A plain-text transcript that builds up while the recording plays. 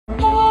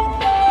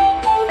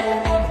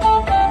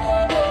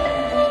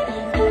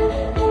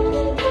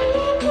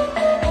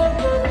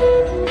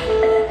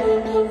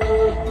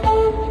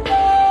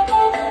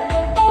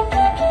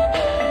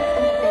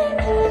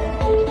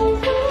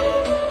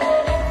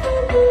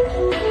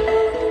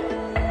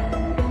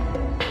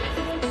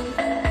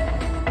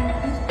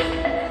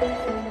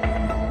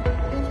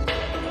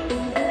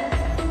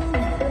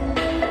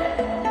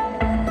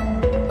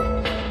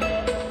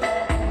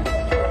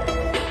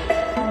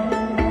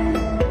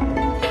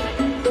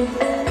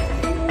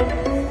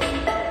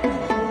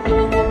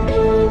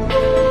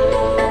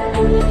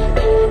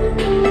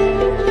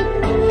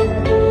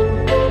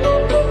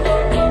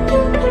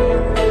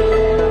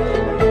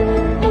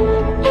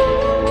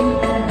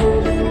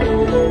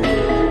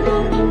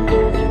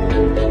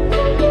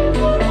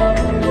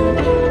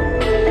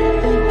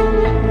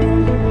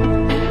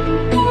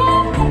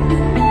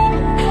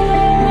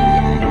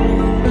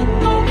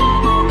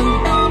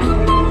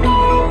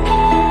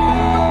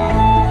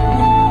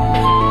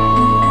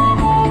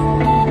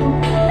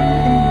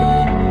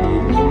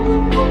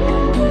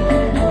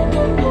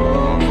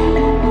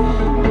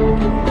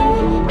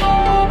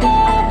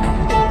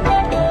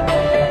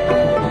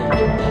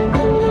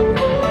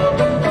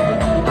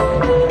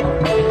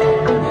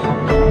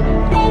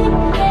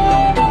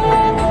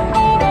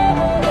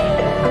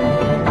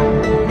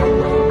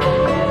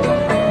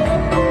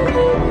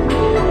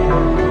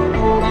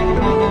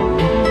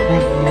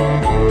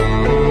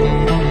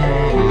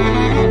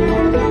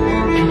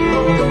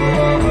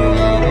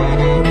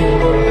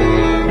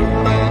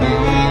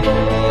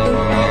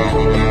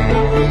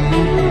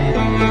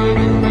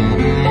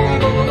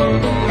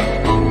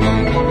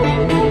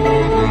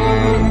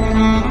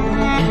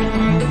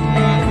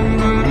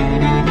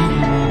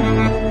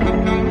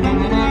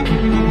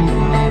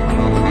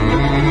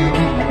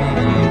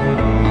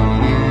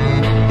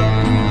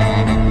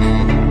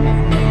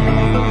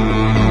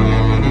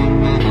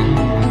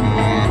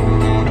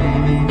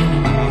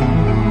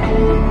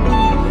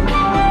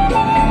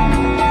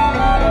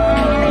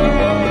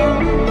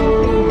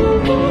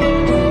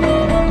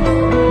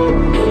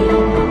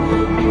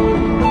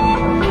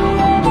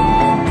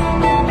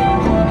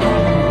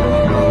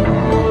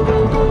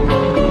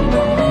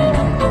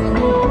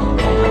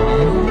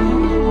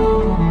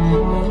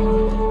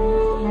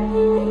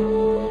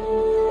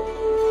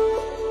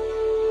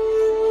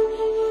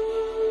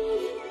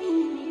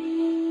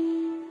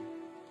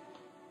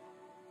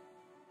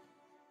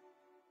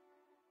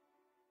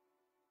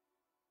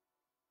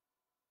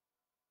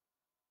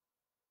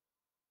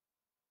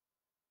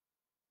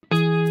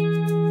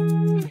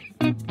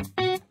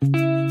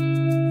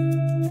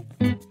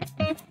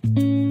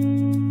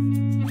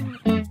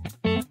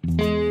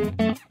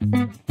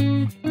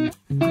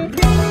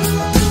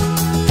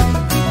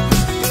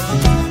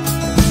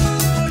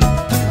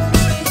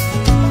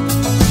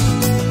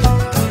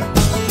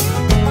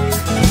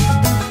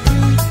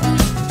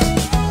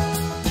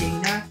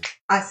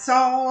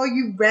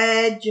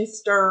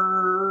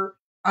register.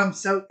 I'm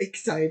so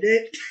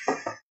excited.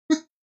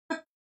 Hi,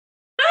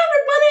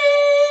 everybody.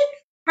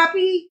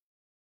 Happy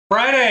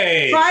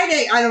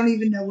Friday. I don't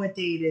even know what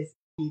day it is.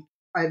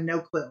 I have no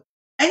clue.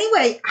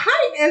 Anyway,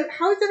 hi.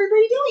 How is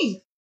everybody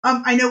doing?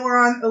 I know we're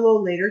on a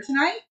little later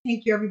tonight.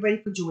 Thank you, everybody,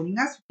 for joining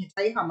us. We can't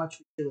tell you how much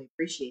we really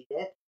appreciate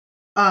it.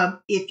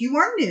 If you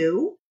are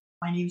new,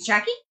 my name is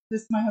Jackie.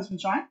 This is my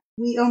husband, Sean.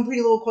 We own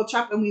Pretty Little Cold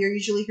Shop, and we are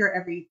usually here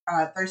every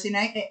Thursday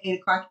night at 8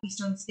 o'clock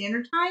Eastern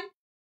Standard Time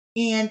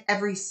and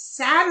every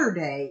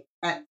Saturday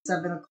at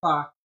 7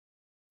 o'clock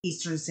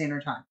Eastern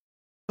Standard Time.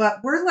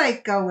 But we're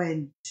like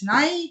going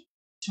tonight,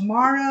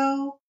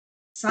 tomorrow,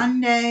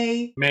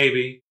 Sunday.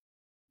 Maybe.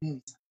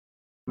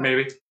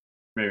 Maybe.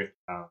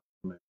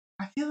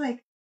 I feel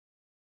like,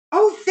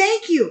 oh,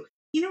 thank you.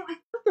 You know, I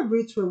thought the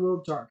roots were a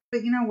little dark,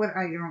 but you know what?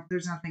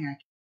 There's nothing I can.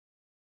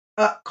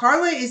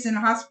 Carla is in a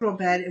hospital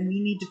bed, and we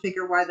need to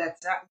figure why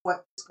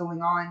what's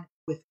going on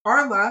with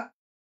Carla.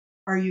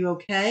 Are you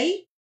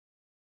okay?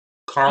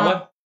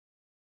 Carla?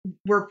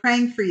 We're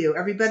praying for you.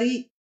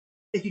 Everybody,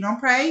 if you don't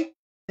pray,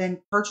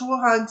 then virtual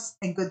hugs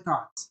and good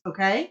thoughts,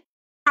 okay?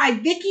 Hi,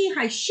 Vicky.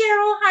 Hi,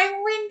 Cheryl. Hi,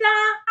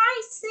 Linda.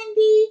 Hi,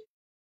 Cindy.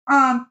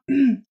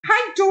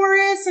 Hi,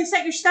 Doris. I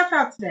sent your stuff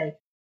out today.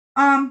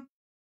 What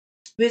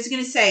was I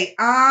going to say?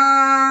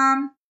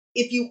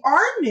 If you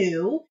are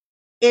new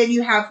and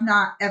you have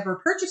not ever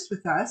purchased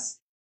with us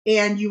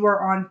and you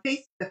are on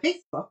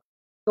Facebook,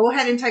 go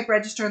ahead and type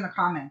register in the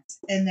comments,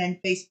 and then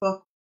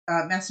Facebook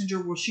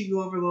Messenger will shoot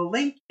you over a little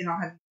link, and I'll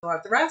have you fill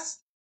out the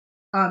rest.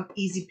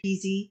 Easy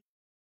peasy,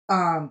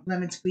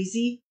 lemon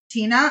squeezy.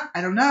 Tina,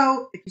 I don't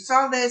know if you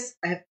saw this.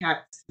 I have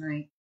cats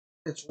tonight.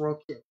 It's real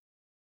cute.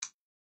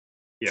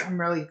 Yeah, I'm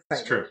really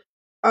excited. It's true.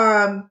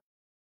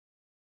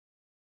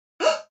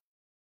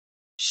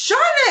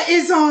 Shauna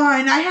is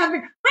on. Hi,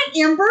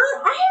 Amber.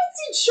 I haven't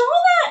seen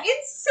Shauna in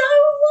so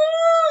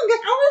long.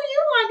 How are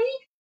you, honey?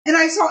 And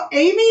I saw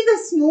Amy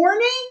this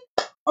morning.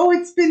 Oh,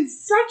 it's been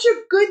such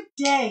a good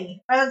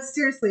day.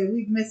 Seriously,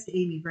 we've missed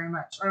Amy very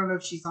much. I don't know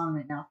if she's on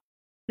right now.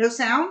 No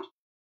sound?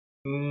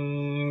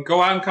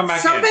 Go out and come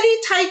back Somebody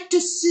in. type to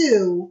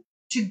Sue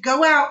to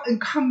go out and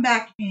come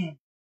back in.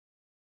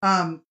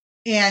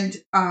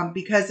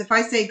 Because if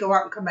I say go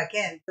out and come back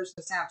in, there's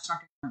no sound. It's not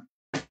going to come.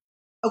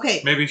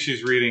 Okay. Maybe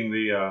she's reading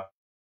the...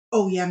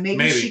 Oh, yeah.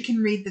 Maybe she can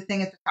read the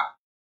thing at the top.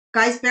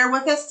 Guys, bear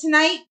with us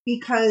tonight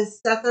because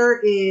Sether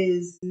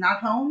is not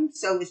home,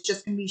 so it's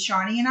just going to be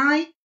Shawnee and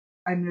I.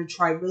 I'm going to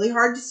try really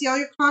hard to see all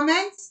your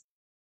comments.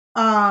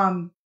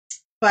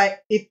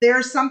 But if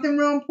there's something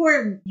real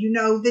important, you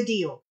know the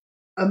deal.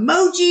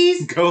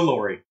 Emojis. Go,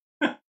 Lori.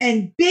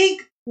 And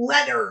big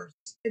letters.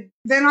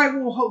 Then I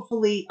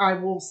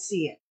will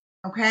see it.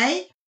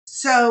 Okay?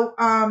 So,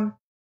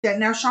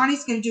 now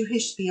Shawnee's going to do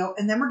his spiel,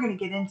 and then we're going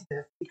to get into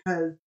this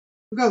because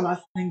we've got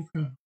lots of things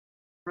going on.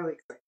 Really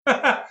excited.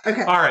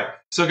 Okay. All right.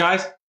 So,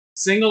 guys,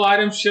 single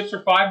item ships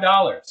for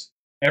 $5.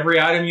 Every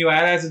item you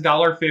add has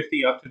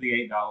 $1.50 up to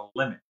the $8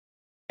 limit.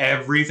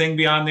 Everything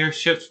beyond there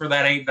ships for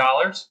that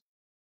 $8.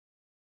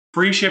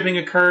 Free shipping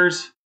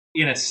occurs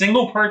in a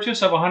single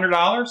purchase of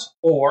 $100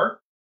 or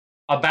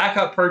a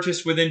backup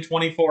purchase within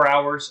 24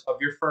 hours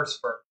of your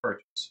first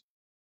purchase.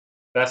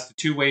 That's the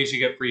two ways you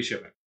get free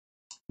shipping.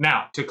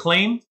 Now, to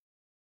claim,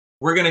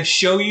 we're going to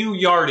show you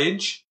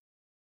yardage,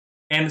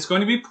 and it's going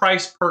to be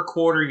priced per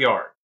quarter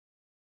yard.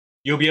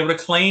 You'll be able to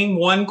claim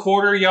 1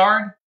 quarter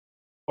yard,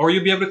 or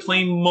you'll be able to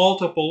claim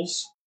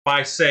multiples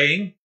by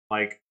saying,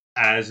 like,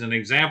 as an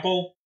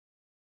example,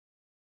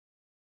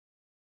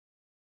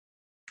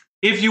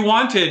 if you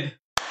wanted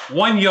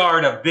 1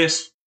 yard of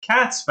this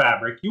cat's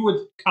fabric, you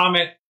would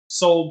comment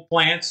sold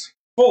plants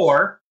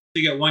 4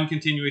 to get 1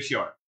 continuous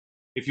yard.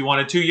 If you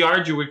wanted 2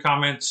 yards, you would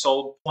comment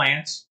sold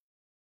plants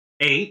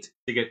 8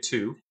 to get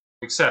 2,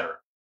 etc.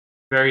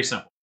 Very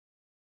simple.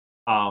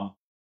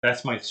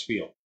 That's my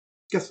spiel.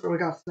 Guess what we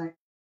got tonight?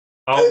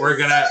 Oh, we're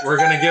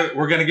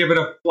gonna give it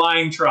a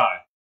flying try.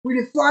 We're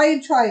gonna fly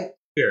and try it.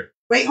 Here.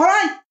 Wait, hold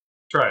on.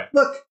 Try it.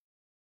 Look.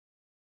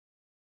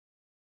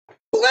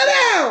 Let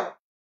out.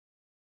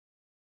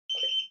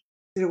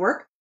 Did it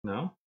work?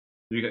 No.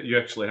 You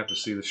actually have to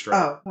see the stroke.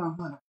 Oh, well,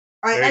 hold on.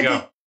 There you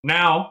go.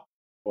 Now,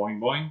 boing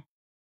boing.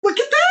 Look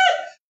at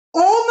that!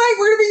 All night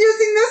we're gonna be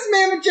using this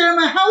mammoth jar in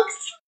my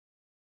house.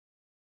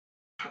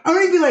 I'm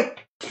gonna be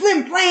like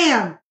flim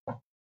flam,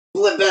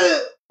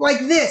 like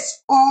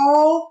this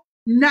all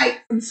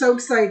night. I'm so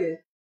excited.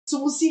 So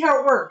we'll see how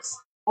it works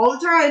all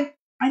the time.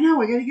 I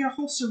know I gotta get a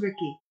holster,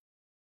 Vicky.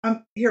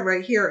 Here,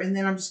 right here, and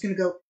then I'm just gonna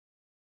go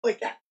like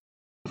that.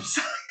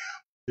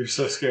 You're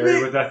so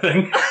scary with that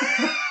thing.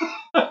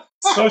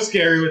 So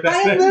scary with that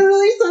thing. I am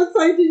literally so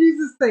excited to use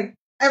this thing.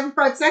 Every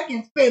 5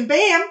 seconds, bam,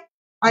 bam.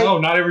 No,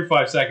 not every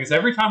 5 seconds.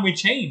 Every time we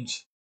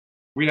change,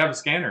 we'd have a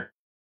scanner.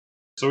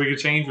 So we could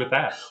change with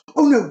that.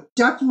 Oh, no,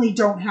 definitely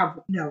don't have,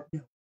 no.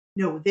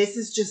 This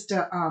is just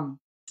a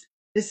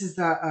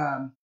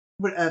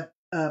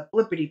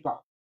blippity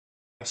bop.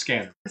 A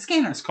scanner. A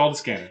scanner. It's called a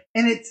scanner.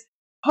 And it's,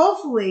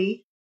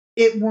 hopefully,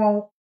 it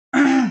won't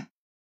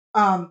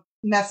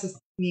mess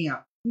me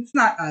up. It's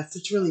not us.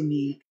 It's really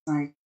me.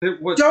 Sorry.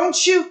 It's Don't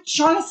shoot.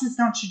 Shauna says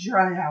don't shoot your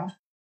eye out.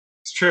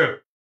 true.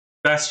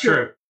 That's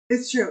true.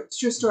 It's true. It's a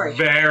true story.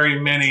 Very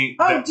many.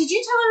 Oh, did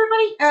you tell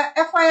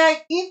everybody,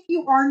 FYI, if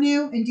you are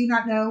new and do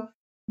not know,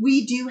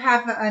 we do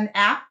have an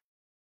app.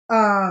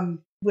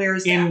 Where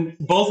is in that?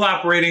 both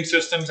operating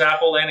systems,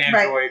 Apple and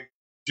Android. Right.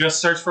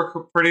 Just search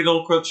for Pretty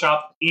Little Quilt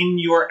Shop in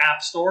your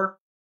app store,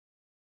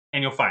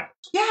 and you'll find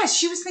it. Yeah,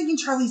 she was thinking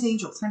Charlie's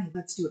Angels. Honey,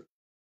 let's do it.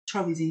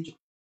 Charlie's Angels.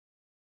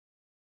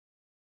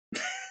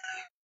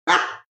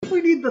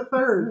 We need the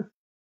third.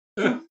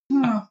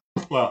 Oh,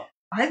 Well,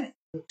 I think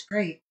it looks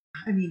great.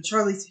 I mean,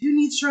 who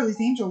needs Charlie's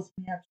Angels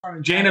when you have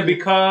Charlie's Jana, Angels?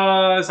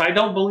 because I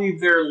don't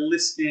believe they're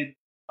listed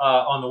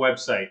on the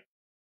website.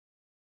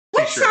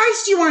 What T-shirt.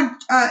 size do you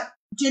want,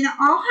 Jenna?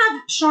 I'll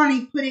have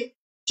Shawnee put it.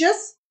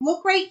 Just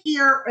look right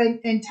here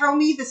and tell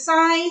me the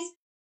size,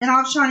 and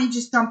I'll have Shawnee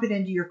just dump it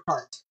into your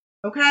cart.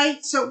 Okay?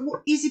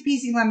 So easy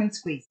peasy lemon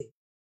squeezy.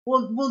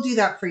 We'll do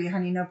that for you,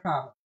 honey. No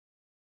problem.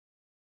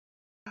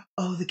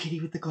 Oh, the kitty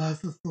with the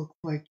glasses looks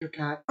like your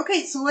cat.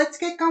 Okay, so let's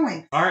get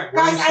going, All right,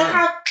 guys.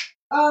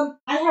 I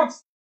have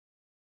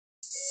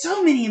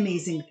so many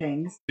amazing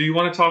things. Do you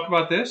want to talk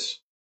about this?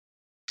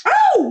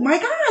 Oh my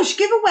gosh,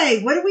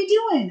 giveaway. What are we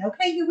doing?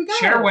 Okay, here we go.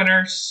 Share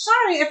winners.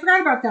 Sorry, I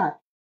forgot about that.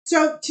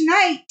 So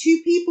tonight,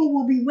 2 people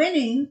will be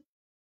winning.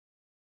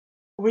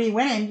 What are you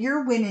winning?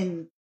 You're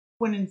winning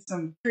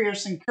some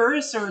Pearson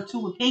Curse or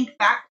Tula Pink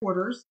back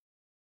quarters.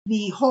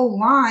 The whole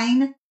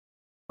line.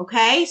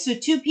 Okay, so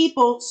 2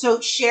 people. So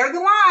share the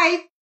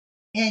live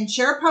and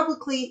share it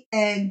publicly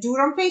and do it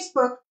on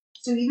Facebook.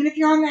 So even if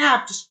you're on the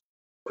app, just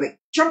quick,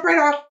 jump right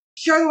off,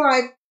 share the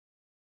live.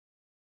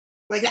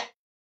 Like that.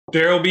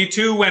 There will be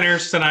 2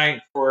 winners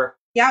tonight for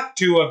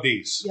 2 of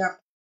these. Yep.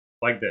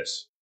 Like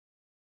this.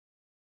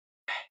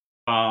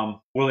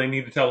 Will they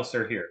need to tell us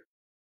they're here?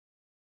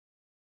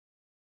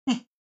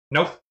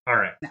 Nope. All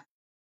right. No.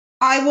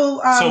 I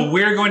will. So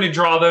we're going to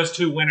draw those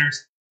 2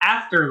 winners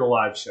after the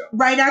live show.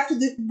 Right after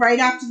the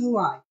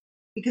live,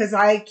 because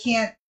I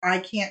can't.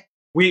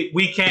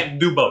 We can't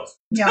do both.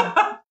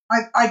 Yeah,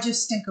 I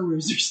just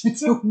stinkeroos are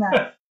doing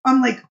that.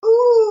 I'm like,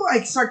 ooh,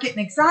 I start getting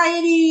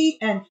anxiety,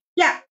 and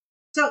yeah.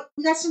 So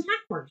we got some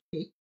pack words,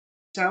 Pete.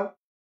 So,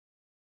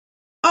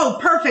 oh,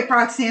 perfect.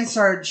 Roxanne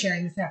started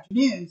sharing this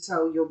afternoon,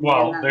 so you'll be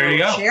in that there you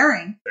go.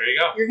 sharing. There you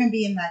go. You're going to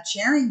be in that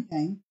sharing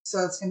thing,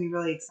 so it's going to be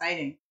really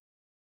exciting.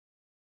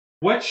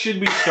 What should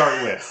we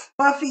start with?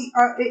 Buffy,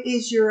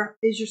 is your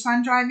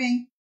son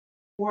driving?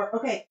 Or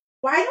okay,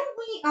 why don't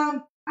we?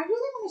 I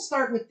really want to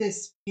start with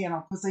this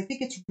panel because I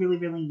think it's really,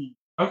 really neat.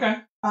 Okay.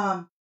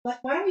 But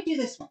why don't we do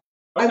this one?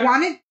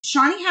 Okay.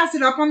 Shawnee has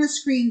it up on the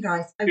screen,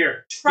 guys. I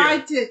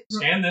tried to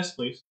scan this,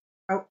 please.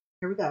 Oh,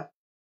 here we go.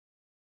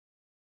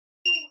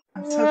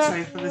 I'm so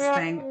excited for this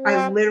thing.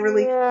 I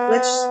literally,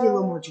 let's just be a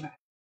little more dramatic.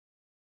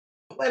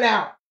 Pull it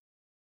out.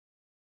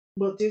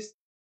 We'll do.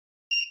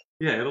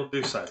 Yeah, it'll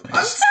do sideways.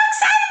 I'm so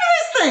excited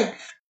for this thing.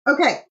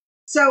 Okay,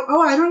 so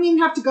I don't even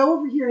have to go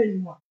over here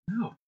anymore.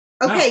 No.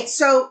 Okay,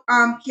 so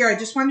here I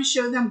just want to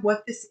show them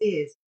what this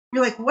is.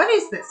 You're like, what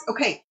is this?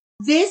 Okay,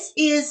 this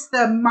is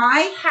the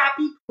My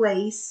Happy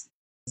Place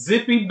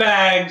Zippy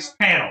Bags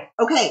panel.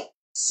 Okay,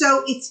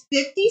 so it's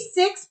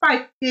 56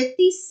 by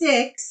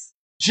 56.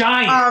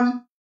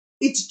 Giant.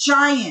 It's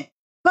giant,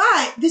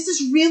 but this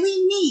is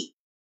really neat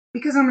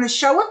because I'm going to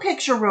show a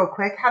picture real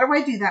quick. How do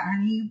I do that,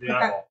 honey? You put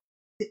that.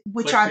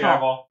 Which Click eyeball? the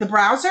eyeball? The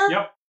browser?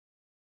 Yep.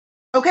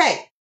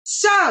 Okay,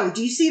 so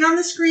do you see it on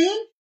the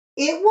screen?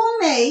 It will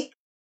make.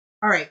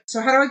 All right.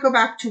 So how do I go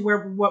back to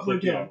what we're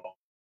doing? Eyeball.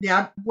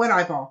 Yeah. What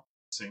eyeball?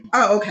 Same.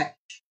 Oh, okay.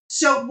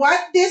 So what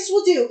this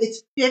will do,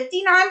 it's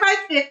 59 by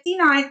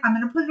 59. I'm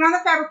going to put it on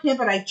a fabric kit,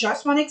 but I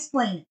just want to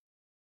explain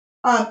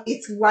it.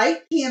 It's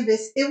light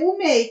canvas. It will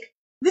make,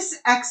 this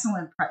is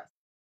excellent price.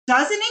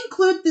 Doesn't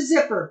include the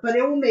zipper, but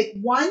it will make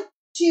 1,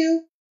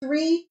 2,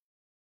 3,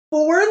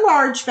 4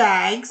 large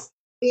bags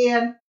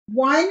and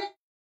 1,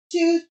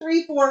 2,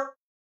 3, 4,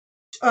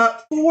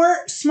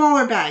 4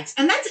 smaller bags.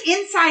 And that's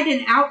inside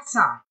and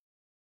outside.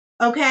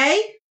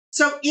 Okay?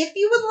 So if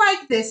you would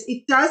like this,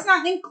 it does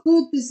not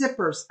include the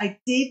zippers. I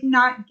did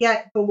not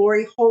get the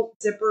Lori Holt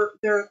zipper.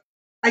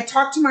 I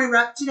talked to my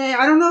rep today.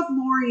 I don't know if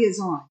Lori is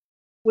on,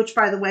 which,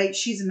 by the way,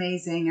 she's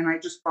amazing, and I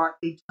just bought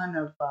a ton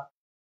of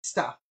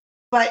stuff.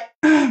 But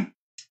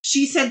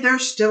she said they're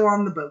still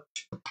on the boat.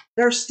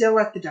 They're still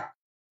at the dock.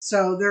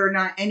 So they're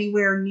not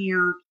anywhere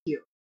near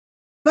here.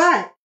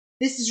 But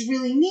this is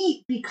really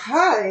neat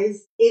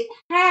because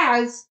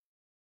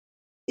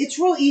it's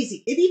real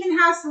easy. It even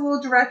has the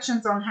little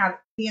directions on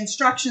the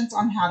instructions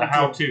on how to do it.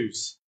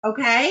 How-tos.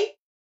 Okay?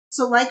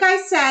 So like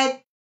I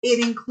said,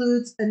 it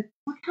includes,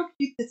 look how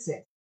cute this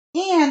is.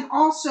 And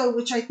also,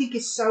 which I think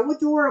is so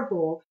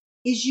adorable,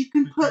 is you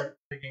can put...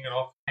 Taking it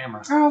off the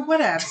camera. Oh,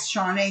 whatever,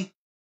 Shawnee.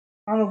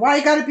 I don't know why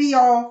you gotta be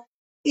all...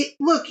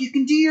 Look, you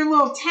can do your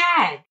little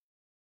tag.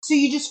 So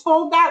you just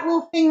fold that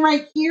little thing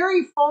right here.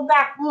 You fold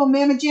that little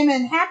Mama Jimma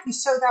in half. You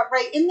sew that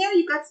right in there.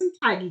 You got some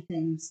taggy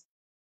things.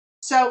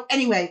 So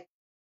anyway,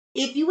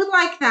 if you would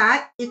like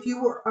that, if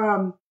you're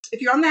on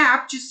the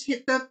app, just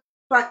hit the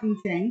button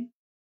thing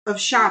of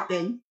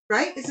shopping,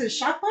 right? Is it a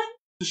shop button?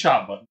 The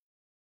shop button.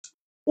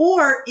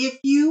 Or if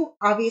you,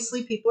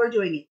 obviously people are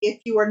doing it.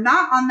 If you are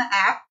not on the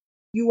app,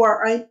 you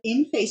are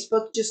in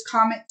Facebook, just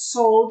comment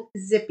sold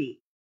Zippy.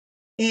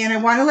 And I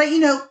want to let you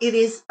know it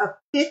is a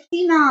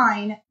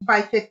 59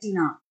 by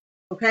 59.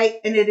 Okay.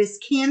 And it is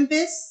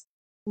canvas,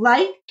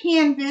 light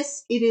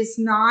canvas. It is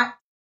not,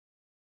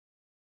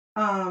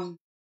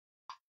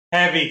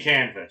 Heavy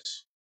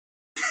canvas.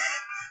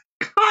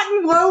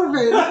 cotton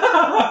woven.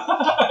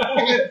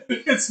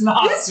 It's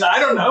not. I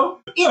don't know.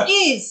 It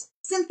is.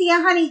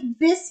 Cynthia, honey,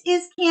 this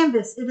is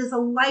canvas. It is a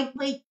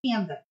lightweight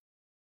canvas.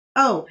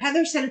 Oh,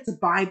 Heather said it's a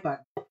buy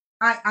button.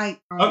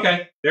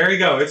 Okay, there you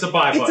go. It's a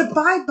buy button. It's a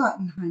buy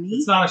button, honey.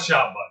 It's not a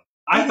shop button.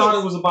 I thought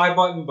it was a buy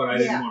button, but I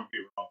didn't want to be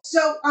wrong.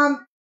 So,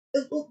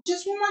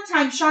 just one more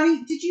time,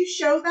 Shawnee, did you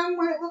show them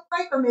what it looked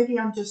like? Or maybe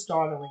I'm just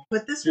dawdling.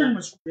 But this one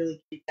was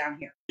really cute down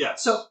here. Yeah.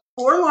 So,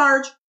 4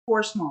 large,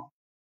 4 small.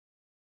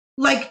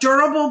 Like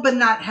durable, but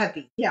not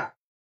heavy. Yeah,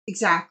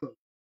 exactly.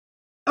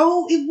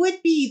 Oh, it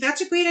would be. That's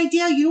a great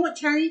idea. You know what,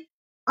 Terry?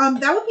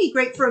 That would be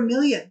great for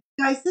Amelia.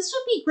 Guys, this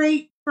would be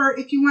great for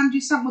if you want to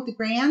do something with the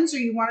grands or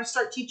you want to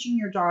start teaching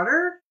your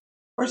daughter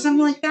or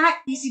something like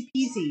that. Easy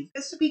peasy.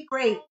 This would be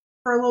great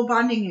for a little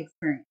bonding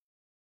experience.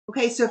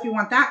 Okay, so if you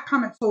want that,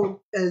 comment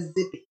sold as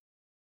Zippy.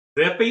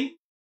 Zippy?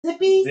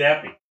 Zippy?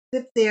 Zippy.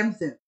 Zip, zam,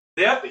 zip.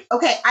 Zippy.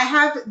 Okay, I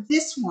have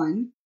this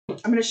one. I'm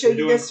going to show you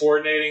doing this.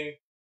 Coordinating.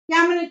 Yeah,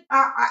 I'm going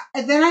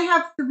to, then I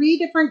have 3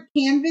 different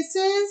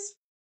canvases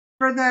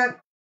for the,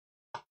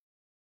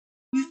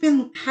 you've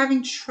been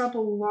having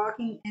trouble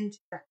logging into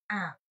the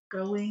app.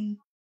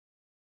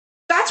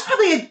 That's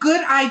probably a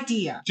good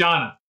idea.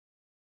 Jonna,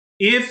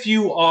 if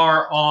you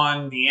are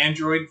on the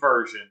Android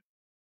version,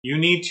 you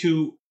need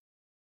to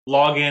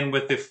log in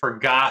with the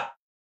forgot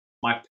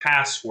my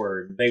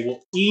password. They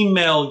will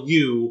email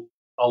you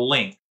a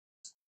link.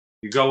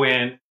 You go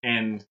in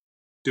and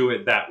do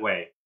it that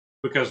way.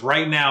 Because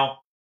right now,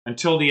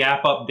 until the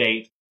app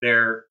update,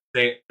 the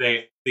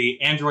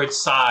Android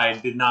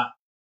side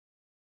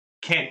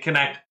can't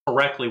connect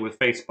correctly with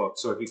Facebook.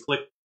 So if you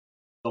click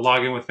the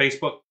login with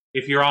Facebook,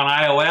 if you're on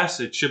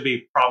iOS, it should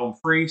be problem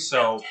free.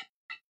 So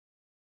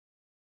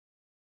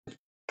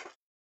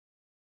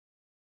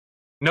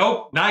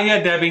nope, not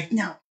yet, Debbie.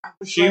 No.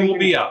 She will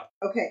be up.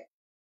 Okay.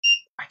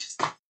 I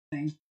just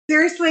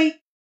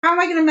seriously, how am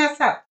I going to mess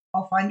up?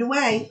 I'll find a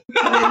way.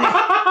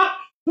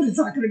 But it's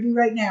not going to be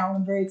right now.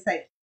 I'm very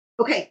excited.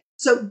 Okay,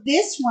 so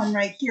this one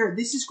right here,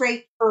 this is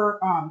great for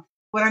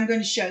what I'm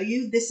going to show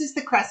you. This is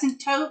the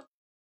crescent tote,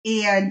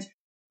 and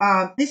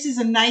this is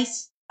a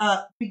nice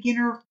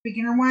beginner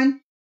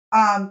one.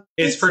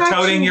 It's for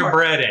toting your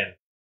bread in.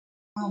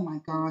 Oh my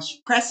gosh,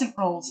 crescent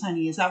rolls,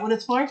 honey. Is that what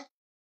it's for?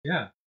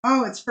 Yeah.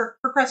 Oh, it's for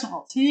crescent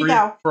rolls. Here you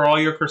go. For all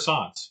your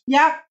croissants.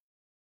 Yep.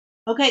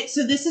 Okay,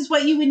 so this is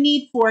what you would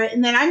need for it,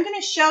 and then I'm going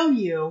to show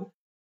you.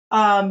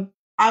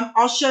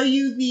 I'll show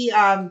you the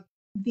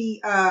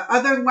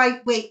other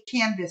lightweight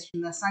canvas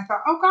from this. And I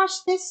thought, oh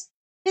gosh, this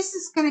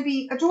is going to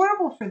be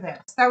adorable for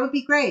this. That would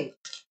be great.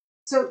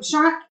 So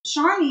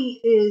Shawnee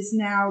is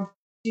now,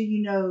 do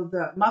you know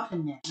the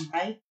Muffin Man,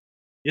 right?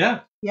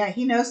 Yeah. Yeah,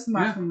 he knows the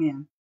Muffin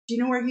Man. Do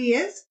you know where he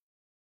is?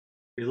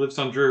 He lives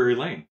on Drury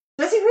Lane.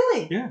 Does he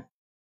really? Yeah.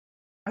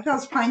 I thought it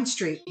was Pine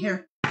Street.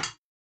 Here.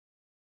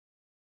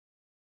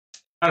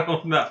 I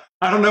don't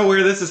know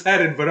where this is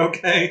headed, but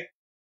okay.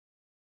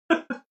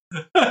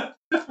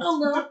 Oh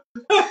no.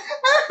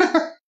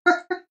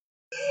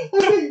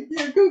 Okay,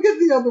 here, go get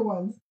the other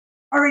ones.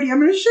 Alrighty, I'm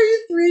going to show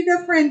you 3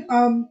 different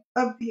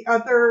of the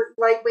other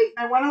lightweight.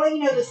 And I want to let you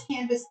know this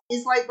canvas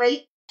is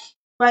lightweight,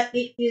 but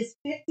it is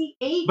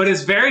 58. But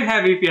it's very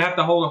heavy if you have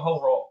to hold a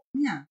whole roll.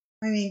 Yeah,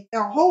 I mean,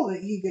 to hold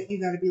it, you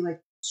got to be like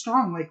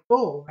strong, like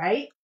bull,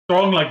 right?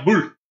 Strong like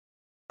bull.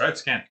 Right,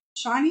 Scan.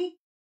 Shawnee,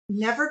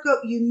 you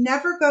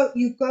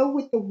go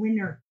with the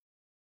winner.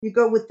 You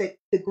go with the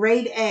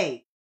grade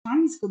A.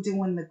 Shawnee's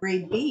doing the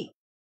grade B.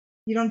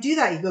 You don't do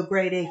that. You go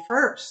grade A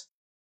first.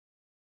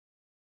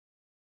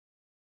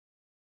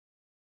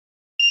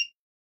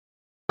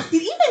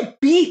 It even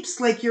beeps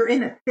like you're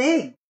in a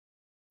thing.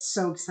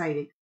 So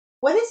exciting.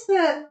 What's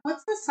the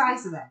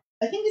size of that?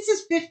 I think this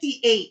is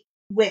 58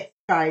 width,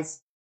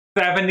 guys.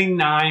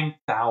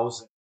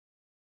 79,000.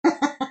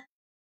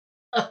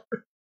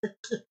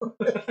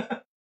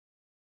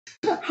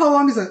 How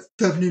long is that?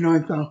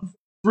 79,000.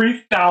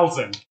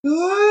 3,000.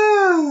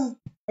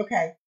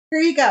 Okay, here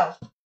you go.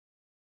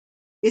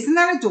 Isn't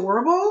that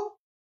adorable?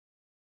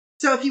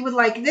 So if you would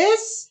like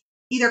this,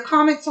 either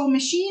comment sold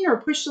machine or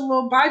push the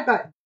little buy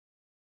button.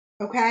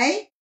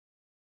 Okay?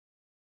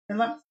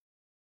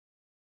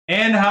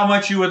 And how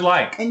much you would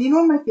like. And you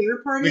know what my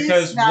favorite part is?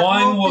 Because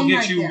one will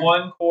get you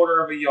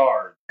 1/4 of a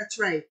yard. That's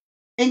right.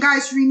 And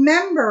guys,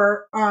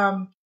 remember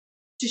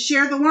to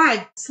share the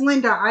live.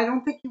 Linda, I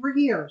don't think you were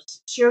here.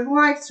 Share the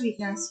live,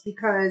 sweetness,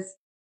 because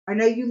I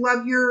know you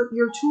love your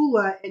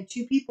Tula, and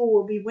 2 people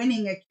will be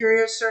winning a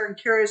Curiouser and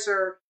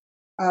Curiouser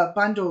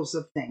bundles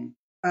of things.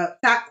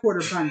 Fat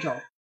quarter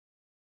bundle.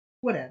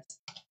 What else?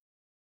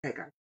 Okay,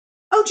 guys.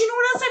 Oh, do you know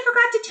what else I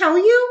forgot to tell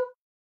you?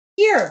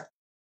 Here,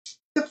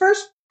 the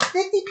first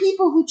 50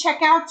 people who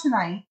check out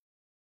tonight.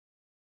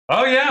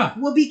 Oh, yeah.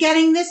 Will be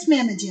getting this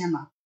Mamma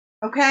Jamma.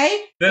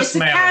 Okay? This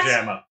Mamma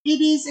Jamma.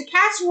 It is a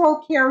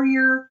casserole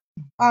carrier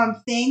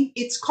thing.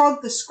 It's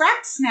called the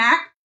Scrap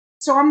Snack.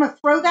 So I'm gonna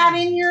throw that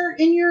in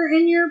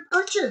your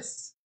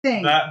purchase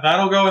thing.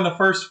 That'll go in the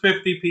first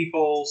 50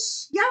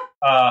 people's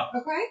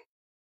okay.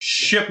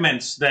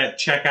 shipments that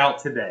check out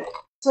today.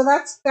 So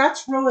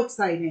that's real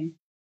exciting.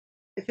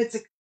 If it's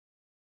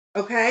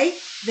okay,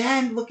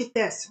 then look at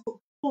this.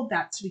 Hold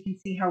that so we can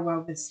see how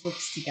well this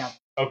looks together.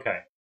 Okay.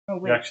 Oh,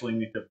 wait. You actually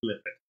need to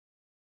flip it.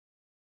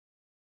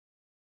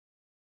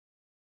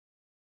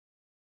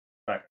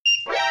 Right.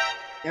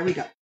 There we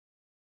go.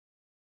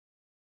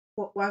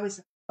 Why was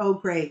it? Oh,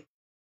 great.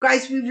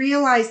 Guys, we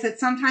realized that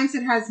sometimes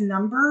it has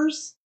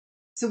numbers,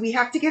 so we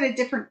have to get a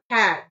different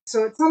pad.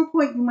 So at some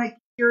point you might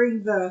be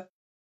hearing the...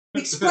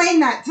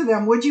 Explain that to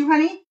them, would you,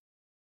 honey?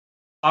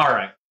 All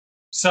right.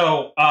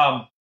 So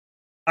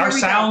our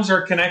sounds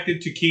are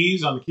connected to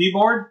keys on the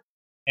keyboard,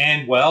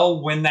 and,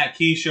 well, when that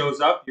key shows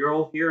up,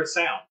 you'll hear a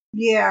sound.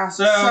 Yeah,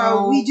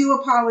 so we do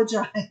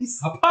apologize.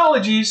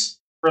 Apologies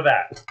for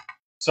that.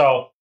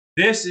 So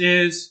this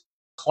is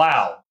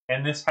Cloud,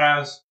 and this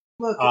has...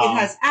 Look, it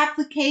has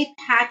applique,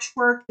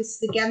 patchwork. This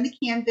is, again, the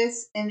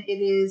canvas, and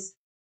it is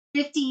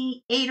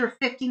 58 or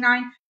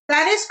 59.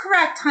 That is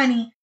correct,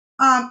 honey.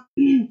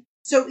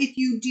 So if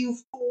you do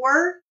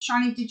 4,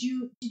 Shawnee, did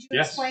you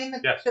explain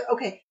the... Yes.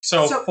 Okay.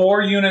 So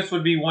 4 units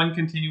would be 1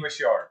 continuous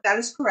yard. That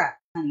is correct,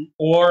 honey.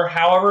 Or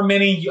however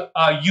many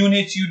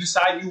units you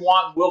decide you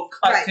want, we'll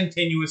cut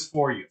continuous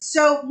for you.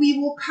 So we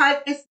will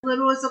cut as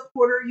little as a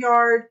quarter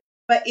yard,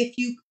 but if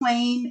you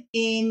claim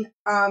in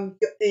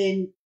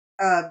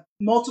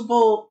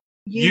multiple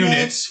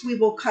units, we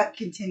will cut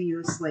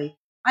continuously.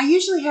 I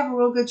usually have a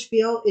real good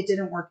spiel. It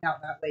didn't work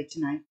out that way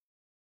tonight.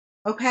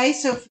 Okay,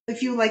 so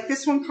if you like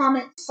this one,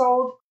 comment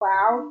sold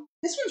Cloud.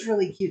 This one's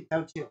really cute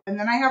though too. And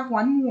then I have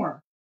one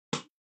more.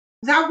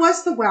 That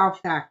was the wow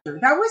factor.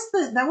 That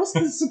was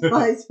the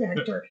surprise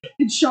factor.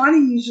 And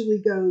Shawnee usually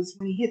goes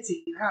when he hits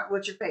it.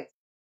 What's your face?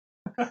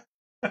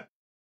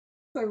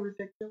 So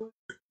ridiculous.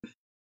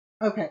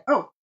 Okay.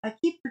 Oh, I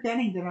keep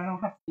forgetting that I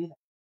don't have to do that.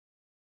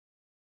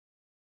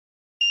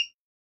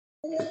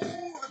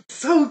 Oh, it's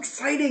so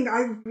exciting.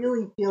 I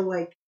really feel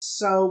like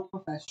so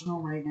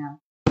professional right now.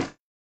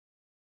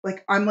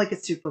 Like I'm like a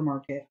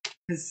supermarket.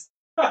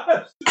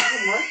 Supermarket?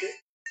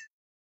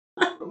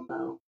 I don't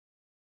know.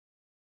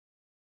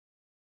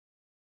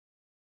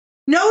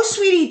 No,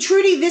 sweetie,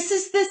 Trudy, this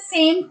is the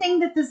same thing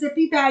that the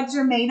zippy bags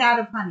are made out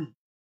of, honey.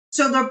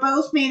 So they're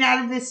both made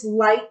out of this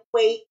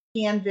lightweight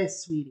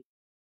canvas, sweetie.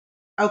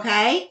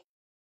 Okay?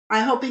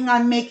 I'm hoping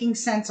I'm making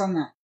sense on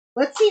that.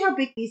 Let's see how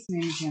big these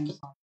Mamma Jammas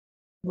are.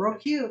 Real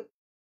cute.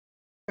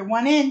 They're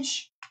 1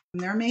 inch,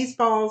 and they're amaze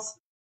balls,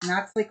 and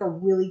that's like a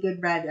really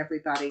good red,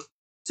 everybody.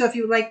 So if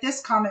you would like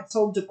this, comment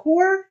sold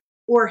decor,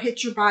 or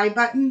hit your buy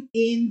button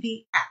in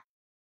the app.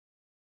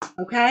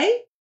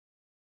 Okay?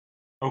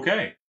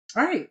 Okay.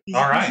 All right. Easy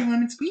peasy,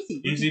 lemon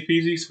squeezy. Easy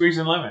peasy,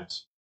 squeezing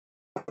lemons.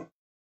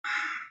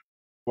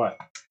 What?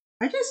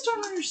 I just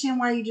don't understand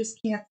why you just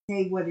can't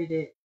say what it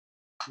is.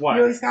 What?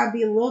 You always got to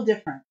be a little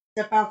different.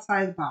 Step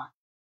outside the box.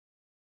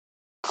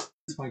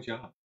 That's my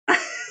job.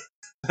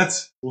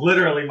 That's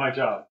literally my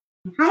job.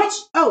 How much?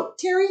 Oh,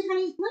 Terry,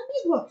 honey, let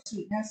me look,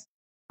 sweetness.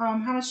 How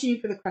much do you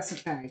need for the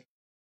crescent bag?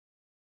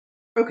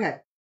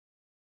 Okay.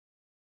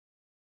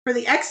 For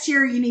the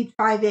exterior, you need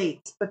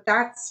 5/8, but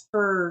that's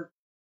for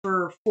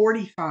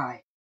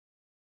 45.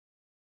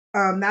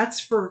 That's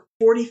for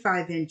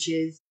 45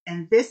 inches,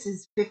 and this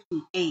is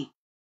 58.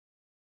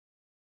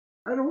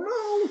 I don't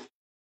know.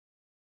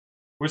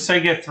 We'd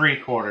say get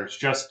 3/4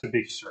 just to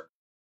be sure.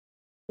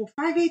 Well,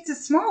 5/8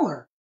 is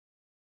smaller.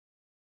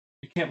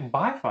 You can't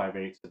buy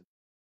 5/8.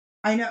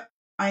 I know.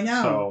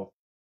 So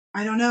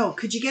I don't know.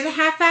 Could you get a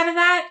half out of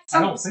that? I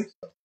don't think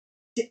so.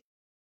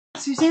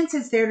 Suzanne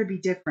says there to be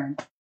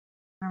different.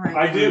 All right.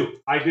 I do.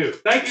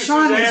 Thank you,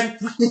 Suzanne.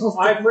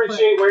 I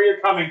appreciate where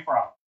you're coming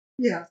from.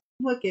 Yeah.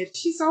 Look it.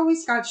 She's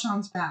always got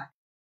Sean's back.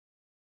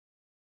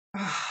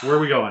 Where are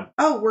we going?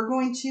 Oh, we're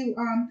going to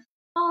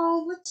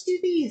let's do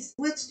these.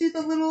 Let's do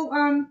the little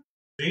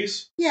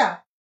These? Yeah.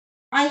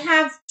 I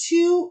have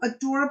 2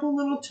 adorable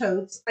little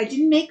toads. I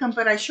didn't make them,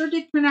 but I sure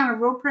did print out a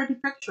real pretty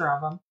picture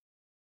of them.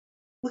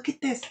 Look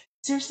at this.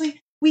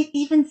 Seriously, we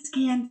even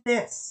scanned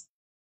this.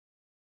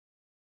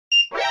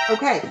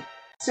 Okay,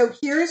 so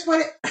here's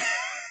what it...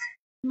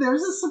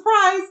 There's a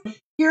surprise.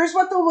 Here's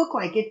what they'll look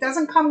like. It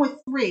doesn't come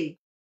with 3,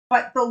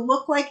 but they'll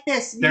look like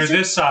this. They're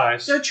this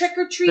size. They're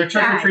trick-or-treat bags.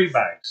 They're trick-or-treat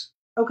bags.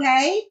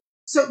 Okay?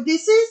 So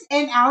this is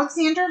an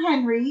Alexander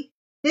Henry.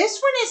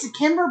 This one is a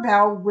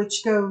Kimberbell,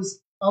 which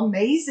goes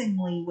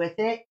amazingly with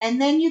it.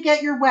 And then you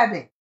get your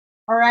webbing.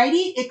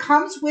 Alrighty? It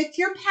comes with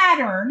your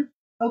pattern.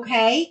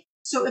 Okay?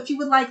 So if you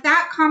would like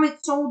that,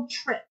 comment sold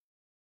trip.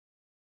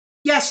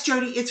 Yes,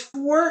 Jody, it's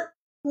 $4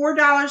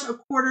 a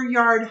quarter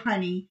yard,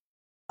 honey.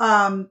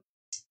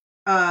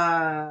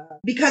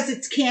 Because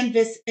it's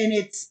canvas and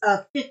it's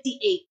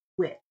 58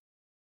 width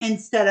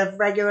instead of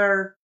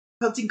regular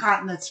quilting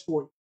cotton that's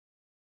 40.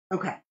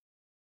 Okay.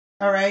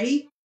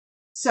 Alrighty.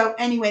 So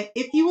anyway,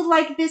 if you would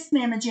like this,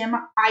 Mama Jam,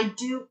 I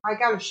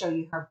gotta show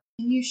you her.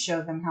 Can you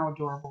show them how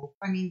adorable?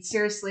 I mean,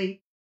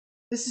 seriously,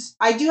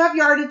 I do have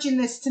yardage in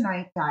this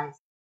tonight, guys.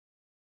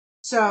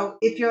 So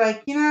if you're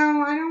like, I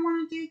don't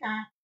want to do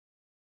that.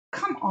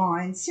 Come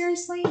on,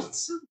 seriously,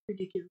 it's so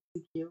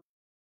ridiculously cute.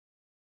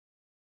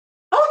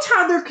 Oh,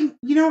 toddler can,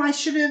 I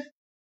should have,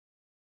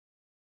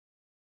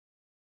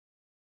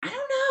 I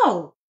don't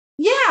know.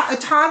 Yeah, a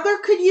toddler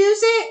could use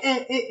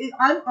it.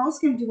 I was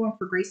going to do one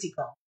for Gracie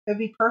Girl. It'd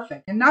be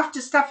perfect. Enough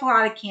to stuff a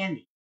lot of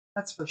candy.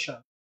 That's for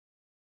sure.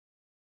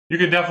 You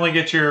could definitely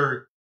get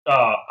your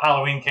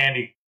Halloween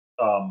candy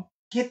on.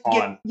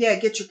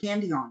 Get your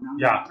candy on.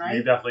 Yeah, right?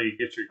 You definitely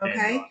get your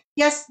candy on.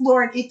 Yes,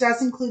 Lauren, it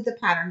does include the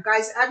pattern.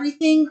 Guys,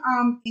 everything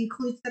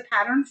includes the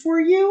pattern for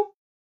you.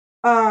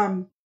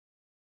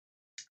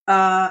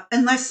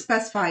 Unless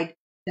specified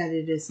that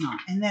it is not.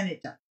 And then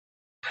it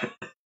does.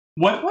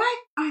 What?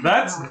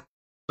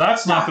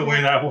 That's not the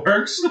way that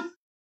works.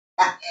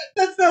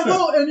 That's not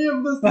how any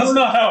of this works. That's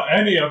not how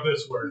any of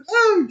this works.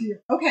 Oh,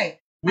 dear. Okay.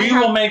 We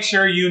will make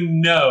sure you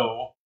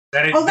know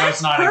that it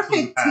does not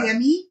include perfect,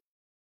 Tammy.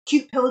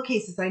 Cute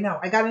pillowcases, I know.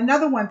 I got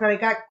another one, but I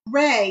got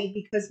gray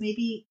because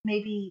maybe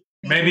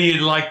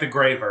you'd like the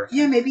gray version.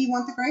 Yeah, maybe you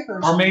want the gray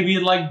version. Or maybe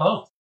you'd like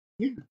both.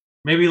 Yeah.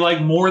 Maybe you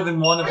like more than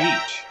one of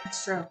each.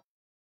 That's true.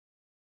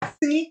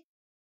 See?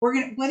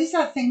 What is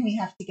that thing we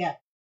have to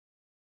get?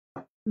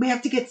 We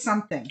have to get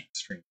something.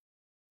 Stream.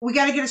 We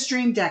got to get a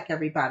stream deck,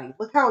 everybody.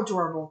 Look how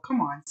adorable.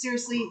 Come on.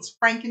 Seriously, it's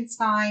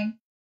Frankenstein.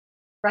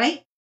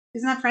 Right?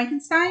 Isn't that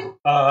Frankenstein?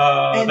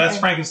 That's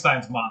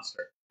Frankenstein's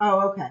monster.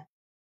 Oh, okay.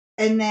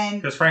 And then,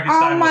 because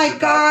Frankenstein. Oh my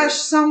gosh!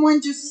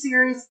 Someone just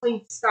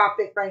seriously stop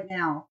it right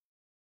now.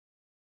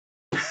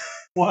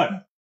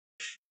 What?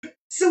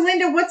 So,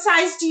 Linda, what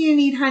size do you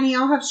need, honey?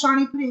 I'll have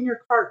Shawnee put it in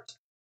your cart.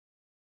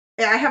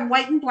 I have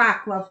white and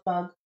black, love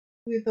bug.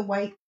 We have the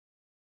white.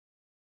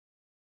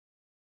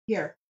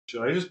 Here.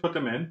 Should I just put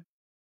them in?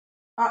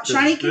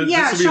 Shawnee can.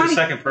 This will be the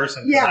second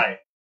person tonight.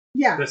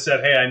 Yeah. That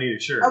said, hey, I need a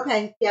shirt.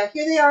 Okay. Yeah.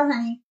 Here they are,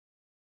 honey.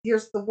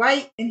 Here's the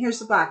white and here's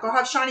the black. I'll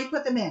have Shawnee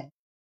put them in.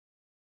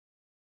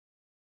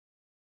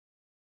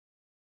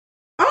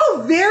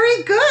 Oh,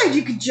 very good.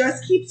 You could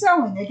just keep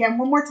sewing. Again,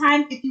 one more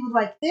time. If you would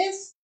like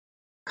this,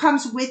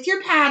 comes with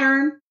your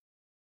pattern.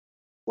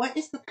 What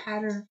is the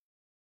pattern?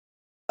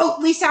 Oh,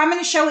 Lisa, I'm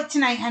going to show it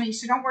tonight, honey,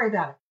 so don't worry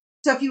about it.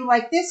 So if you would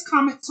like this,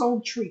 Comet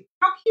Sold Treat.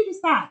 How cute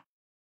is that?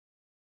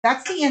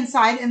 That's the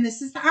inside, and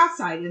this is the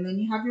outside, and then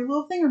you have your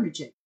little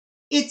thingamajig.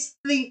 It's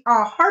the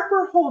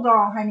Harper Hold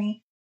All,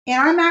 honey,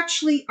 and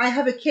I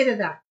have a kit of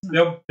that.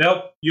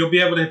 You'll be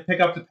able to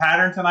pick up the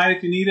pattern tonight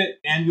if you need it,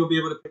 and you'll be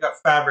able to pick up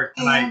fabric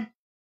tonight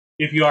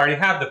if you already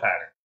have the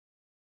pattern.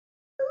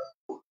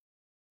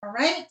 All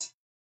right.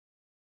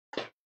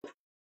 You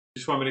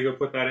just want me to go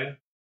put that in?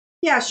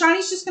 Yeah,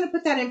 Shawnee's just going to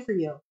put that in for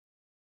you.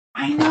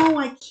 I know,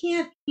 I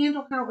can't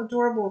handle how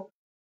adorable.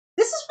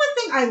 This is one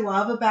thing I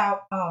love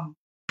about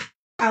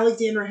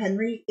Alexander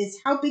Henry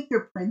is how big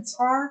their prints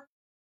are.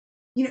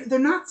 They're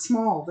not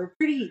small. They're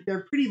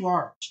pretty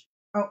large.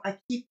 Oh, I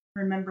keep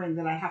remembering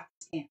that I have to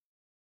scan.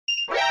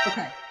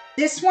 Okay.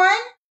 This one?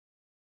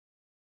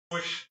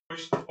 Push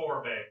the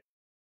 4, babe.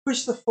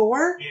 Push the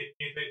 4? If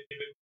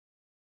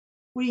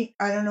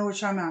I don't know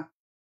what I'm at.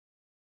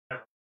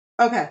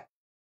 Okay.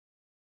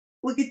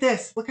 Look at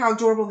this. Look how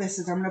adorable this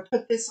is. I'm going to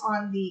put this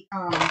on the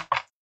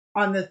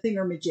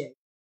thingamajig.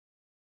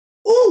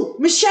 Ooh,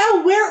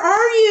 Michelle, where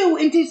are you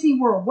in Disney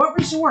World? What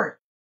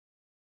resort?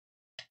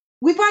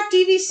 We bought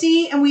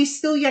DVC and we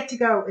still yet to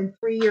go in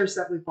 3 years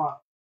that we bought.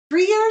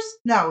 3 years?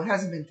 No, it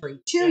hasn't been 3.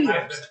 2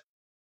 years.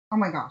 Oh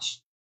my gosh.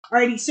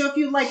 Alrighty, so if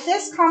you like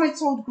this, Comet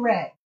Sold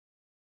Gray.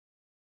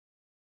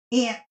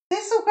 And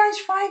this, oh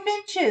gosh, 5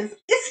 inches.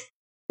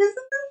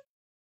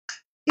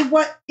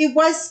 It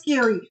was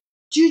scary.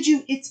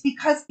 Juju, it's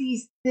because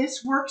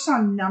this works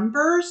on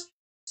numbers.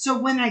 So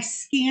when I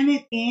scan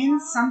it in,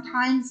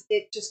 sometimes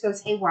it just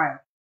goes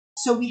haywire.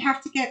 So we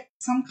have to get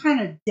some kind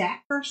of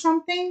deck or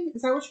something.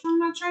 Is that what you're talking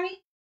about,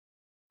 Johnny?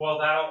 Well,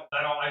 that'll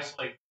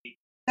isolate the keys.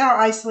 That'll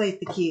isolate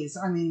the keys.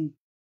 I mean,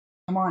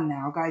 come on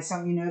now, guys.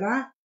 Don't you know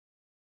that?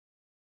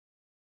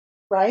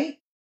 Right?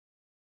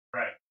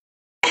 Right.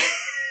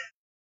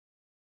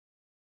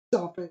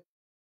 Stop it.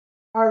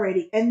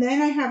 Alrighty. And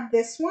then I have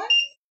this one.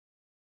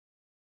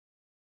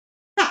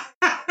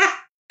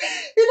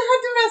 It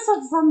had to mess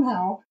up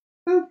somehow.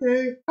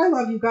 Okay. I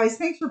love you guys.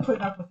 Thanks for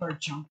putting up with our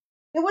junk.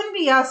 It wouldn't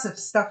be us if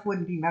stuff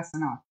wouldn't be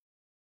messing up.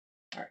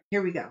 All right,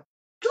 here we go.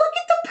 Look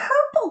at the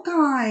purple,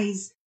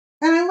 guys.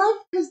 And I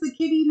love because the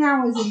kitty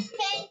now is in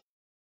pink.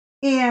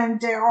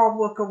 And they all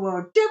look a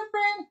little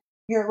different.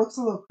 Here, it looks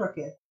a little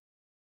crooked.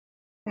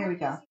 There we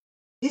go.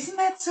 Isn't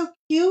that so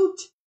cute?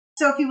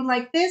 So if you would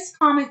like this,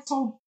 Comet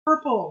Sold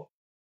Purple.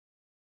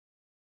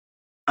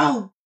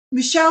 Oh,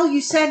 Michelle,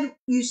 you said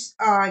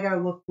I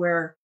gotta look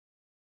where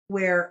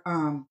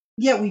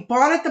yeah, we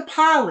bought at the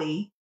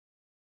Poly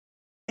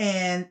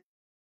and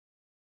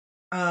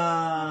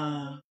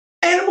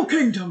Animal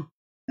Kingdom.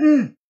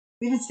 We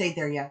haven't stayed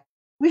there yet.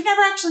 We've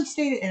never actually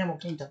stayed at Animal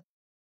Kingdom.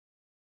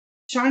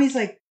 Shawnee's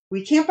like,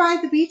 we can't buy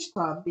the beach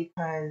club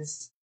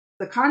because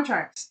the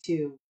contract's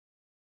too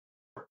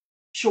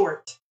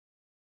short.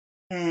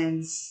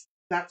 And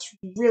that's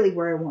really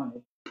where I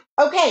wanted.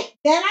 Okay,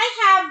 then I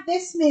have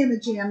this Mama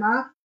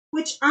Jamma,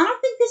 which I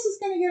don't think this is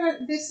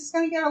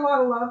gonna get a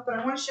lot of love, but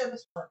I want to show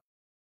this first.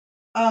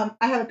 I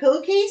have a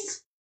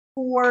pillowcase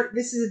for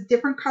this is a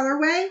different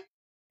colorway,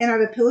 and I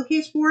have a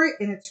pillowcase for it,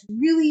 and it's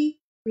really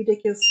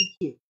ridiculously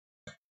cute.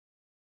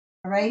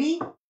 Alrighty?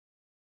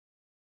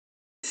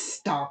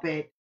 Stop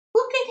it.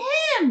 Look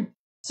at him.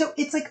 So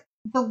it's like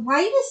the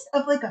lightest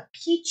of like a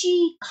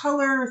peachy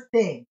color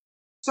thing.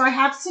 So I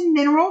have some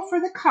mineral for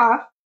the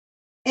cuff.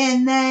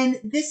 And then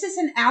this is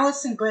an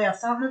Allison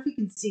glass. I don't know if you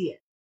can see it.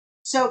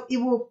 So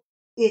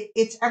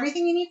it's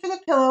everything you need for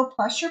the pillow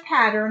plus your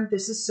pattern.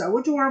 This is so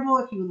adorable.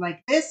 If you would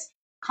like this,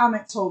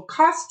 comment sold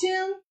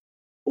costume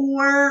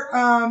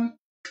or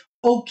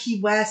Old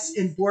Key West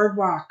and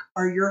Boardwalk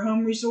are your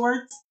home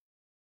resorts.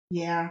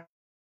 Yeah.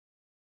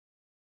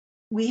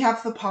 We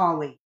have the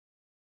Poly.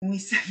 And we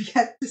said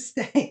yet to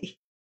stay.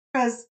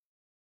 Because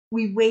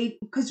we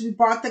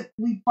bought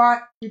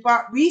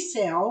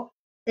resale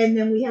and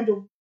then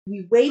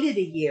we waited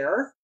a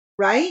year,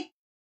 right?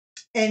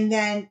 And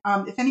then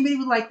if anybody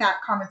would like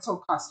that, comment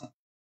sold custom.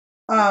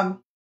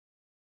 And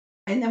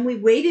then we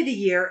waited a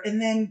year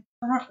and then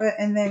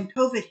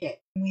COVID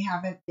hit and we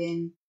haven't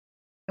been,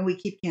 and we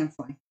keep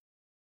canceling.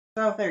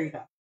 So there you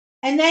go.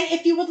 And then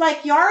if you would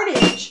like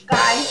yardage,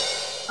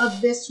 guys,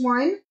 of this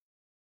one,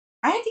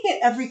 I had to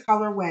get every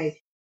colorway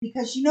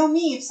because you know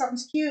me, if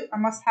something's cute, I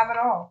must have it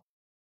all.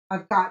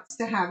 I've got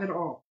to have it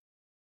all.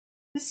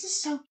 This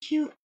is so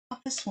cute. I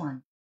love this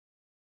one.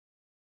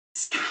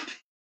 Stop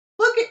it.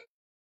 Look at,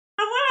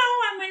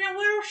 hello, I'm in a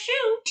little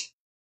shoot.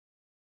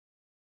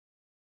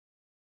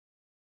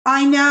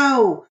 I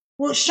know.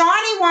 Well,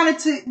 Shawnee wanted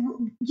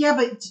to, yeah,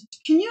 but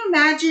can you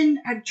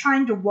imagine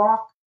trying to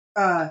walk,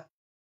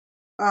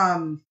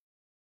 from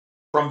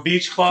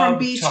Beach Club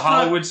to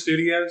Hollywood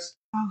Studios?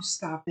 Oh,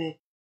 stop it.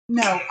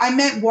 No, I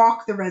meant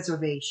walk the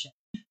reservation.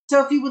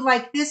 So if you would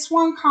like this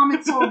one,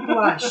 comment sold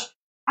blush.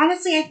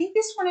 Honestly, I think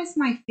this one is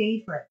my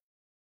favorite.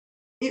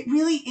 It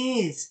really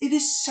is. It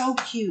is so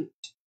cute.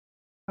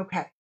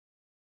 Okay.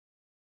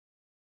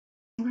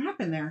 What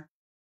happened there?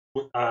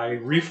 I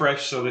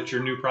refreshed so that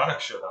your new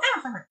product showed up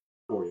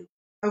for you.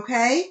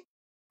 Okay.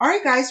 All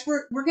right, guys,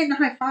 we're getting a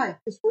high five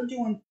because we're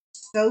doing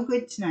so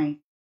good tonight.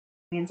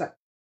 Hands up.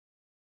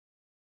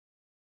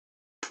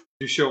 Did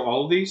you show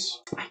all of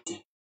these? I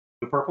did.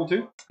 The purple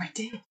too? I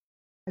did.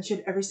 I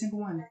showed every single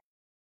one.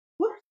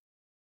 Whoop.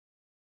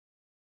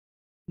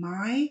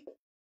 My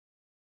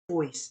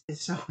voice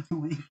is so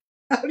annoying.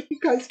 How do you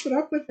guys put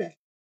up with it?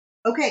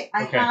 Okay,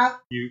 I have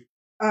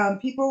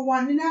people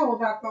want to know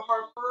about the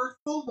Harper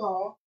Full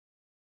Doll.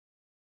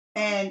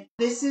 And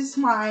this is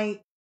my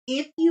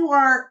if you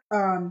are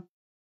a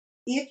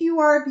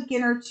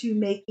beginner to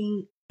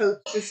making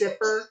totes the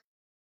zipper,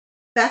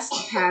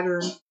 best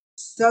pattern,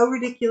 so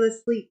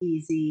ridiculously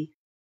easy.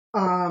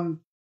 And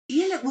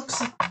it looks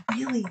like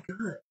really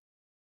good.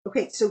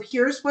 Okay, so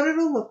here's what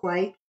it'll look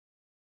like.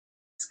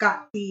 It's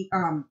got the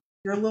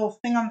your little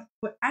thing on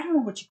I don't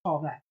know what you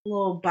call that. The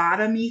little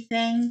bottomy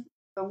thing.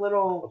 The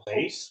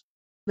base?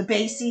 The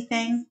basey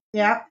thing.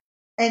 Yep.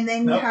 And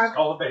then you have it's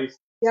called a base.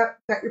 Yep,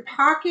 got your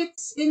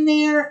pockets in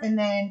there, and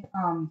then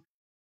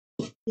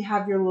you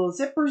have your little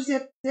zipper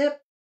zip.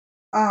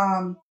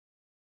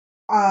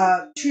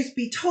 Truth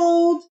be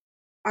told,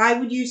 I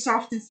would use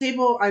Soft and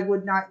Stable. I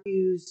would not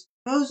use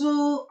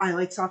Bozal. I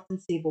like Soft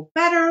and Stable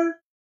better,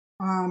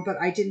 but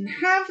I didn't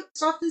have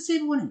Soft and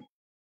Stable anyway,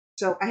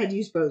 so I had to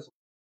use Bozal.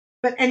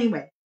 But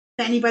anyway,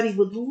 if anybody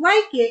would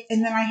like it,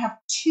 and then I have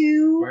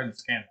two. Go ahead and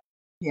scan it.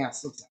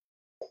 Yes, exactly.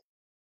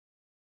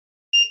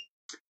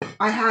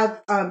 I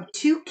have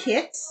two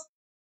kits.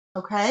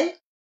 Okay.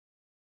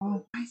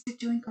 Oh, why is it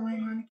going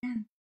on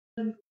again?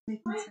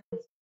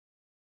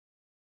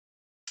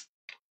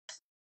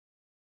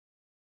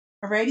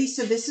 Alrighty,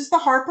 so this is the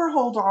Harper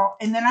Hold All,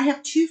 and then I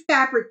have two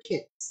fabric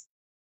kits.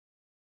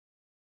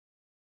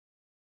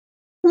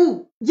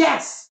 Ooh,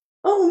 yes.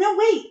 Oh, no,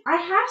 wait. I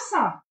have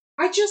some.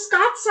 I just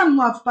got some,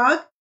 Love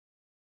Bug.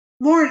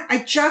 Lauren, I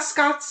just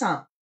got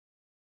some.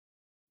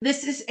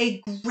 This is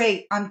a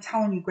great, I'm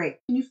telling you, great.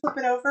 Can you flip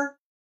it over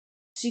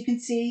so you can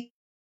see?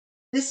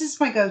 This is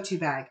my go-to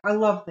bag. I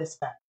love this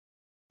bag.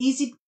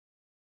 Easy.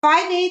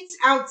 5/8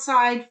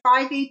 outside,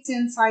 5/8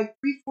 inside,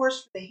 3/4 for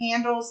the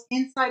handles,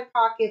 inside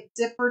pocket,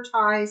 zipper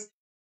ties,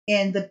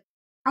 and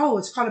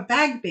it's called a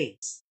bag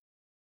base.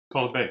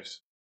 Called a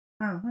base.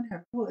 Oh,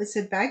 whatever. Well, it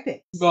said bag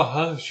base.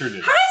 Sure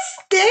did.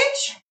 Hi,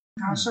 Stitch!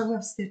 Gosh, I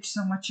love Stitch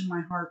so much in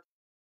my heart.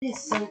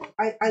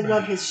 I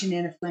love his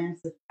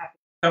shenanigans.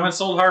 Comment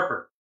sold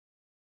Harper.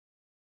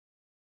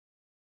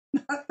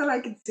 Not that I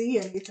can see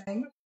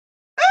anything.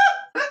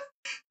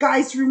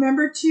 Guys,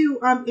 remember to,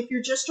 if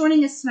you're just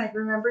joining us tonight,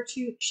 remember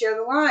to share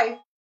the live,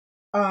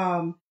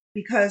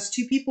 because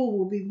two people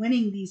will be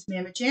winning these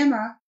Mama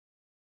Jamma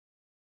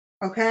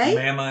Okay?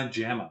 Mama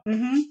Jamma.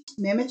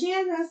 Mama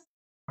Jammas.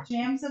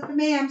 Jams of the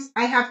mams.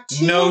 I have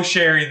 2. No,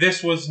 Sherry,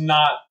 this was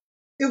not.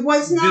 It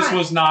was not. This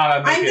was not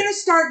a I'm going to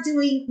start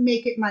doing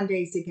Make It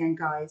Mondays again,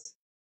 guys.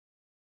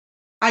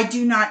 I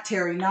do not,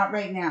 Terry. Not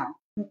right now.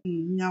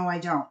 No, I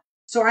don't.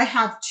 So I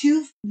have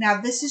 2.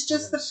 Now, this is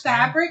just the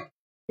fabric.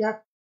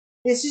 Yep.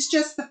 This is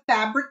just the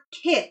fabric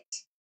kit.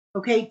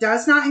 Okay?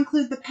 Does not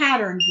include the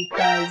pattern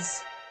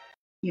because,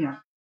 you know.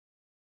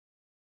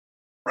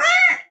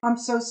 I'm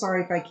so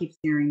sorry if I keep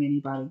scaring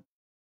anybody.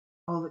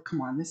 Oh,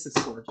 come on. This is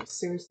gorgeous.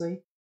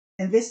 Seriously.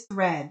 And this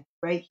thread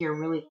right here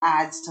really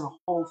adds to the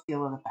whole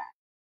feel of the fabric.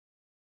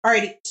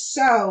 Alrighty.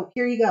 So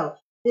here you go.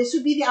 This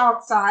would be the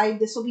outside.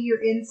 This will be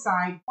your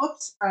inside.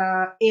 Whoops.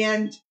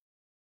 And,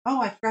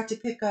 oh, I forgot to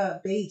pick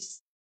a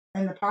base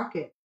in the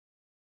pocket.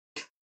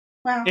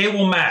 Well, it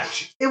will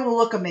match. It will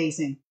look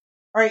amazing.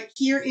 All right,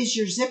 here is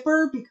your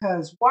zipper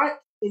because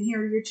what? And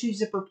here are your 2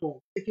 zipper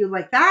pulls. If you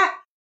like that,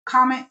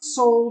 comment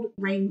sold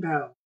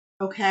rainbow.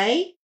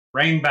 Okay?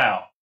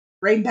 Rainbow.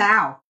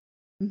 Rainbow.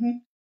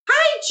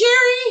 Hi,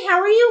 Jerry. How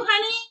are you,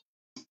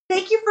 honey?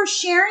 Thank you for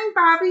sharing,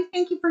 Bobby.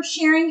 Thank you for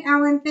sharing,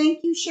 Ellen.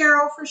 Thank you,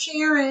 Cheryl, for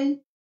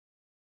sharing.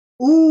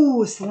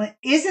 Ooh,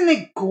 isn't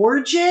it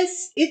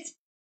gorgeous?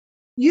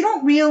 You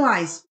don't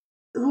realize,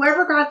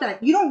 whoever got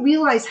that, you don't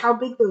realize how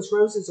big those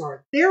roses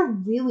are. They're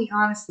really,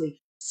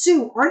 honestly,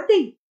 Sue, aren't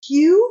they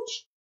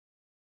huge?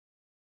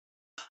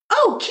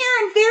 Oh,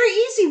 Karen, very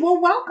easy. Well,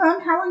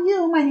 welcome. How are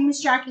you? My name is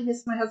Jackie.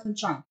 This is my husband,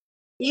 Sean.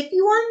 If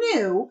you are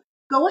new,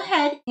 go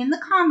ahead in the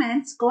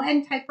comments, go ahead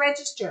and type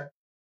register.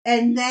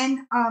 And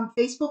then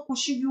Facebook will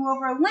shoot you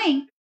over a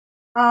link,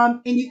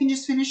 and you can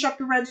just finish up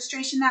your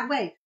registration that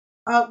way.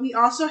 We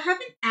also have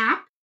an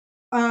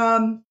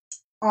app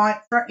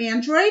for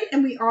Android,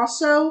 and we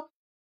also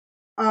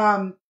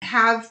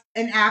have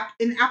an app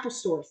in the Apple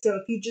Store. So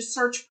if you just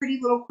search Pretty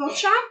Little Quilt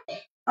Shop,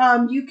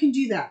 you can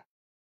do that.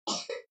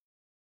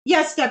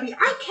 Yes, Debbie,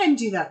 I can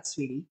do that,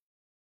 sweetie.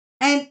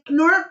 And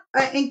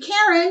and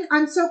Karen,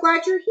 I'm so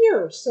glad you're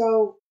here.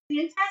 So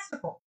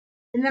fantastical.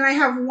 And then I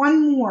have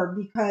one more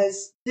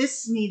because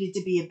this needed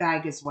to be a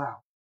bag as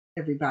well,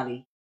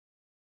 everybody.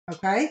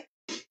 Okay?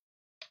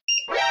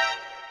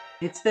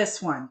 It's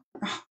this one.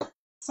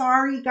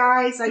 Sorry,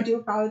 guys. I do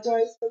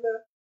apologize for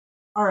the...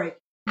 All right.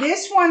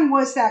 This one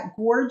was that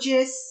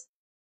gorgeous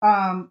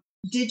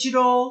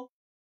digital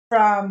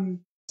from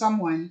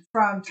someone,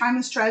 from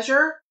Timeless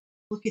Treasure.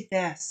 Look at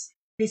this.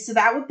 Okay, so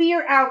that would be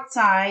your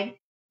outside.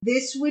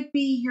 This would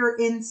be your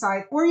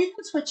inside. Or you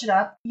can switch it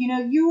up. You know,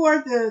 you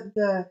are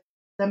the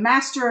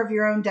master of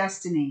your own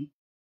destiny.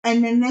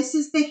 And then this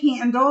is the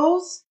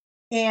handles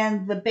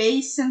and the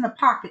base and the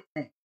pocket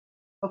thing.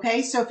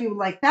 Okay, so if you would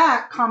like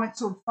that, comment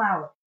sold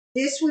flower.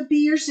 This would be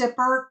your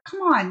zipper.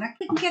 Come on, that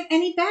couldn't get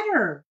any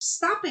better.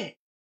 Stop it.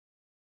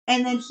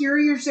 And then here are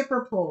your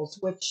zipper pulls,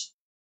 which,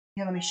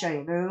 here, let me show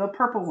you. They're the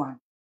purple one.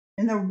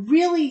 And they're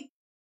really,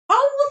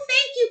 oh, well,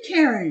 thank you,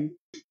 Karen.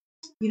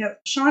 You know,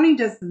 Shawnee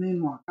does the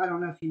moonwalk. I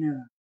don't know if you know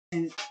that.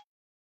 And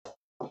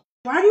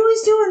why do you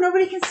always do it?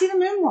 Nobody can see the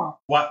moonwalk.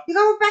 What? You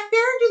go back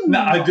there and do the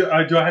moonwalk.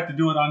 No, do I have to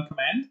do it on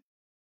command?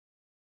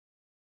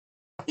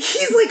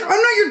 He's like,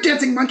 I'm not your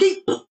dancing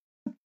monkey.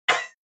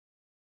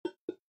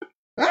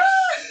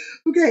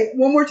 Okay,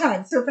 one more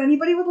time. So if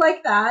anybody would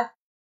like that,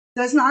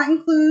 does not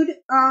include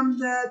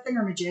the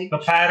thingamajig. The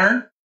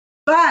pattern?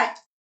 But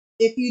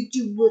if you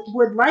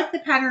would like the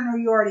pattern or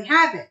you already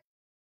have it,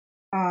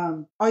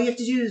 all you have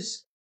to do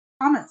is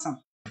comment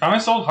something.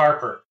 Comment sold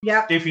Harper.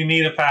 Yeah. If you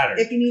need a pattern.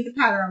 If you need the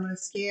pattern, I'm going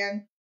to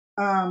scan.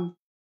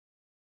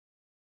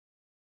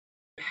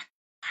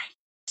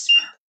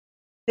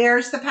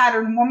 There's the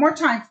pattern one more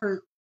time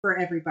for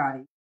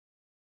everybody.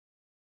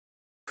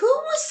 Who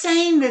was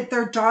saying that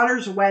their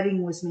daughter's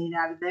wedding was made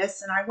out of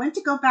this? And I went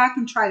to go back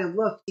and try to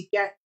look to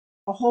get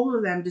a hold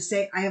of them to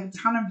say I have a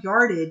ton of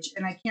yardage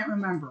and I can't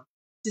remember.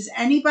 Does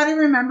anybody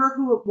remember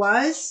who it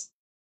was?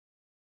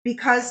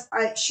 Because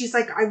she's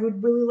like, I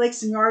would really like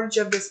some yardage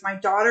of this. My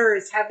daughter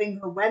is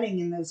having her wedding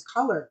in those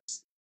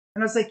colors.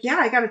 And I was like, yeah,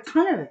 I got a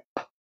ton of it.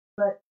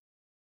 But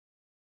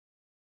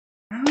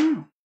I don't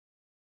know.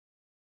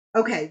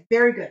 Okay,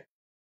 very good.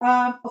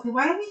 Okay,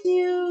 why don't we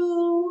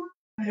do...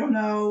 I don't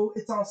know.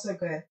 It's all so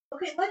good.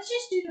 Okay, let's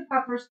just do the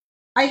puppers.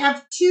 I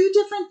have 2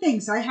 different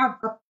things. I have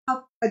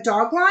a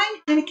dog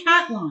line and a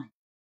cat line.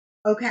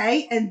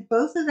 Okay, and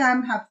both of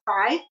them have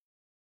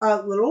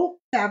 5 little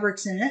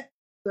fabrics in it.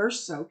 They're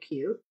so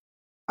cute.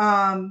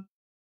 Can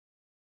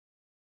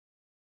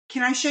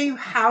I show you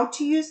how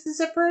to use the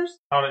zippers?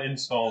 How to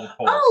install the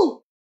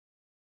poles.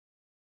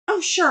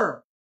 Oh,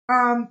 sure.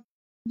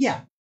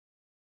 Yeah.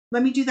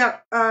 Let me do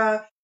that.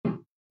 Yeah,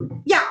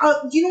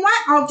 you know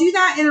what? I'll do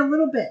that in a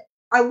little bit.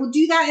 I will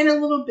do that in a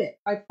little bit.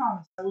 I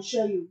promise. I will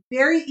show you.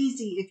 Very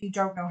easy if you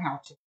don't know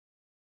how to.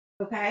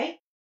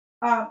 Okay?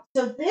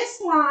 So this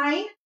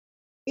line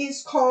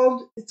is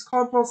called, it's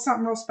called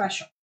something real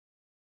special.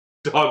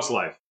 Dog's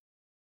Life.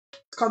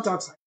 It's called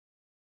Dog's Life.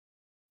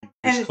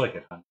 Just click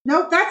it, honey.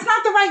 Nope, that's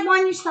not the right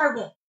one you start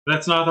with.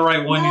 That's not the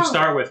right one you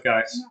start with,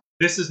 guys. No.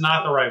 This is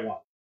not the right one.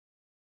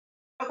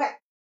 Okay.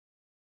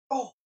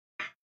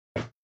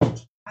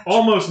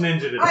 Almost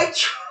ninja I it.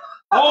 tried.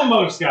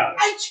 Almost got it.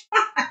 I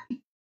tried.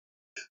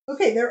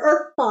 Okay, there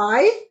are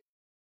 5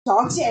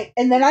 dogs,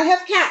 and then I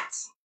have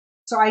cats.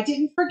 So I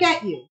didn't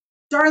forget you.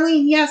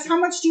 Darlene, yes, how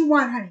much do you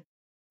want, honey?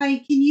 Honey,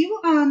 can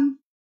you,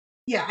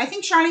 yeah, I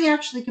think Shani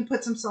actually can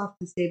put some soft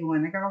and stable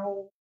in. I got a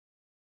whole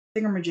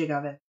thingamajig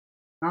of it.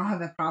 I don't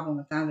have a problem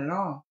with that at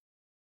all.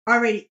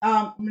 Alrighty,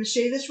 I'm going to show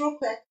you this real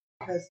quick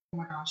because, oh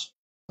my gosh.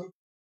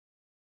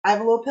 I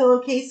have a little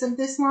pillowcase of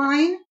this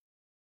line.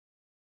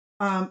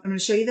 I'm going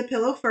to show you the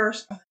pillow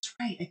first. Oh, that's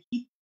right. I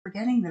keep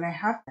forgetting that I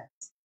have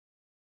this.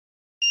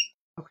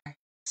 Okay,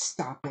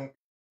 stop it.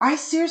 I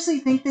seriously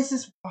think this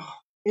is, oh,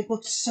 it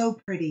looks so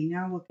pretty.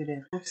 Now look at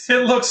it.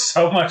 It looks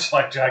so much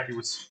like Jackie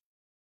was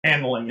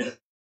handling it.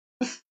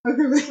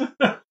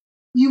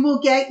 You will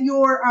get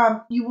your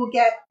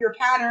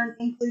pattern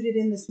included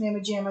in this Mama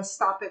Jamma.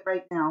 Stop it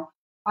right now.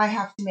 I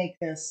have to make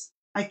this.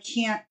 I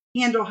can't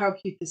handle how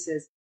cute this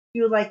is. If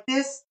you would like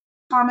this,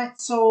 comment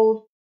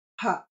sold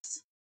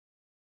pups.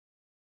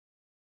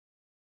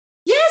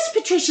 Yes,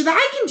 Patricia,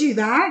 I can do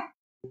that.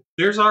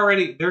 There's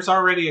already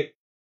a.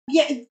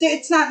 Yeah,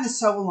 it's not in the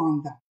sew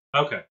along though.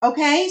 Okay.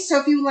 Okay,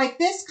 so if you like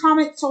this,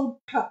 comment sold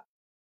pup.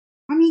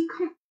 I mean,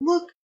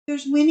 look,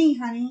 there's Winnie,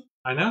 honey.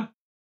 I know.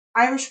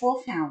 Irish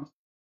Wolfhound.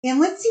 And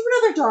let's see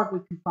what other dog we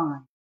can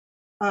find.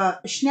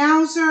 A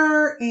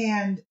Schnauzer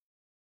and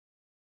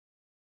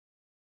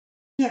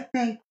can't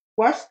think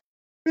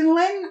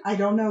Westphalian. I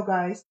don't know,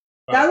 guys.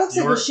 That looks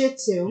like a Shih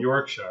Tzu.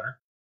 Yorkshire.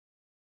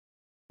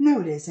 No,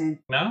 it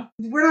isn't. No?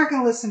 We're not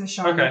going to listen to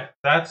Sean. Okay,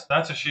 that's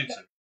a Shih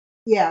Tzu.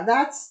 Yeah,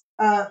 that's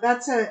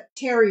a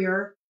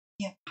terrier.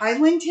 Yeah,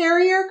 Highland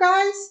Terrier,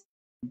 guys.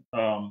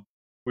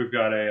 We've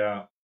got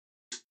a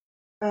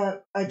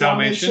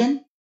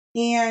Dalmatian,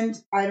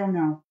 and I don't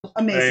know,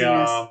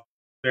 amazingness.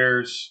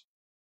 There's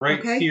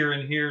here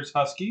and here's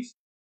Huskies.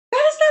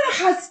 That is not a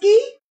husky.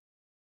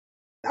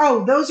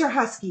 Oh, those are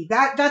husky.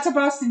 That's a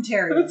Boston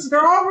Terrier. They're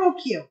all real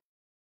cute.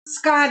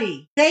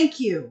 Scotty, thank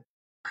you.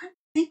 I couldn't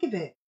think of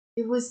it.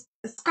 It was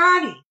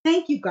Scotty.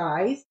 Thank you,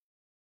 guys.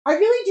 I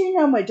really do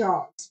know my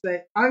dogs,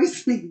 but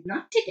obviously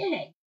not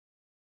today.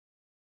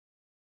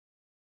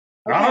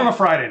 Okay. Not on a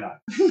Friday night.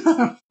 Not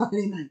on a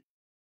Friday night.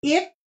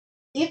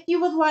 If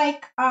you would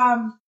like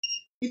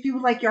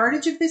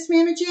yardage of this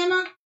Mama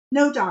Jamma,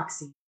 no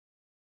doxy.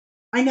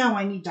 I know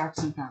I need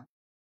doxy pound.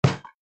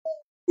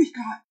 We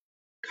got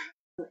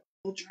her a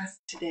little dress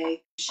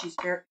today. It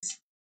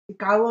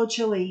got a little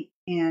chilly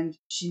and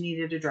she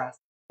needed a dress.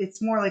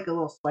 It's more like a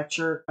little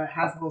sweatshirt, but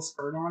has a little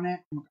skirt on it.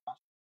 Oh my gosh,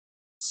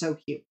 so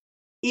cute.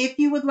 If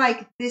you would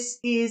like, this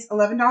is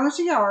 $11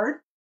 a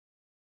yard.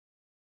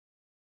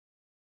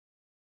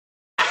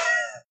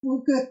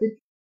 Oh, good.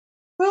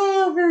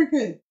 Oh, very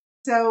good.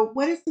 So,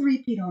 what is the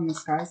repeat on this,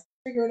 guys?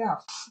 Figure it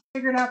out.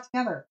 Figure it out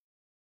together.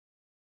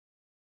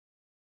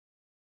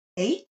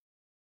 8?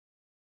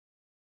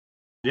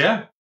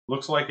 Yeah,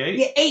 looks like 8.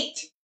 Yeah,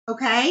 8.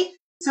 Okay.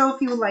 So,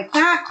 if you would like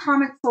that,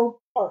 comment sold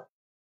part.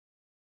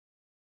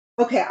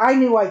 Okay, I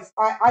knew I'd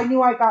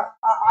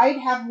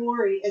have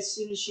Lori as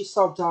soon as she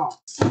saw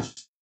dogs.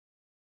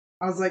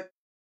 I was like,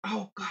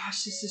 oh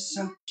gosh, this is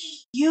so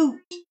cute.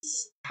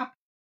 Stop.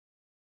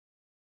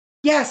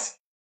 Yes.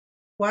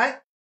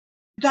 What?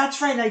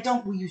 That's right, I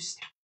don't. Will you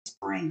stop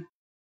whispering?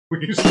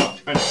 Will you stop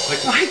trying to click?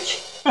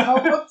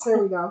 Oh, oops, there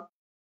we go.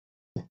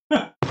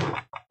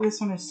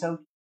 This one is so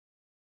cute.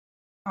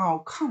 Oh,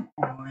 come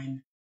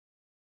on.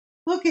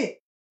 Look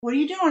it. What are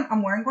you doing?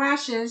 I'm wearing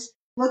glasses.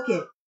 Look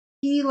it.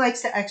 He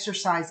likes to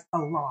exercise a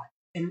lot,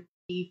 and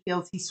he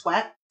feels he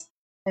sweats,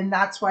 and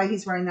that's why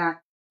he's wearing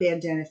that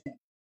bandana thing.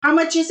 How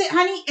much is it,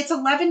 honey? It's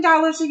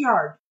 $11 a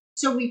yard.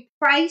 So we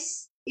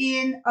price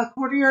in a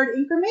quarter yard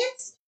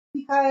increments,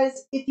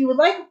 because if you would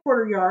like a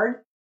quarter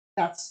yard,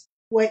 that's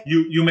what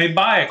you may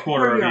buy a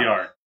quarter of a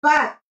yard.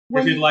 But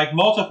if you'd like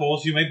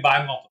multiples, you may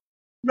buy multiples.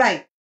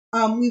 Right.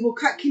 We will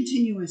cut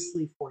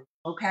continuously for you.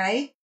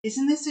 Okay.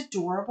 Isn't this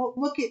adorable?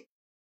 Look at.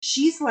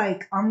 She's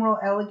like, I'm real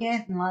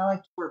elegant, and I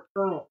like to wear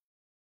pearls.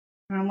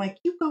 And I'm like,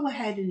 you go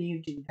ahead and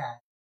you do that.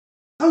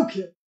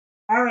 Okay.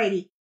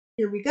 Alrighty.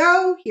 Here we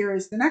go. Here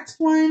is the next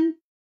one.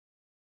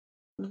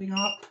 Moving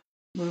up.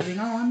 Moving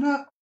on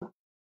up.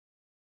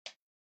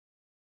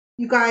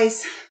 You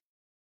guys,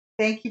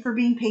 thank you for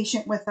being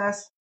patient with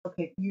us.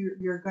 Okay,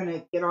 you're going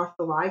to get off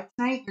the live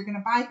tonight. You're going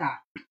to buy that.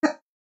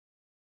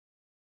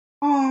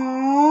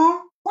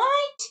 Aww.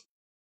 What?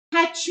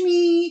 Catch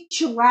me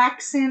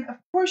chillaxing. Of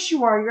course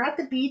you are. You're at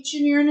the beach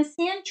and you're in a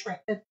sand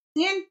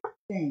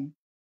thing.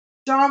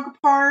 Dog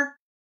park.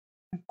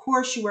 Of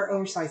course you wear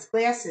oversized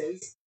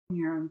glasses when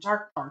you're in a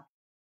dark park.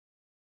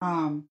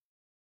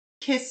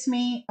 Kiss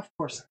me. Of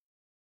course.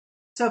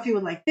 So if you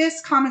would like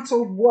this, comment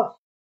sold woof.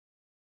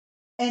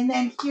 And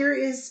then here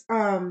is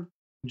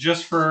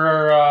just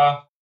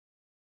for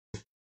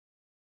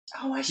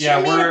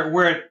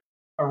we're at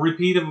a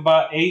repeat of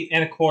about 8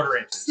 1/4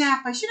 inches.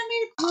 Snap! I should have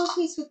made a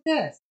pillowcase with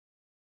this.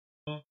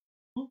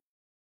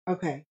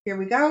 Okay, here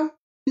we go.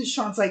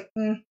 Sean's like,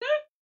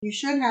 you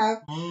should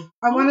have.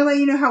 I want to let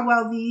you know how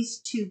well these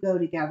two go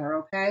together.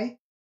 Okay,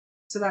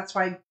 so that's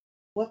why.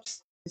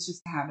 Whoops, It's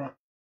just a habit.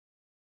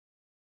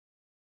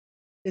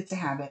 It's a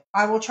habit.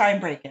 I will try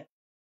and break it.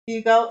 Here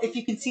you go. If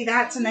you can see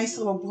that, it's a nice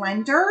little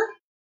blender.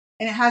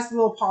 And it has the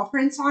little paw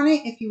prints on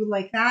it. If you would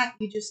like that,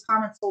 you just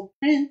comment sold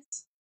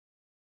prints.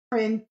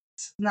 Prints,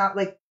 not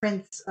like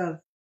prints of...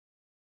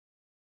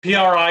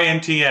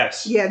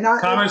 Prints. Yeah,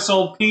 not... Comment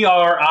sold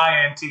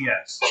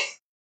Prints.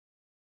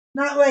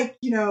 Not like,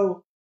 you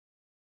know...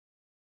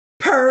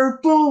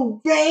 Purple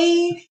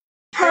rain.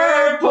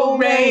 Purple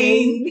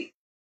rain.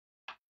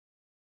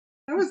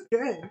 That was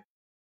good.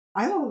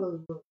 I love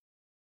those books.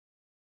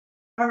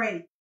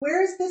 Alrighty.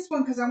 Where's this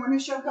one? Because I want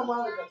to show how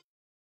well it goes.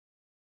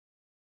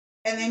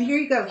 And then here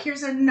you go.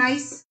 Here's a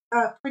nice,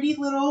 pretty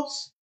little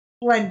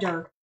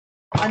blender.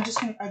 I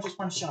just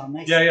want to show them.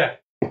 Nice. Yeah.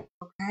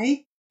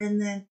 Okay.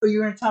 And then, oh,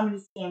 you're going to tell me to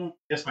scan it.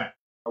 Yes, ma'am.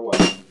 I will.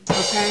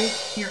 Okay.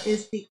 Here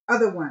is the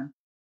other one.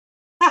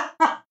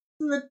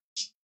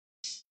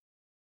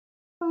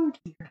 Oh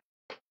dear.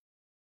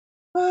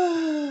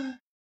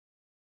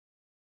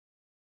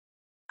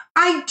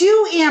 I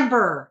do,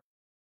 Amber.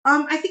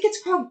 I think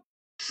it's called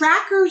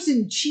Crackers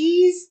and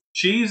Cheese.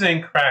 Cheese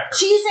and crackers.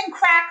 Cheese and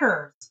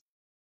crackers.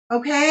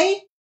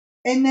 Okay?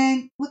 And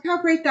then look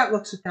how great that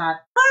looks with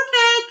that.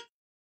 Perfect!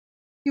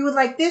 If you would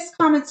like this,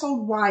 comment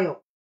sold wild.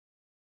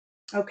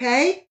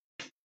 Okay?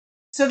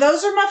 So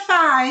those are my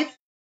 5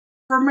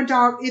 for my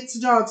dog. It's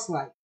a dog's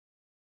life.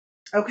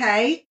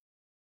 Okay?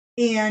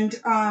 And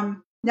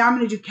now I'm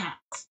going to do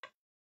cats.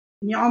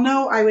 And y'all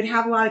know I would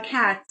have a lot of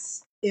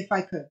cats if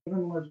I could. I'm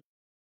allergic.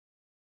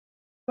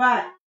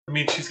 But I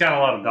mean, she's got a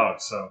lot of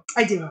dogs, so.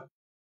 I do.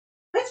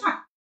 That's fine.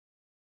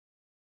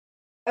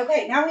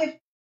 Okay, now we have...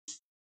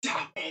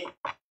 Stop it.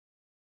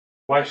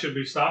 Why should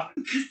we stop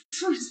it? This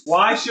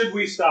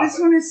This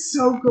one is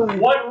so good.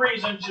 What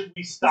reason should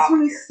we stop This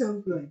one is so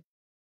good.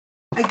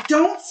 I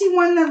don't see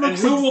one that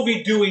looks... And who will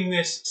be doing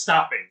this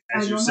stopping,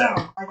 as you said?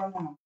 I don't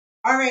know.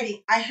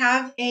 Alrighty, I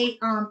have a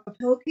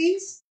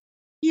pillowcase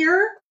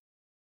here.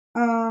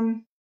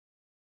 And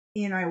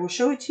I will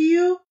show it to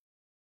you.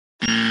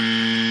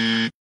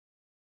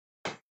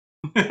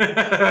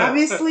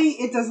 Obviously,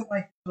 it doesn't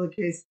like the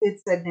pillowcase.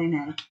 It said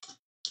nay.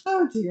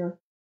 Oh dear.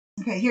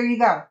 Okay, here you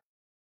go.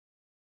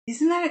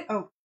 Isn't that it?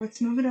 Oh,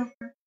 let's move it over.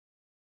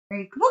 There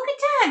you go. Look at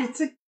that.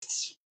 It's a...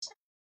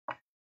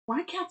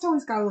 Why cats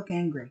always gotta look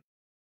angry?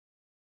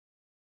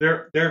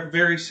 They're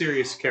very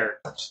serious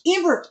characters.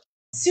 Amber,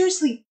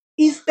 seriously,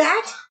 is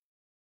that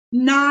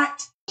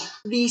not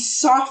the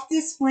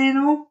softest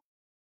flannel?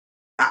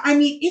 I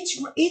mean,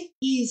 it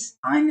is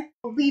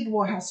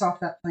unbelievable how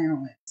soft that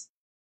flannel is.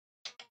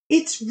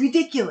 It's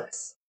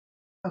ridiculous.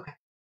 Okay.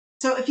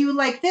 So if you would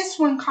like this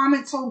one,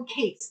 comment sold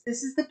case.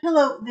 This is a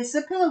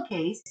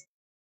pillowcase.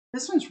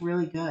 This one's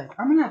really good.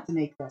 I'm gonna have to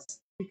make this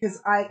because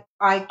I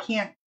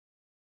can't.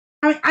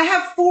 I mean, I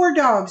have 4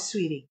 dogs,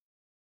 sweetie.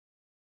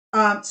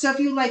 So if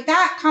you like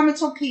that, comment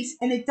sold case,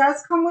 and it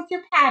does come with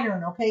your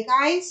pattern, okay,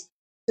 guys?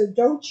 So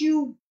don't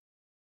you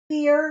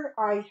fear.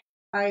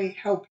 I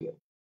help you.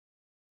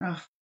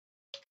 Oh.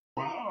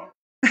 Wow.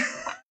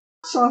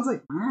 Sean's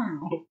like,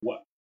 wow.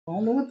 What? I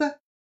don't know what that.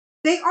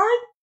 They are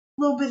a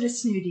little bit of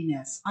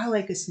snootiness. I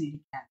like a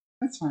snooty cat.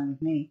 That's fine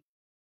with me.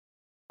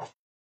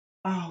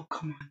 Oh,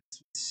 come on.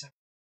 So...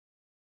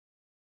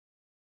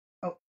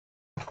 Oh.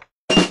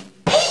 Hey,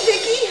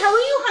 Vicky. How are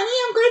you, honey?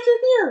 I'm glad you're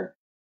here.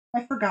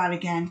 I forgot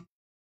again.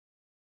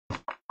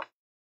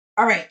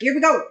 All right, here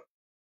we go.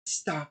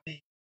 Stop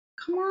it.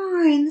 Come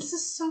on. This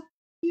is so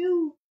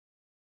cute.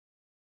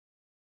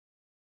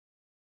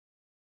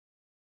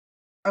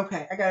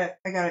 Okay,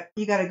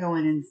 you gotta go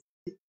in and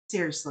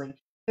seriously.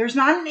 There's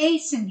not an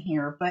ace in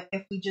here, but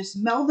if we just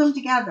meld them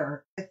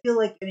together, I feel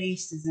like an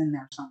ace is in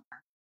there somewhere.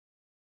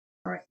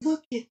 All right,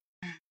 look at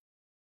that.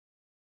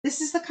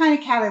 This is the kind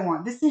of cat I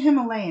want. This is a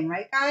Himalayan,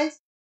 right, guys?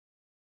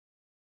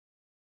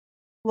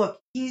 Look,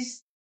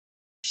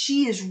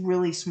 she is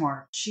really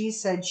smart. She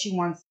said she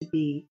wants to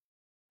be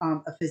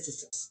a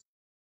physicist.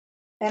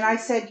 And I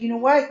said, you know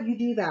what? You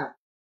do that.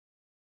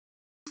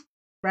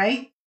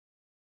 Right?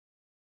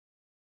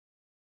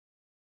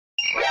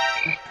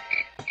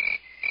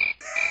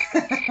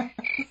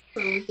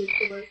 So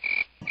ridiculous.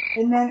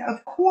 And then,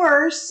 of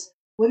course,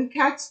 what do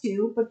cats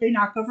do? But they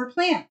knock over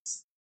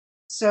plants.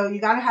 So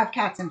you got to have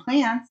cats and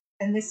plants.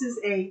 And this is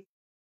a...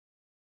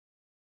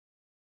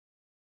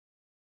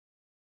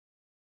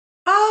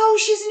 Oh,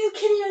 she's a new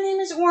kitty. Her name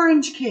is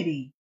Orange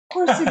Kitty. Of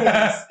course it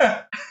is.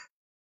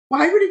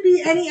 Why would it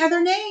be any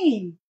other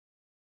name?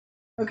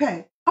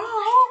 Okay.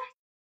 Oh.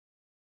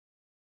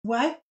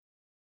 What?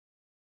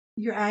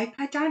 Your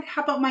iPad died?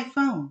 How about my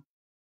phone?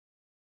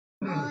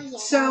 Oh, yeah.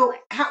 So,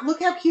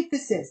 look how cute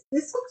this is.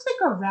 This looks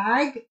like a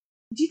rag.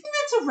 Do you think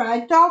that's a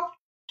ragdoll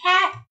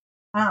cat?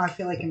 Oh, I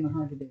feel like in the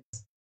heart it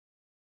is.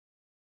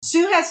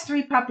 Sue has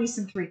 3 puppies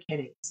and 3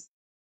 kitties.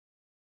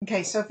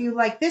 Okay, so if you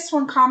like this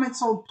one, comment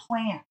sold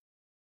plant.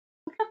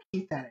 Look how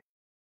cute that is.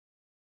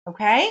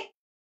 Okay?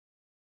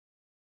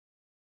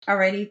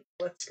 Alrighty,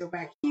 let's go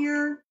back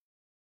here.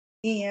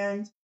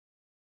 And,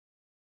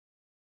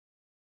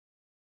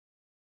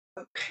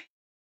 okay.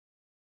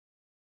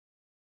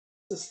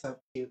 This is so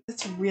cute.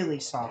 It's really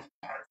soft.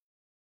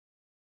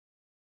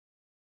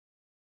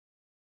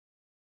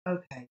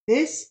 Okay,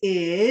 this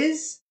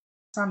is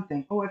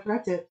something. Oh, I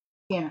forgot to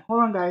scan it.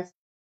 Hold on, guys.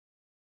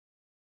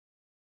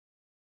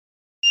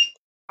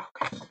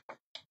 Okay.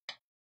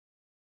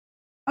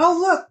 Oh,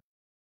 look.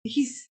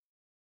 He's...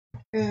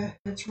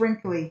 it's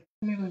wrinkly.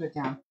 Let me move it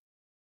down.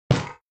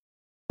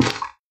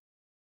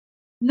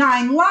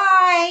 9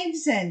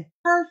 lives and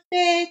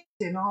perfect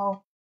and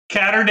all.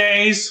 Catter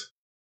days.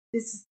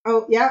 This is,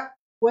 oh, yeah.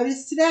 What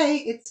is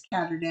today? It's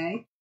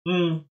Catterday.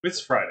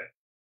 It's Friday.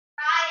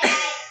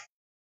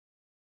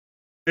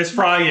 It's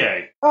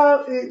Friday.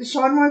 Oh,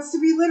 Sean wants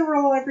to be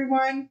literal,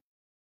 everyone.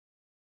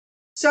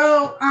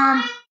 So,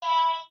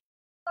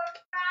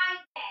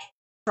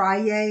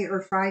 Friday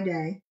or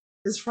Friday.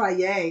 It's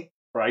Friday.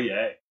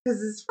 Friday.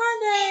 Because it's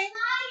Friday.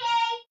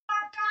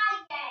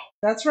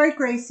 That's right,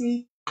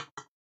 Gracie.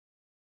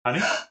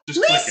 Honey,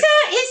 just Lisa click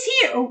it. is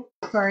here. Oh,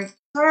 sorry.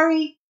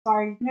 Sorry.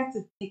 You have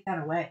to take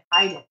that away.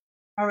 Hide it.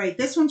 All right,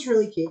 this one's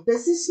really cute.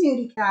 This is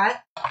Snooty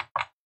Cat.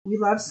 We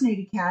love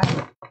Snooty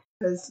Cat.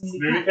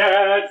 Snooty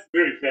Cat,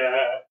 Snooty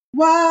Cat.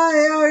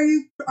 Why are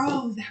you...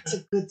 Oh, that's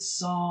a good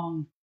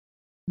song.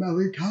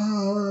 Smelly cat,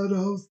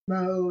 oh,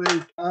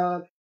 smelly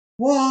cat.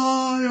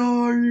 Why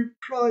are you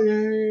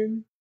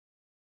crying?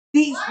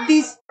 These...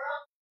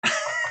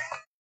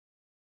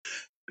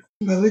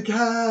 Smelly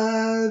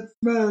cat,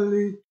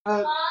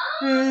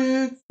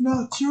 it's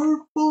not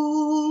your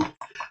fault.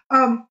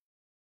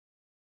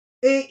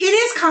 It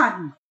is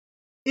cotton.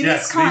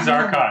 Yes, is cotton. These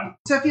are cotton.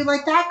 So if you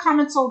like that,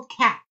 comment sold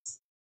cats.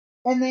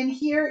 And then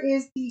here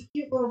is the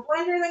cute little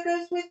blender that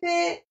goes with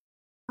it,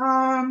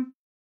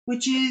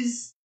 which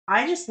is,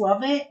 I just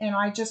love it, and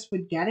I just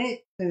would get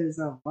it because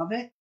I love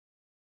it.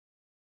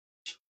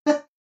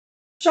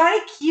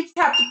 Johnny keeps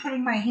having to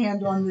putting my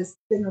hand on this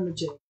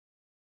thingamajig.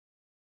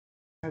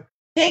 Okay.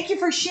 Thank you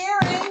for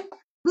sharing.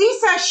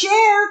 Lisa,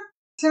 share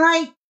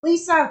tonight.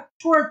 Lisa,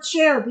 Schwartz,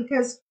 share,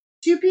 because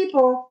 2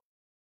 people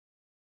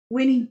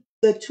winning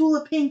the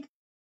Tula Pink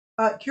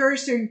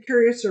Curiouser and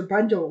Curiouser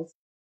bundles.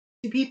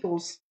 2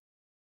 peoples.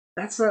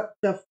 That's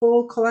the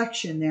full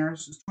collection there.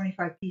 It's just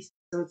 25 pieces.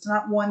 So it's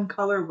not one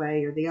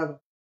colorway or the other.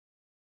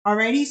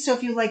 Alrighty, so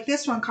if you like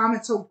this one,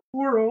 comment so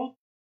coral.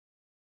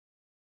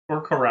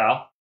 Or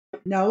corral.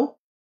 No,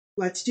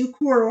 let's do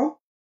coral.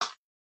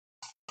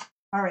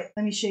 Alright,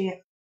 let me show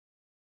you.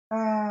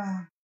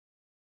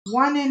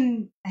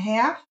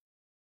 1.5.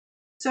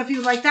 So if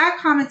you like that,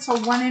 comment so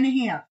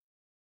 1.5.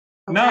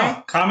 Okay?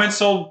 No, comment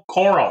so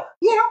coral.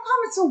 Yeah, don't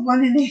comment so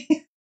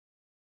 1.5.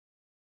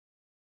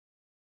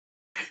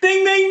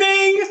 Ding, ding,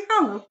 ding.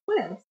 Oh,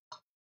 what else?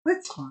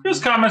 That's fine.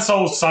 Just comment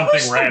so something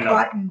push random. The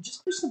button.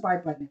 Just push the buy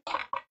button.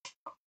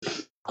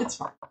 It's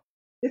fine.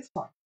 It's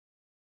fine.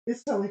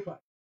 It's totally fine.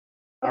 Okay.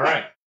 All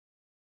right.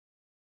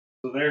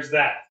 So there's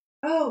that.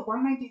 Oh, why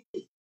am I doing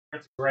this?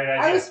 That's a great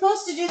idea. I was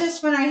supposed to do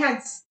this when I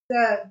had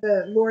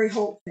the Lori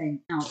Holt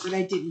thing out, but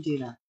I didn't do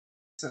that.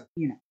 So,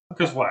 you know.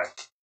 Because why?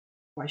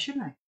 Why should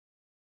I?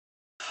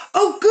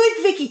 Oh,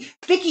 good, Vicky.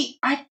 Vicky,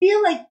 I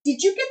feel like,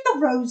 did you get the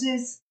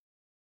roses?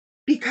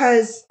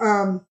 Because,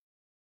 thank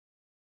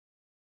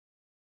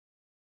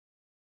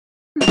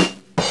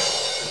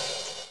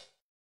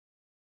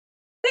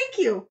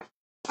you.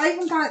 I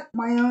even got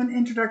my own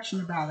introduction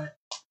about it.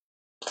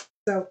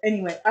 So,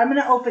 anyway, I'm going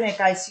to open it,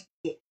 guys. So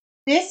you can see it.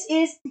 This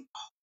is the...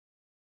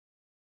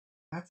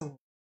 That's a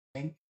little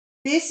thing.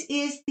 This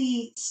is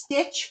the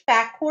Stitch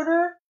Fat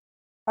Quarter.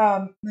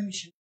 Let me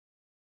show you.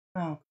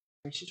 Oh,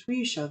 gracious. Will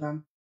you show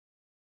them?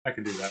 I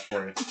can do that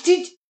for you.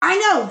 I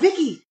know,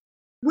 Vicky,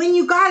 when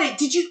you got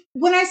it,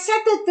 when I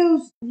said that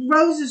those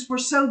roses were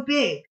so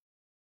big,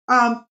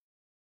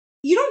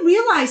 you don't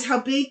realize how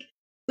big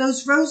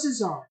those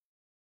roses are.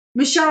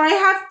 Michelle, I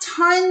have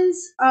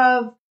tons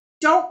of,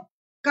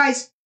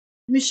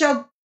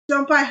 Michelle,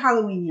 don't buy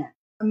Halloween yet.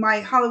 My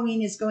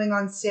Halloween is going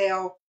on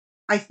sale,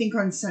 I think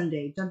on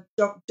Sunday. Don't,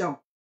 because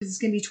it's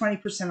going to be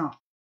 20% off.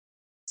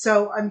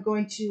 So I'm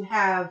going to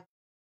have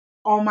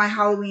all my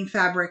Halloween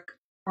fabric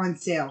on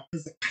sale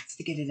because it cuts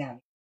to get it out.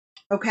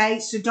 Okay,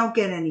 so don't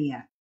get any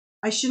yet.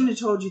 I shouldn't have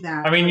told you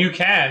that. I mean, you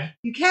can.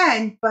 You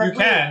can, but you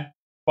can,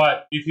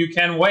 but if you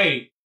can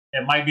wait,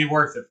 it might be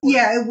worth it.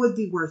 Yeah, it would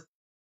be worth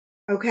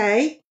it.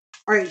 Okay.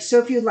 All right. So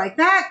if you'd like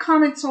that,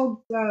 comment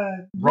sold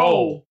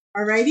roll.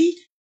 Alrighty.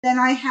 Then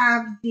I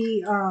have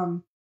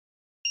the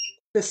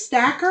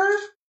stacker,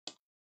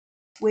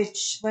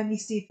 which let me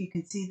see if you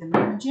can see the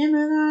jam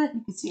of that.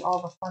 You can see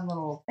all the fun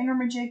little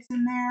thingamajigs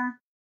in there.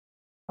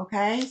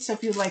 Okay. So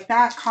if you'd like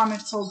that,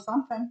 comment sold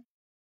something.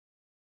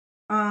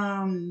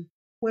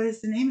 What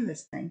is the name of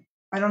this thing?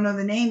 I don't know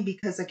the name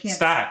because I can't.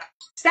 Stack.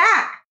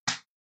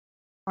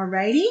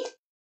 Alrighty.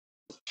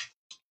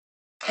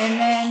 And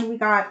then we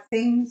got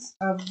things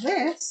of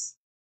this.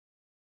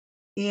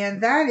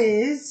 And that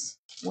is...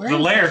 the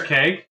layer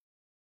cake.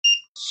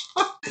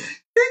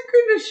 Thank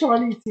goodness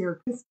Shawnee's here.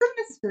 Because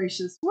goodness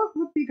gracious, what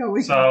would be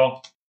going on?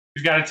 So,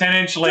 you've got a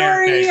 10-inch layer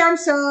Dory, cake. I'm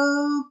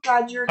so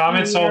glad you're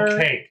Comment here. sold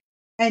cake.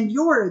 And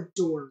you're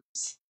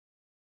adorbs.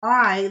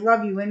 I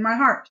love you in my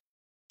heart.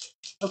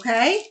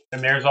 Okay?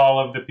 And there's all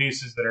of the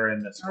pieces that are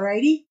in this one.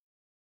 Alrighty.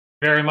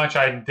 Very much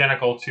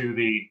identical to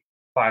the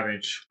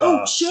 5-inch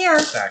share.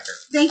 stacker.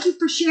 Thank you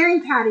for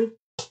sharing, Patty.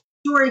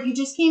 Dory, if you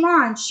just came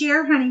on,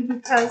 share, honey,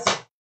 because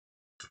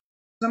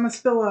I'm going to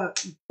spill a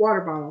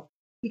water bottle.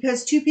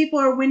 Because 2 people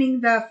are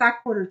winning the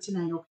fat quarter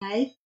tonight,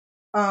 okay?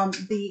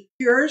 The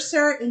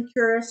Curaçao and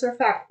Curaçao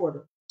fat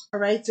quarter. All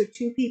right, so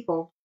 2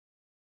 people.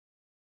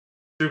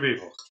 2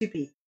 people. 2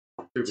 people.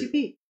 2 2 people.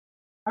 people.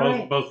 All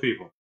right. Both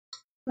people.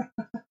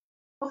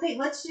 Okay,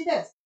 let's do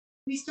this.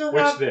 We still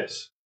Which have...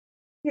 this?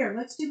 Here,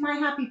 let's do My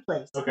Happy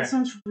Place. Okay. This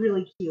one's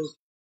really cute.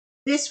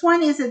 This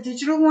one is a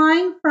digital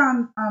line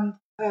from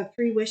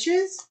 3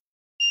 Wishes.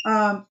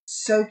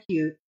 So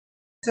cute.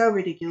 So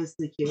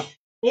ridiculously cute.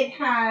 It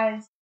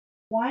has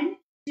 1,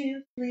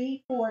 2,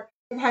 3, 4.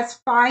 It has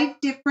 5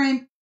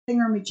 different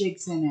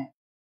thingamajigs in it.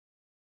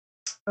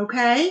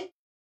 Okay?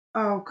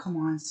 Oh, come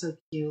on. So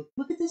cute.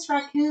 Look at this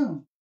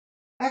raccoon.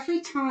 Every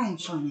time,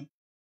 Shawnee.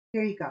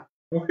 Here you go.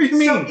 What do you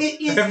mean? So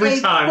it is Every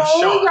a time,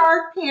 full Sean.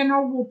 yard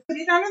panel. We'll put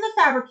it under the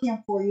fabric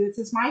camp for you. It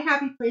says My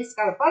Happy Place.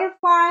 Got a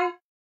butterfly.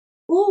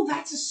 Ooh,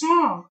 that's a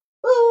song.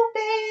 Ooh,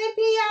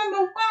 baby, I'm a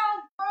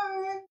wild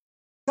one.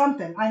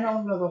 Something. I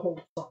don't know the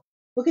whole song.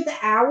 Look at the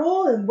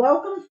owl and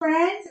welcome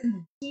friends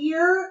and the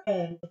deer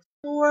and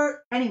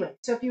explore. Anyway,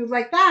 so if you would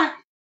like that,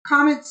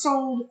 comment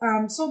sold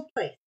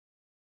place.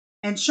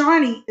 And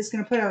Shawnee is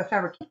going to put out a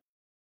fabric camp.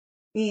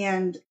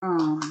 And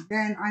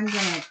then I'm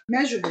going to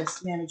measure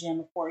this Mamma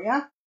Jamma for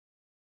you.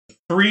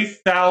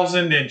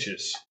 3,000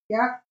 inches.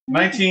 Yeah.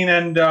 19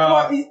 and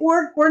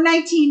or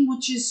 19,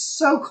 which is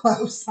so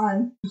close,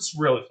 son. it's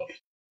really close.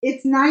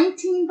 It's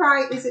 19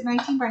 by, is it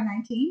 19 by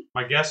 19?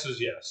 My guess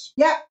is yes.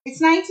 Yep, it's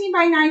 19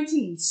 by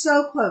 19.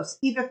 So close.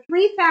 Either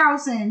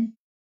 3,000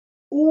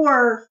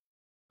 or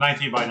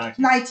 19 by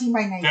 19. 19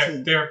 by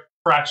 19. They're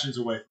fractions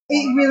away.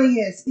 It really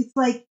is. It's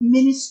like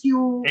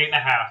minuscule.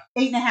 8.5.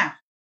 8.5.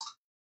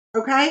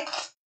 Okay?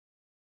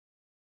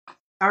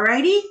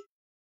 Alrighty?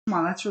 Come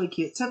on, that's really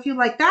cute. So if you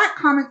like that,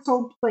 comment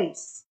sold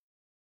place.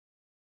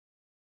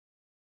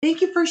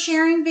 Thank you for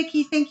sharing,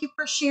 Vicki. Thank you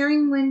for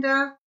sharing,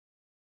 Linda.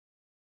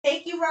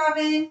 Thank you,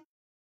 Robin.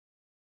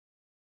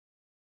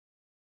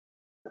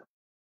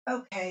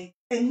 Okay.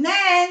 And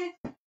then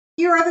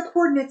here are the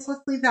coordinates.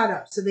 Let's leave that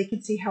up so they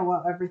can see how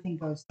well everything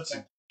goes. That's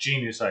a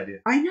genius idea.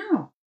 I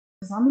know.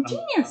 Because I'm a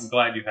genius. I'm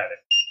glad you had it.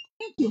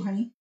 Thank you,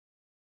 honey.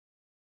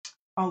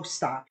 Oh,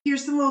 stop.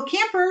 Here's the little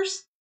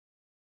campers.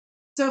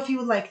 So if you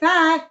would like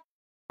that,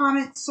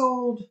 comment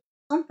sold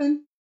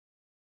something.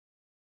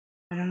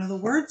 I don't know the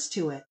words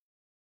to it.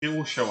 It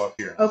will show up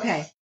here.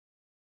 Okay.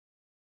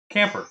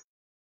 Camper.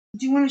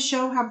 Do you want to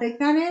show how big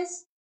that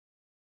is?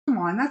 Come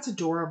on, that's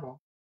adorable.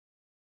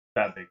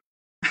 That big.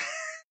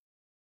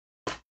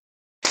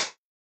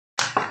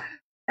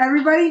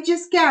 Everybody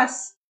just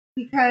guess,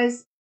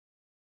 because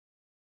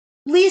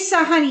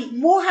Lisa, honey,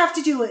 we'll have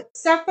to do it.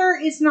 Sefer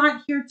is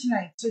not here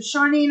tonight, so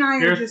Shawnee and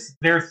I are just...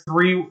 They're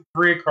three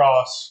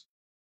across,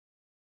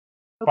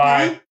 Okay.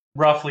 5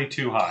 roughly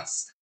 2 high.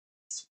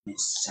 This one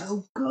is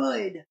so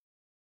good.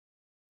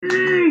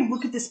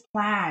 Look at this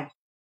plaid.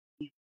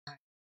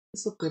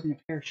 This looks good in a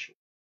pair of shorts.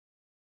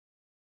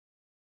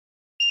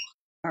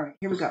 All right,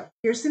 here we go.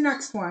 Here's the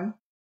next one.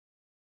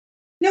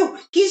 No,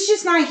 he's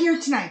just not here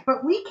tonight,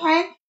 but we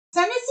can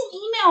send us an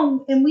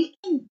email and we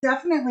can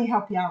definitely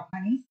help you out,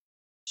 honey.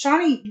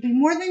 Shawnee, be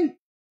more than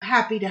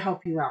happy to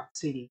help you out,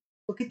 sweetie.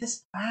 Look at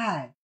this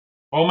plaid.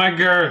 Oh my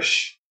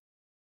gosh.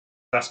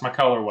 That's my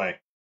colorway.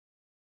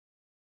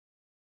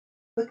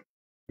 Look.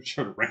 It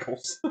showed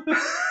wrinkles.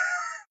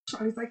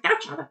 Shawnee's like,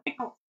 don't show the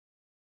pickle.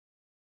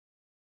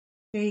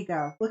 There you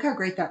go. Look how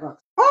great that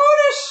looks. Oh,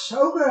 that's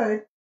so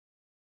good.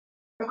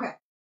 Okay.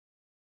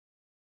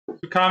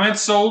 The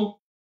comments sold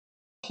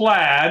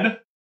plaid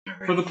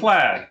for the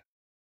plaid.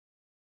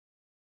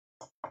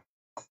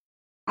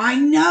 I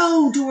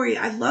know, Dory.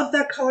 I love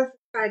that color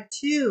plaid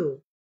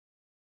too.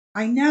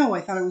 I know.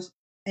 I thought it was.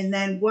 And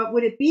then what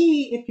would it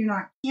be if you're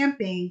not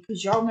camping?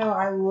 Because y'all know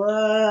I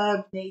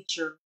love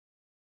nature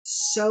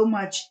so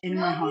much in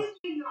my heart.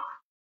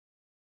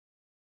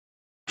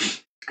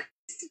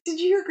 Did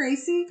you hear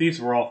Gracie? These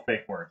were all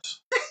fake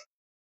words.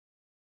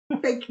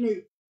 Fake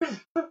news.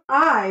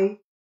 I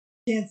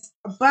can't.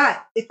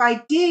 But if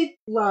I did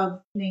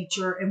love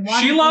nature and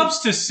want She loves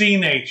to see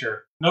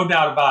nature, no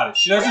doubt about it.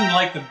 She doesn't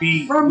like to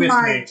be From with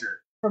my-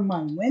 nature. from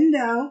my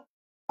window,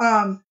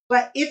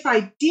 but if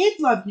I did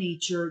love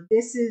nature,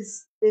 this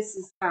is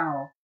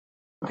how.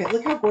 Okay,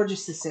 look how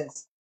gorgeous this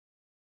is.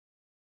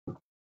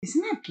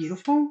 Isn't that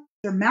beautiful?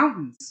 They're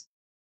mountains,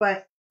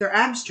 but they're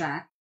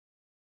abstract,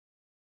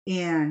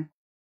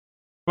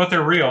 But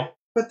they're real.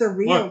 but they're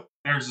real. Look,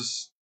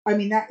 there's I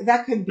mean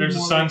that couldn't be a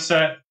more.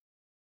 sunset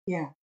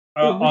Yeah.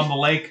 on the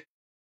lake.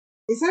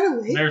 Is that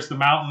a lake? There's the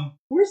mountain.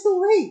 Where's the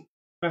lake?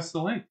 That's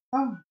the lake.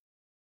 Oh.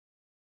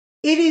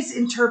 It is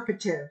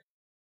interpretive.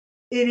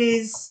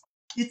 It's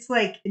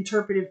like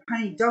interpretive.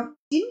 Honey, didn't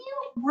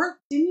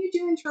you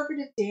do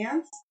interpretive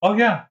dance? Oh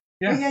yeah.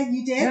 Oh, yeah,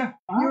 you did? Yeah.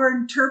 You were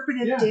an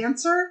interpretive Yeah.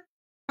 dancer?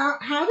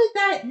 How did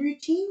that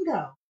routine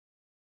go?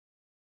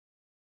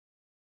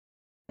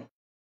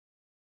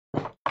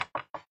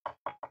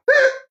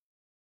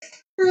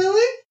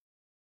 Really?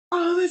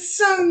 Oh, that's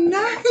so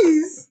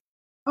nice.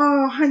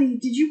 Oh, honey,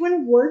 did you win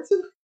awards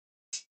in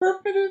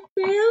interpretive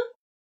dance?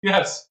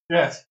 Yes.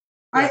 Yes.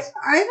 I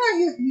thought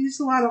you used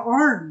a lot of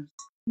arms.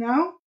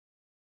 No?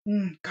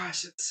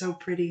 Gosh, it's so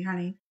pretty,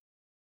 honey.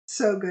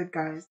 So good,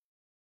 guys.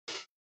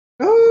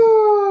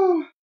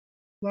 Oh,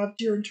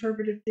 loved your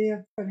interpretive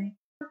dance, honey.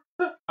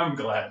 I'm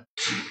glad.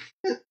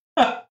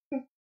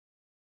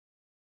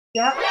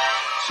 Yep.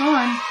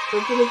 Sean,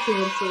 interpretive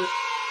dancer.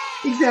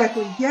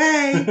 Exactly.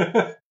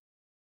 Yay.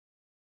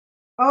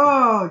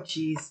 Oh,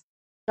 jeez.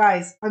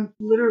 Guys, I'm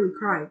literally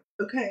crying.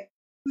 Okay.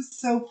 This is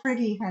so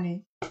pretty,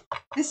 honey.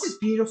 This is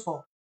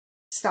beautiful.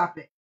 Stop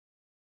it.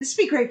 This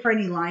would be great for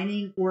any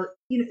lining or,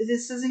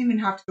 this doesn't even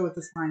have to go with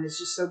this line. It's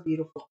just so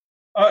beautiful.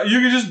 You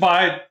can just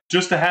buy it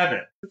just to have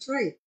it. That's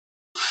right.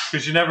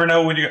 Because you never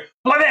know when you go,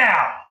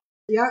 blah!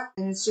 Yeah,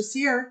 and it's just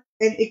here.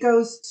 And it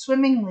goes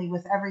swimmingly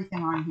with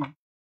everything on here.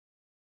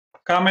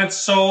 Comments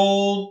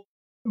sold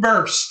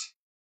burst.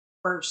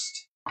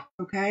 First.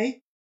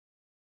 Okay?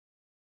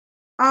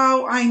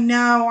 Oh, I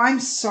know. I'm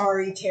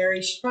sorry,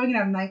 Terry. She's probably going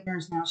to have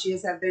nightmares now. She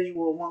has that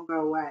visual. It won't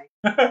go away.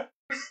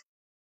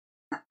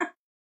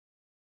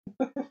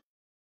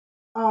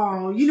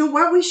 Oh, you know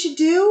what we should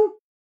do?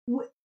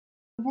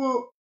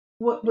 Well,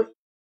 what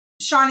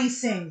Shawnee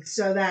sings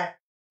so that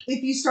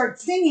if you start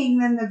singing,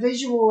 then the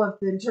visual of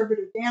the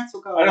interpretive dance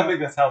will go I don't away.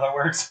 think that's how that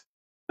works.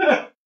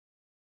 I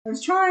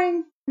was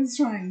trying.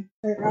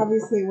 It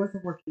obviously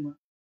wasn't working well.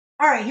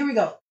 All right, here we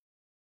go.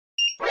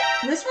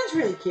 This one's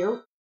really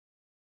cute.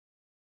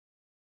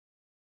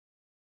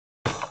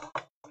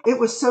 It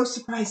was so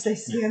surprised I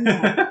scanned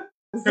that.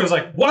 It was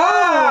like,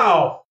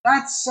 wow!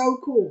 That's so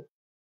cool.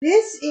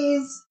 This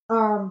is,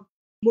 well,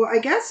 I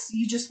guess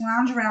you just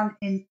lounge around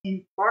in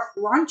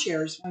lawn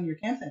chairs when you're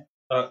camping.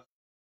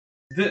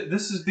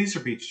 These are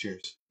beach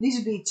chairs.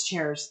 These are beach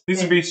chairs.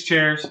 These are beach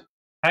chairs.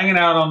 Hanging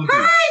out on the beach.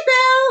 Hi,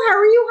 Belle. How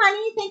are you,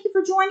 honey? Thank you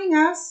for joining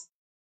us.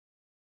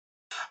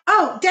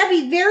 Oh,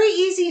 Debbie, very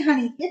easy,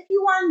 honey. If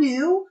you are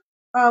new,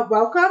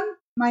 welcome.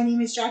 My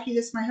name is Jackie.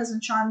 This is my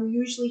husband, Sean. We're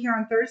usually here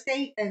on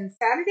Thursday and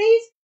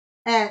Saturdays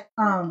at,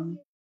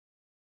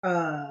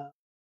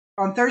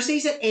 on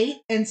Thursdays at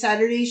 8 and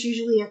Saturdays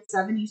usually at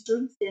 7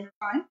 Eastern Standard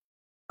Time.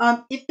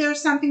 If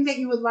there's something that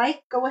you would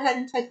like, go ahead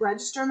and type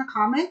register in the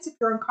comments if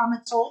you're on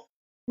Comment Soul.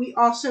 We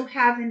also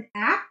have an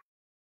app,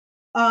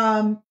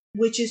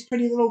 which is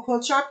Pretty Little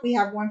Quilt Shop. We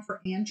have one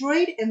for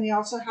Android and we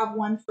also have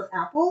one for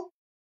Apple.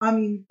 You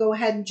can go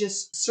ahead and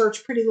just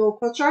search Pretty Little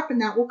Quilt Shop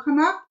and that will come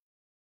up.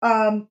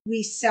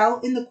 We sell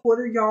in the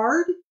quarter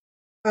yard,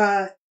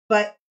 but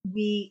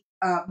we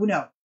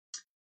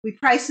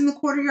price in the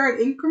quarter yard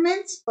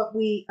increments, but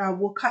we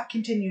will cut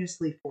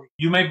continuously for you.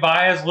 You may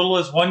buy as little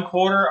as 1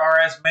 quarter or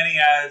as many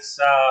as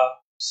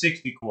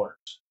 60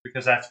 quarters,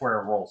 because that's where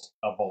a bolt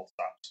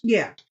stops.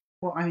 Yeah.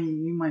 Well, I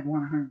mean, you might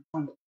want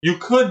 120. You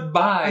could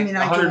buy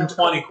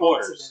 120 quarters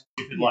quarters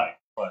if you'd like.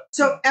 But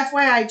so,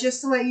 FYI, just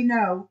to let you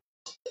know,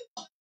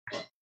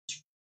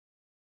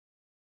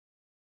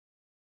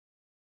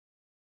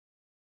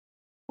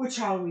 which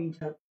Halloween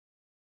tote?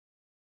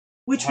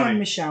 Which one,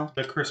 Michelle?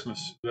 The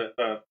Christmas, the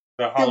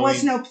Halloween. There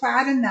was no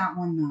plaid in that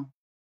one, though.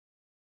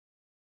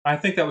 I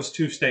think that was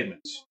 2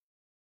 statements.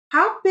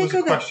 How big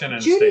are the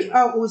Judy?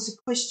 Oh, it was a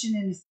question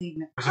and a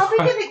statement. How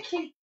big are the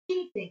kitty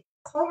things?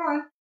 Hold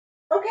on.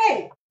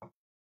 Okay.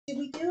 Did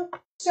we do?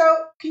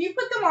 So, can you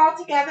put them all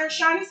together?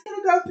 Shawnee's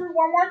going to go through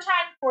one more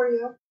time for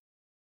you.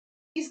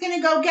 He's going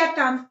to go get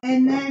them,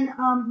 and then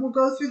we'll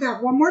go through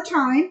that one more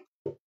time.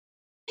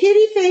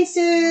 Kitty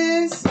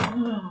faces.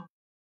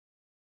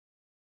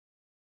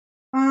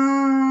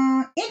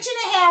 1.5 inches,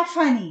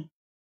 honey.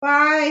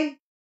 By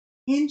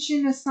 1 inch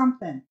and a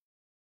something.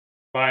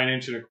 By 1.25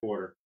 inches.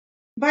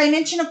 By 1.25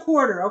 inches,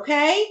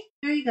 okay?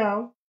 There you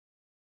go.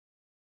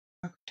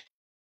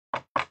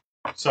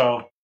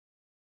 So.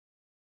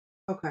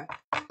 Okay.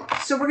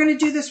 So we're gonna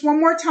do this one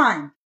more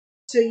time,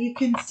 so you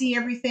can see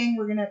everything.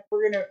 We're gonna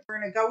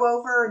go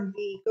over and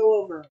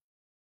go over.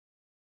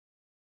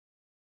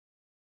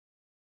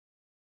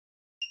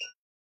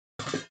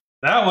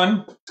 That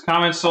one,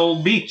 Comment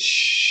Sold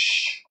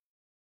Beach.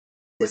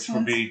 This which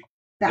would be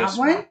that this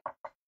one.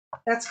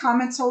 That's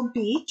Comment Sold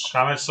Beach.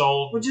 Comment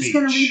Sold. We're just Beach.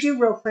 gonna redo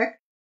real quick.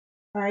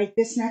 All right,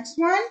 this next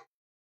one.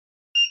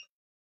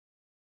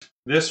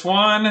 This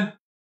one.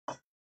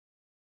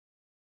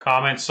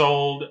 Comment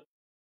Sold.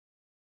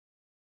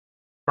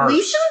 Burst.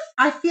 Lisa,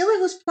 I feel it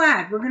was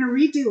plaid. We're gonna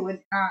redo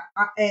it,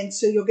 and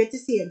so you'll get to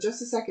see it in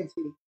just a second,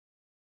 sweetie.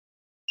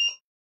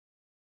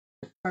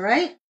 All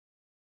right.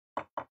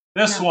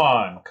 This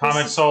one,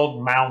 Comment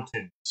Sold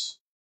Mountains.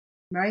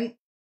 Right?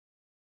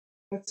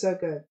 That's so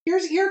good.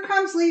 Here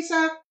comes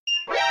Lisa.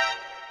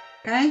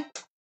 Okay? I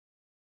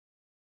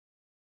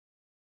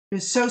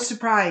was so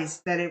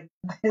surprised that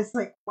it's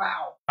like,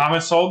 wow.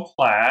 Comment Sold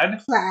Plaid.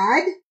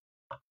 Plaid.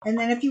 And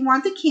then if you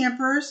want the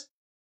campers.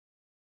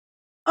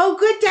 Oh,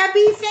 good,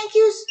 Debbie. Thank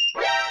you.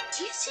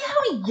 Do you see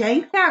how he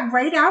yanked that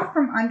right out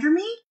from under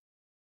me?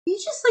 He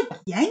just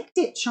like yanked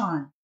it,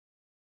 Sean.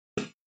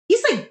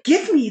 He's like,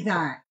 give me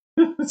that.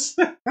 That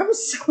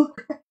was so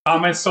good.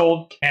 Comment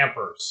sold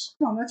campers.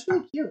 Oh, that's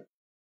really cute.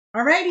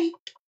 Alrighty.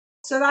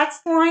 So that's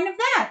the line of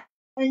that.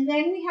 And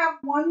then we have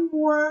one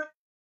more.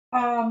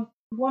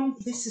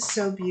 This is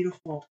so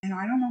beautiful. And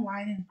I don't know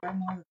why I didn't buy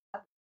more of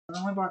that. I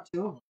only bought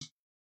 2 of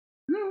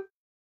them.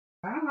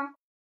 I don't know.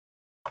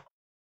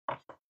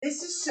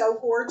 This is so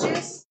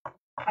gorgeous.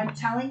 I'm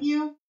telling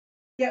you.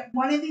 Get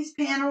one of these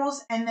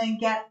panels and then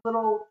get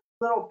little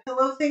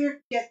pillow thing.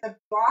 Get the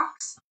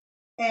box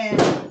and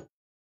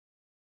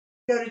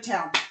go to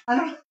town. I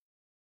don't.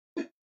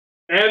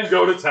 And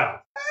go to town.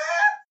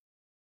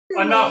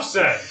 Enough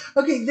said.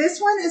 Okay,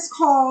 this one is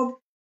called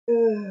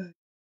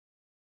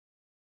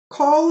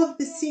Call of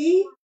the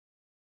Sea.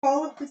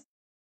 Calling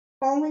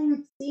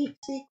the sea.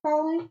 Sea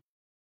calling.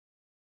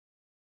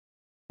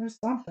 There's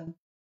something.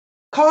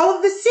 Call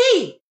of the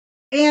Sea.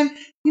 And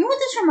you know what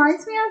this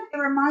reminds me of? It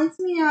reminds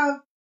me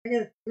of. I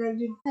gotta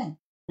do the thing.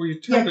 Well, you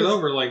turned it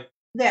over like.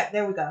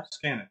 There we go.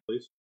 Scan it,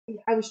 please.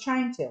 I was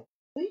trying to.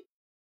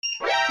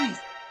 Nice.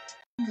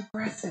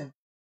 Aggressive.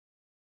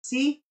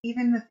 See?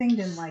 Even the thing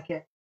didn't like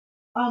it.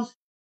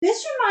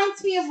 This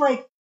reminds me of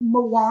like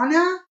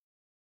Moana,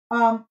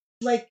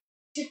 like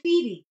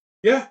Te-Fiti.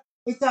 Yeah.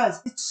 It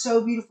does. It's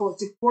so beautiful.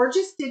 It's a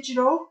gorgeous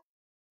digital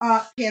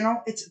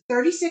panel. It's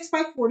 36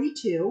 by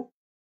 42. You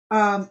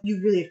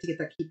really have to get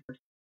that keyboard.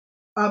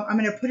 I'm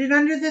going to put it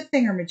under the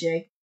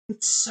thingamajig.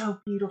 It's so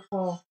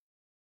beautiful.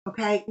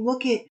 Okay,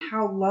 look at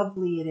how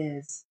lovely it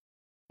is.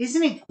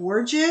 Isn't it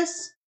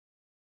gorgeous?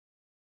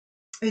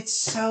 It's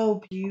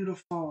so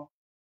beautiful.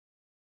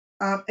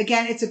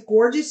 Again, it's a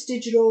gorgeous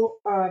digital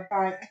by,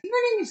 I think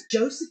her name is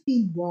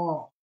Josephine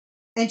Wall.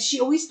 And she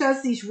always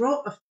does these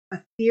real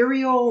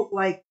ethereal,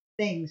 like,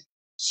 things.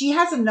 She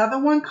has another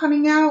one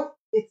coming out.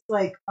 It's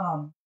like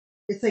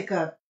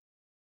a,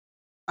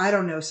 I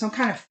don't know, some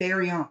kind of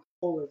fairy on a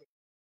polar bear.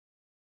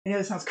 I know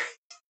it sounds crazy.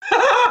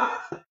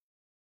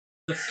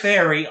 The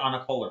fairy on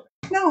a polar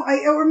bear. No,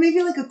 or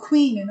maybe like a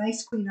queen, a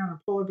nice queen on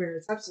a polar bear.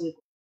 It's absolutely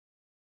cool.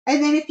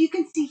 And then if you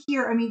can see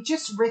here, I mean,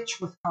 just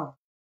rich with color.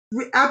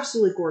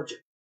 Absolutely gorgeous.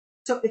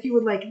 So if you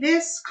would like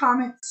this,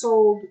 comment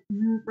sold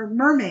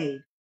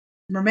mermaid.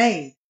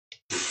 Mermaid.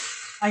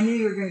 I knew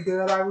you were going to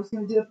do it. I was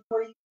going to do it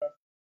before you did.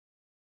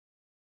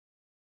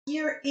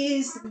 Here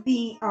is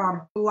the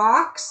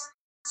blocks.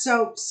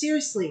 So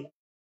seriously,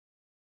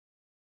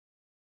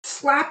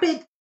 slap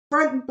it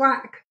front and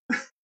back.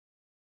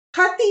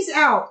 Cut these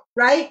out,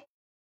 right?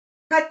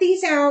 Cut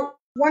these out,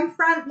 one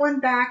front, one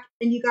back,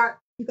 and you got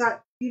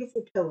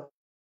beautiful pillows.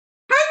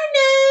 Hi,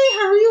 Renee.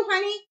 How are you,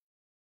 honey?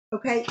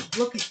 Okay,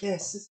 look at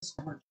this. This is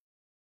gorgeous.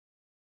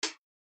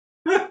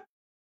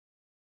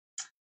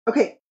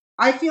 Okay,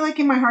 I feel like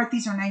in my heart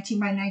these are 19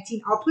 by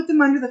 19. I'll put them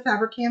under the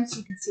fabric cam so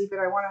you can see, but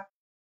I want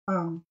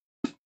to.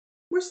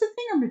 Where's the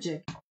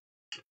thingamajig?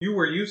 You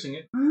were using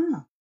it.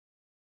 Ah,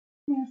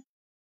 yeah.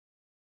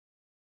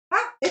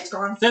 Ah, it's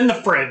gone. It's in the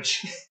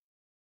fridge.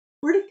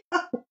 Where'd it go?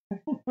 I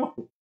don't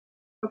know.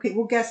 Okay,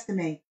 we'll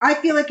guesstimate. I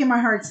feel like in my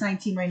heart it's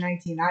 19 by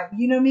 19.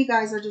 You know me,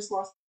 guys. I just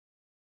lost.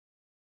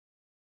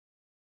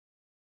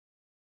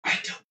 I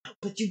don't know,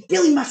 but you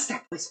really must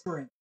stop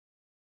whispering.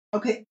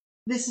 Okay,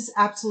 this is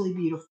absolutely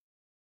beautiful.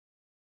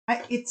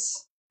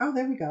 Oh,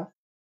 there we go.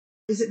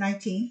 Is it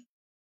 19?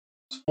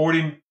 It's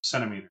 40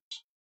 centimeters.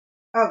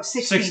 Oh,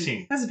 16.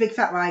 16. That's a big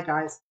fat lie,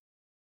 guys.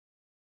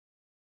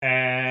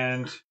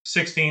 And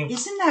 16.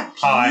 Isn't that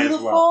high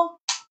beautiful? as well.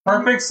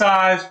 Perfect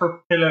size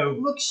for pillow.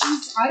 Look,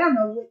 I don't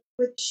know,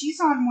 but she's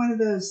on one of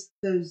those,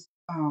 I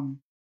don't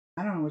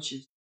know what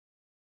she's.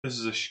 This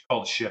is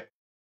called a ship.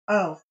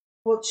 Oh,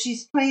 well,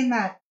 she's playing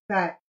that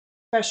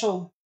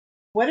special,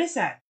 what is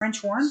that? French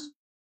horn?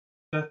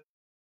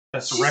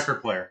 That's a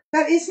record player.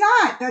 That is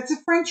not. That's a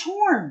French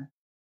horn.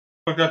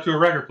 Hooked up to a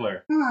record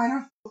player. Oh, I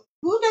don't.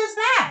 Who does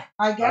that?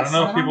 I guess. I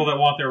don't know people that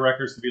want their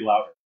records to be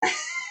louder.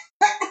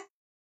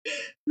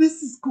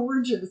 This is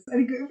gorgeous.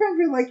 And if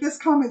you like this,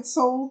 comment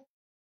sold.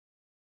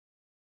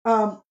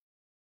 Look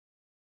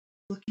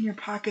in your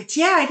pockets.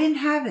 Yeah, I didn't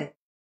have it.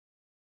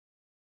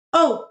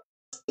 Oh,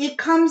 it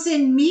comes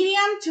in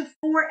medium to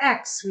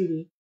 4X,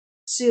 sweetie.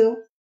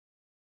 Sue,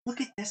 look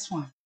at this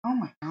one. Oh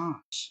my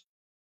gosh.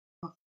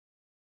 Look.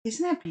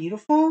 Isn't that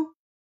beautiful?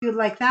 If you'd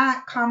like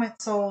that,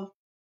 comment sold.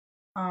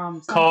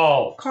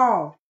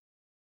 Call.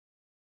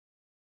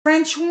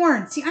 French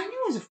horn. See, I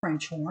knew it was a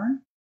French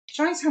horn.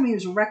 Trying to tell me it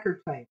was a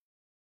record player.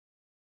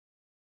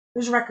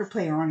 There's a record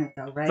player on it,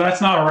 though, right?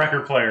 That's not a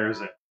record player, is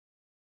it?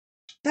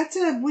 That's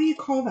what do you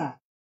call that?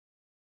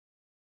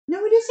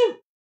 No, it isn't.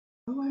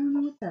 Oh, I don't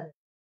know what that is.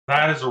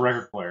 That is a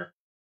record player.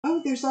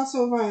 Oh, there's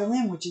also a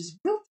violin, which is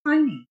real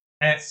tiny.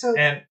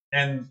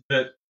 And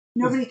the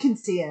nobody can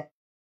see it.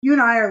 You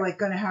and I are like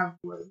going to have.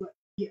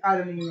 I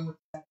don't even know what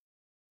that is.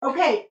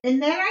 Okay,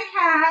 and then I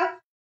have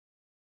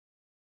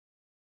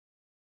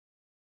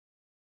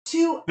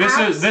two.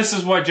 This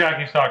is what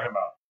Jackie's talking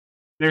about.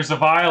 There's a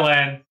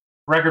violin,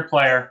 record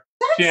player,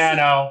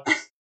 piano,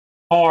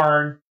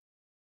 horn,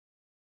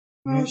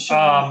 and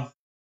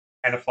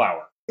a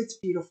flower. It's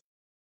beautiful.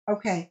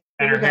 Okay.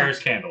 And her hair is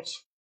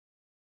candles.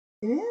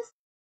 It is?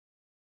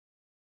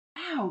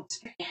 Wow, it's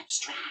very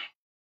abstract.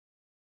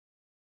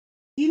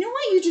 You know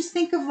what? You just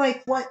think of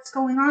like what's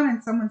going on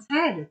in someone's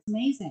head. It's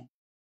amazing.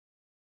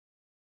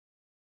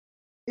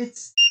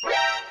 This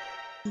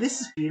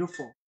is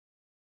beautiful.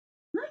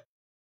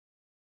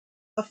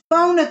 A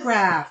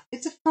phonograph.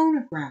 It's a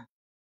phonograph.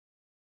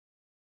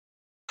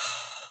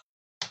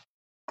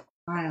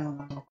 I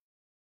don't know.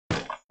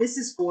 This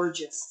is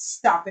gorgeous.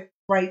 Stop it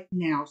right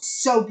now.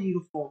 So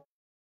beautiful.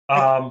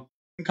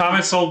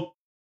 Comet sold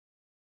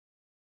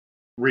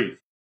wreath.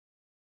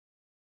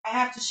 I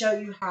have to show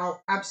you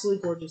how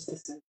absolutely gorgeous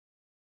this is.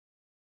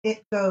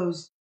 It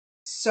goes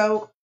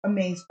so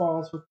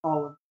amazeballs with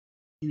all of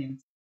it.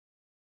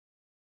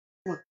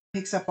 Look,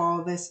 picks up all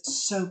of this.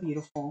 So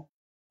beautiful.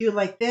 If you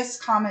like this,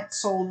 Comet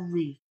sold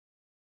wreath.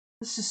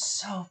 This is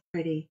so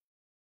pretty.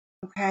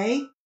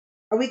 Okay.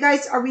 Are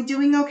we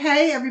doing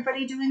okay?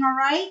 Everybody doing all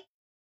right?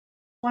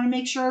 Want to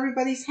make sure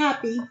everybody's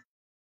happy.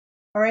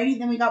 Alrighty,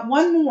 then we got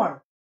one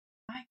more.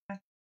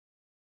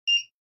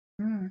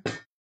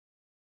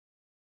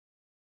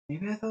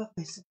 Maybe I thought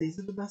these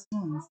are the best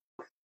ones.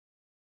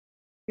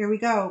 Here we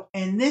go.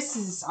 And this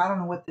is, I don't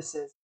know what this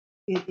is.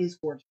 It is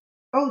gorgeous.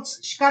 Oh,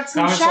 it's got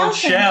some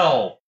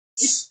shells.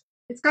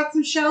 It's got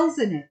some shells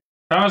in it.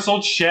 Comet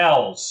sold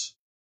shells.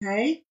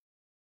 Okay.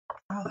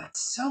 Oh, that's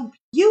so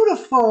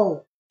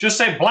beautiful. Just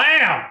say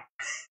blam.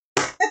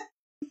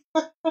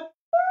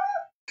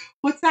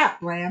 What's that,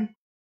 blam?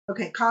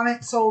 Okay,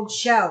 Comet sold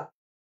shell.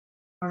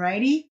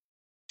 Alrighty.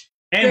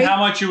 And Great. How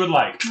much you would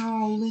like.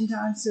 Oh, Linda,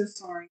 I'm so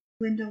sorry.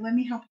 Linda, let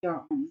me help you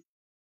out, honey.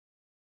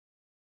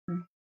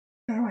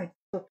 How do I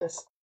flip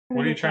this?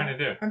 What are you trying to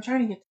do? I'm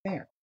trying to get to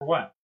there. For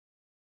what?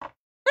 I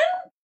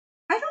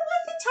don't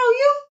want to tell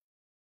you.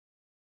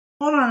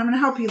 Hold on, I'm going to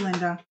help you,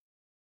 Linda.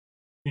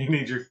 You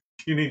need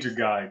your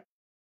guide.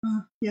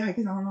 Yeah,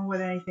 because I don't know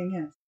what anything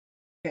is.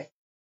 Okay.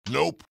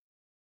 Nope.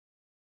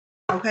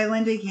 Okay,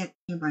 Linda, you can't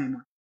buy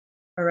anymore.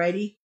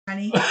 Alrighty,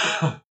 honey.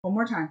 One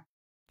more time.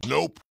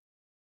 Nope.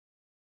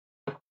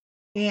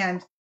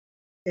 And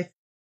if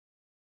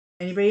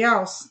anybody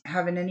else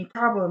having any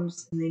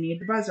problems and they need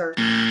the buzzer,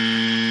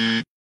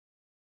 there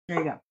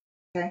you go.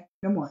 Okay,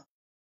 no more.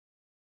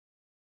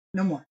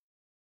 No more.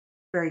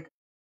 Very good.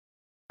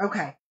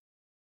 Okay.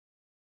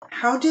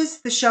 How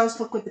does the shells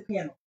look with the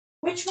panel?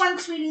 Which one,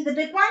 sweetie? The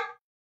big one?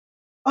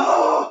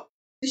 Oh,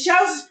 the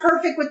shells is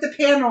perfect with the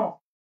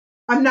panel.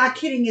 I'm not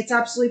kidding. It's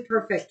absolutely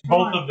perfect.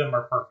 Both of them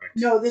are perfect.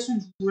 No, this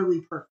one's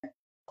really perfect.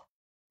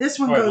 This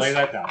one Go ahead, goes. lay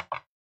that down.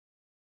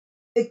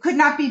 It could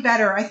not be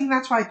better. I think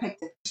that's why I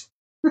picked it.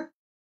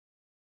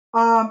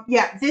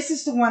 Yeah, this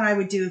is the one I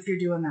would do if you're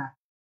doing that.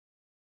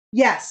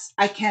 Yes,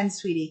 I can,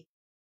 sweetie.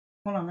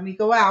 Hold on, let me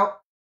go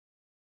out.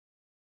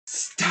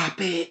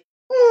 Stop it.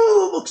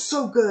 Oh, it looks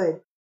so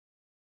good.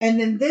 And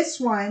then this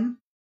one,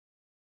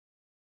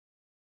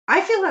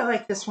 I feel I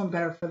like this one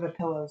better for the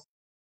pillows.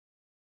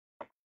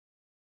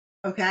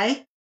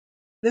 Okay?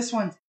 This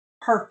one's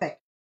perfect.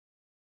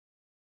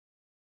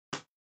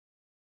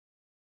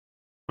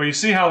 Well, you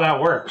see how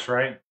that works,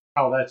 right?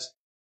 How that's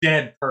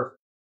dead perfect.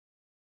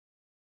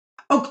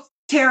 Oh,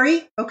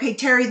 Terry? Okay,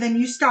 Terry, then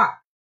you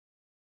stop.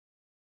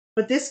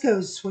 But this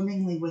goes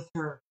swimmingly with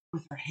her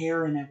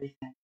hair and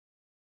everything.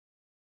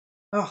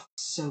 Oh,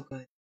 so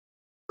good.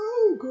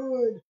 So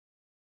good.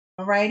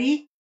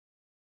 Alrighty.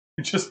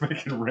 You're just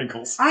making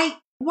wrinkles. I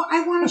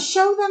want to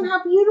show them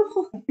how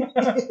beautiful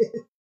it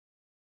is.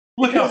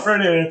 Look how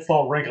pretty it is. It's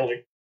all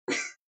wrinkly.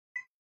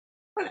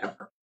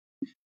 Whatever.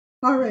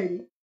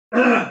 Alrighty.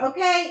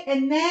 Okay,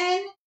 and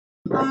then,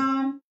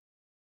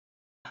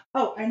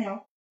 oh, I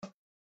know.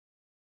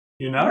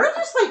 You know? We're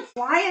just like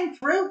flying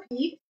through,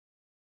 Pete.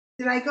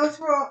 Did I go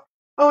through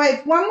oh, I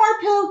have one more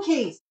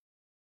pillowcase.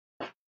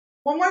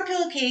 One more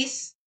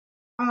pillowcase.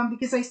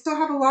 Because I still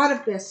have a lot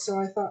of this, so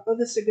I thought, oh,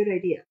 this is a good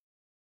idea.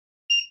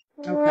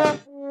 Okay.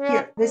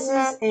 Here, this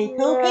is a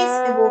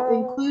pillowcase. It will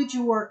include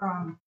your,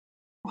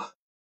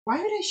 why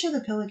would I show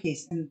the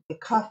pillowcase? And the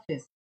cuff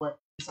is what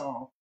is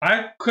all.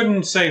 I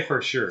couldn't say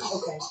for sure.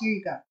 Okay, here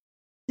you go.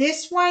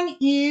 This one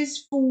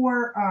is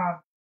for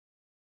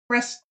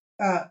breast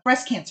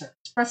cancer.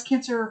 It's breast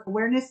cancer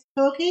awareness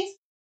pillowcase.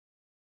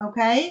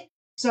 Okay,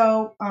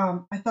 so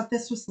I thought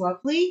this was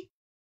lovely.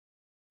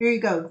 Here you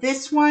go.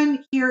 This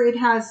one here, it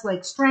has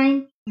like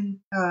strength, and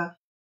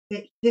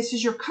this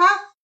is your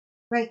cuff,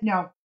 right?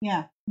 No,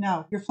 yeah,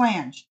 no, your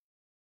flange.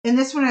 And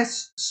this one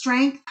has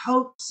strength,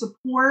 hope,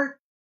 support.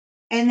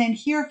 And then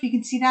here, if you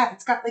can see that,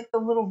 it's got like the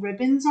little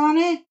ribbons on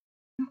it.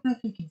 I don't know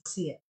if you can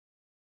see it.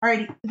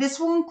 Alrighty, this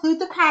will include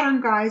the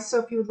pattern, guys.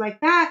 So if you would like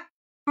that,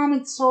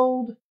 Comet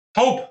sold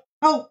Hope.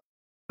 Hope.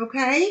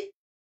 Okay,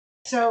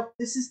 so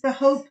this is the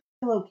Hope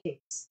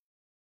pillowcase.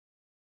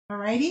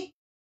 Alrighty.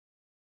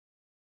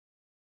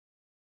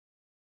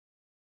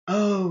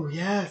 Oh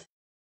yes.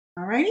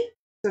 Alrighty.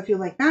 So if you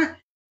like that,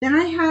 then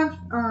I have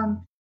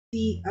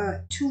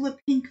the Tula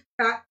Pink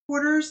Fat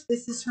Quarters.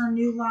 This is her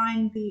new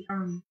line. The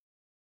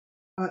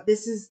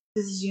this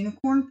is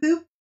unicorn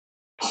poop.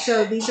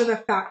 So these are the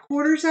fat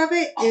quarters of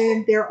it,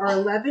 and there are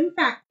 11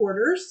 fat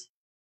quarters.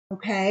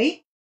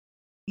 Okay,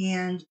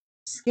 and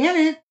scan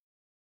it.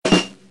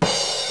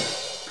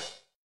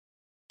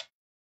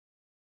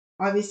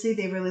 Obviously,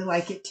 they really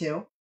like it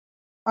too.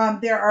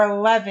 There are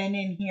 11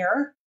 in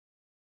here.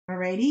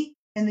 Alrighty.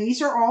 And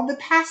these are all the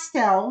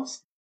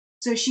pastels.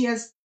 So she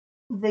has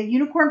the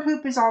unicorn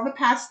poop is all the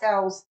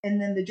pastels,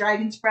 and then the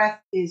dragon's breath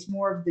is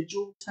more of the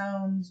jewel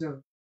tones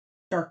or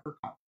darker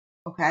color.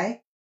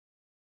 Okay?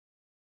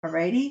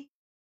 Alrighty.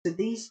 So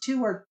these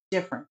two are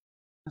different.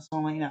 That's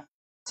all I know.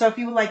 So if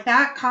you would like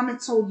that,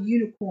 comment sold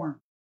unicorn.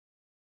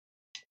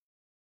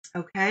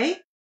 Okay?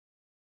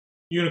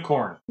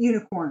 Unicorn.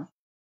 Unicorn.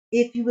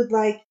 If you would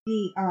like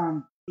the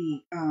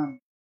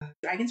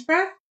dragon's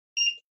breath,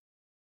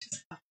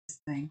 just love this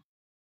thing.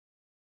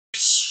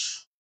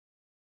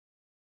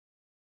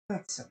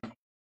 That's so neat.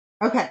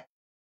 Okay.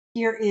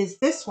 Here is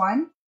this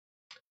one.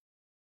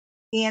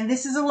 And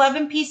this is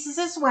 11 pieces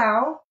as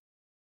well.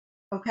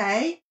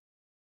 Okay.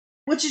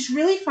 Which is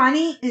really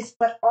funny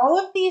but all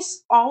of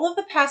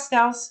the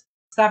pastels,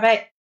 stop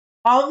it.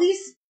 All of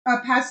these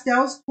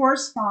pastels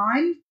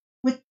correspond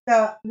with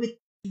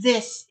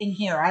this in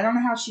here. I don't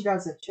know how she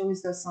does it. She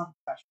always does something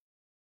special.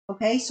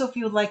 Okay. So if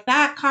you would like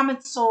that,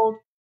 comment sold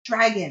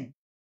dragon.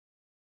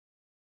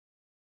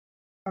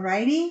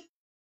 Alrighty.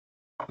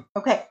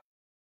 Okay.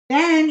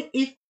 Then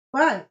you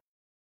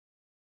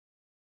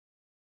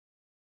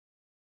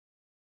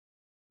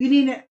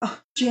need it. Oh,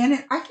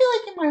 Janet, I feel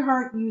like in my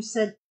heart you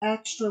said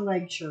extra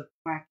leg shirt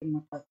back in my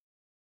place.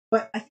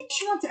 But I think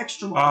she wants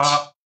extra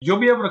large. You'll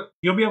be able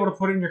to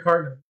put it in your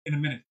cart in a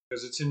minute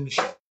because it's in the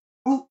show.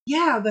 Oh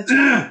yeah, that's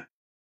right.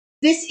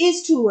 This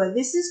is Tula.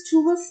 This is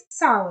Tula's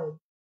salad.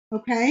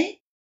 Okay?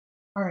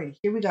 Alright,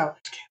 here we go.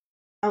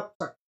 Oh,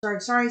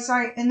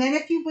 sorry. And then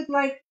if you would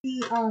like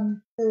the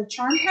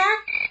charm pack,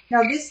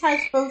 now this has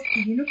both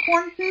the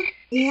unicorn poop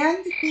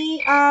and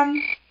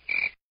the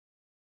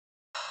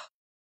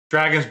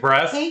Dragon's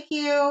breath. Thank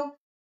you.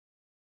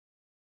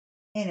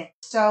 In it.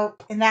 So,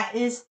 and that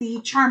is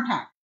the charm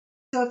pack.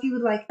 So if you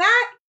would like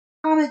that,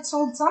 comment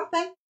sold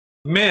something.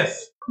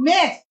 Myth.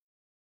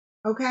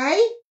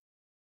 Okay?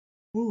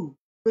 Ooh,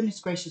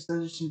 goodness gracious,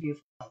 those are some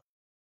beautiful colors.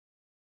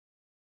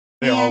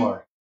 They all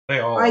are.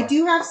 I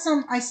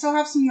still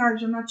have some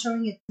yardage. I'm not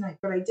showing it tonight,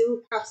 but I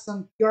do have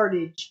some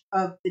yardage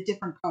of the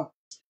different colors.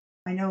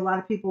 I know a lot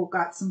of people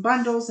got some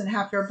bundles and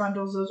half their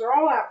bundles. Those are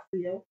all out for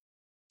you.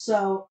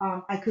 So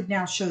I could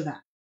now show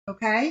that.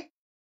 Okay?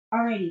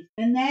 Alrighty.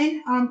 And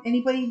then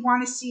anybody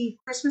want to see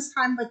Christmas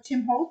Time by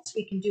Tim Holtz?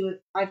 We can do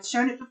it. I've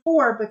shown it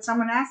before, but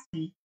someone asked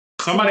me.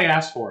 Somebody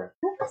asked for it.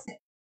 Who was it?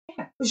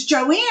 Yeah, it was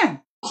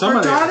Joanne.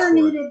 Somebody Her daughter asked for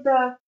needed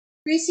the.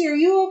 Gracie, are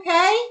you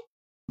okay?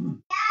 Yeah.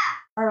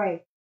 All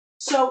right.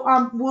 So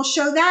we'll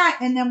show that,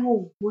 and then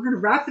we're gonna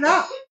wrap it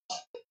up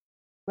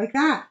like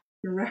that.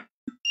 Yay!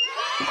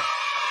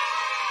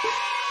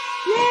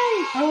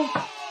 Oh,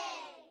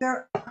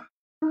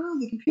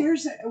 the computer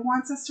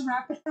wants us to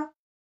wrap it up.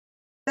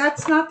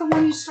 That's not the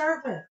one you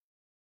start with.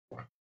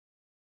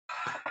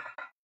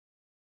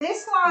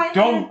 This line.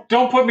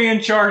 Don't put me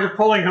in charge of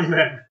pulling them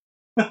then.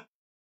 I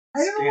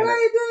don't know what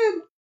I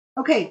did.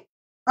 Okay.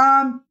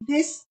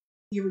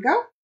 Here we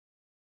go.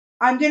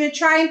 I'm going to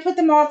try and put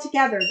them all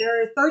together.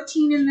 There are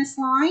 13 in this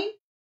line.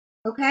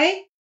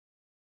 Okay.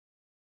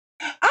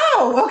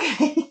 Oh,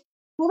 okay.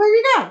 Well, there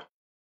you go.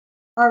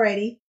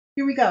 Alrighty.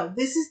 Here we go.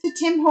 This is the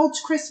Tim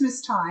Holtz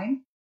Christmas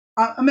Time.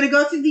 I'm going to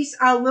go through these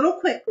a little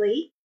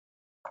quickly.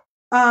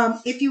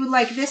 If you would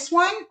like this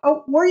one,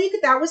 or you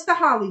could, that was the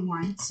Holly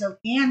one. So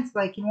Anne's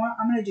like, you know what?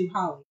 I'm going to do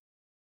Holly.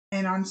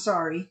 And I'm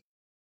sorry.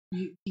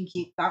 You can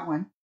keep that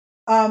one.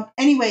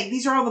 Anyway,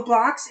 these are all the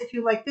blocks. If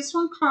you like this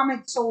one,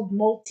 comment sold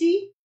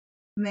multi.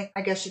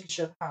 I guess you could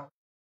show the Holly.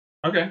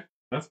 Okay,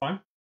 that's fine.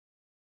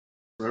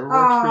 Whatever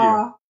works for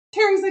you.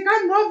 Terry's like,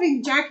 I'm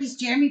loving Jackie's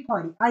Jammy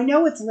Party. I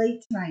know it's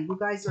late tonight. You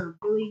guys are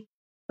really...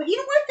 But you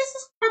know what? This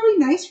is probably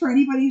nice for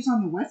anybody who's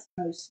on the West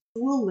Coast.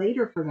 It's a little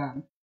later for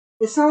them.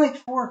 It's not like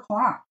 4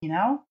 o'clock, you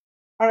know?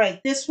 All right,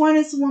 this one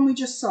is the one we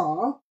just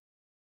saw.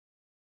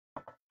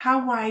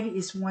 How wide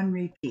is one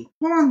repeat?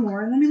 Hold on,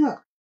 Lauren. Let me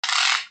look.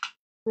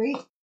 Great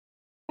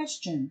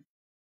question.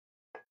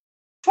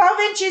 12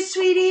 inches,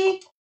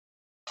 sweetie.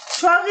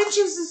 12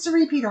 inches is the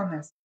repeat on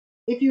this.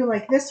 If you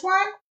like this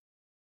one.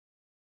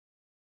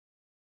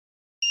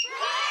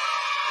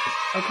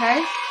 Okay.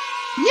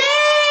 Yay!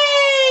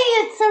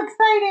 It's so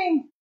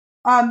exciting.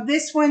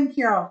 This one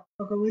here, I'll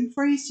go in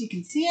for you so you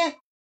can see it.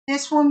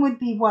 This one would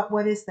be what?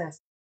 What is this?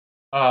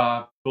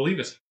 Believe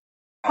it's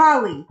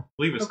Holly.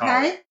 Believe it's okay?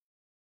 Holly.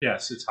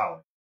 Yes, it's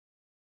Holly.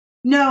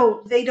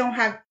 No, they don't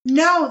have.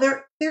 No,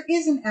 there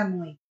isn't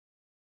Emily.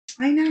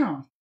 I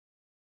know.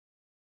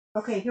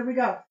 Okay, here we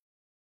go.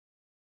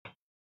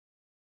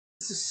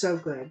 This is so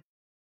good.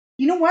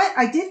 You know what?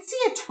 I did see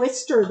a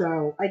Twister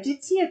though. I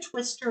did see a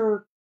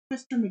Twister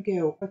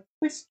Magoo, a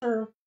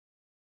Twister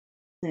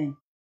thing.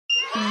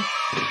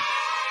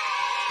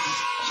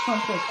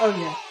 Oh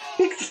yeah.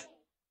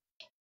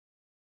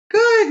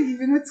 Good.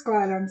 Even it's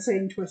glad I'm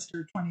saying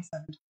Twister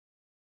 27.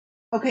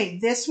 Okay,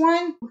 this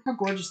one. Look how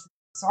gorgeous.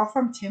 It's all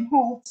from Tim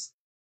Holtz,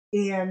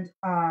 and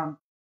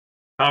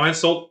Comment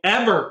sold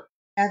ever.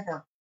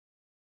 Ever.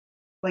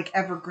 Like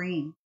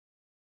evergreen.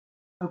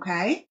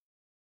 Okay.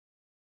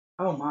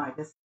 Oh my,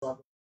 this is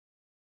lovely.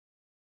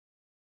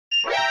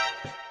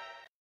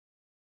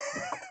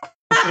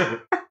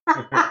 Oh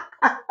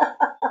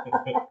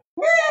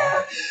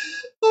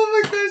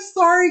my gosh,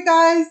 sorry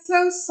guys.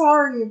 So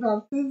sorry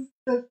about this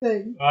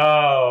thing.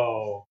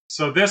 Oh.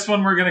 So this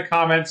one we're going to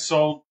comment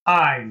sold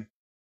pine.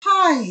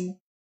 Pine.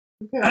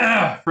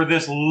 Okay. For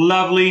this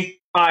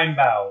lovely pine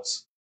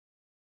boughs.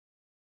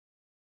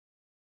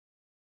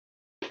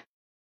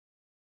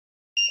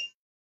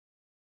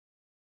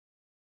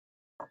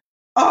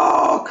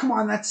 Oh, come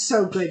on. That's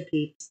so good,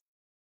 peeps.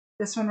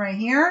 This one right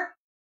here.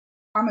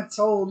 Comment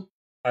sold.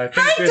 I think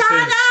Hi, this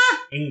Donna! is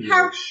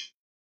English.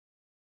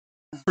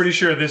 Pretty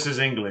sure this is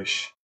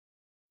English.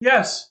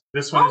 Yes,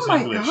 this one is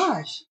English. Oh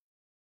my gosh.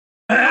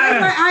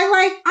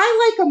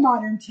 I like a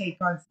modern take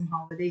on some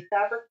holiday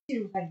fabric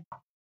too, honey.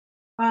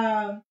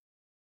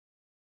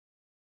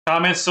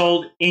 Comment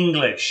sold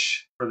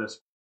English for this.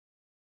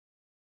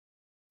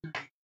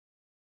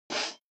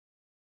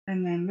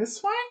 And then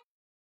this one.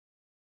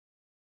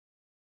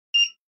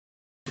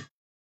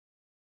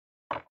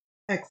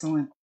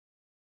 Excellent.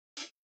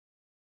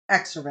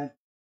 Excellent.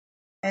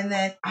 And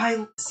then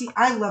I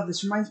love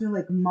this. Reminds me of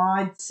like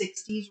Mod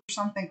 60s or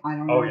something. I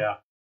don't know. Oh yeah.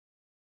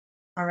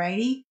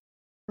 Alrighty.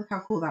 Look how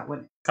cool that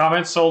one is.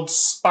 Comment sold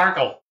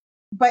sparkle.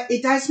 But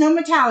it does no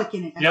metallic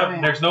in it. Yep,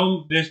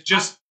 there's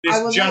just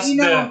I will just let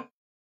you know.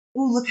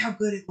 Oh, look how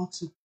good it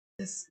looks.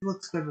 This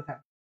looks good with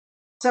that.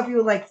 So if you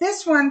would like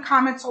this one,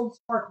 comment sold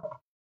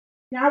sparkle.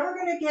 Now we're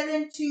gonna get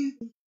into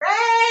the red.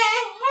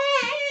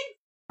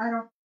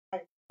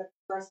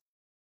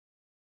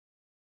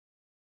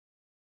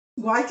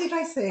 Why did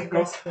I say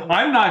aggressive?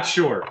 I'm not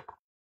sure.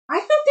 I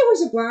thought there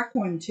was a black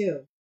one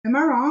too. Am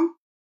I wrong?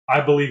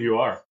 I believe you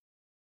are.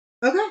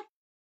 Okay.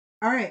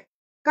 All right.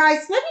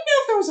 Guys, let me know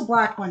if there was a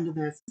black one to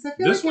this. Because I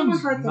feel This like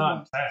one's heard the not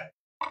one. tagged.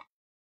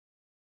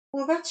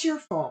 Well, that's your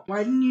fault.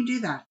 Why didn't you do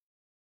that?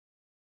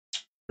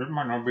 It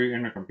might not be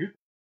in the computer.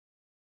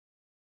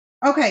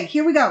 Okay,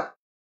 here we go.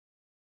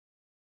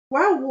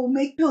 Well, we'll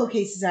make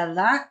pillowcases out of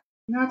that.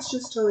 That's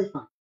just totally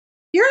fine.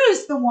 Here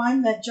is the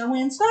one that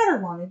Joanne's daughter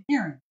wanted,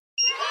 Erin.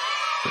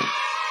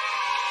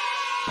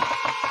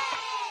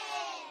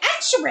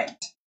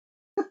 Excellent.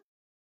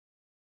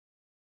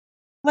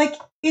 Like,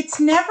 it's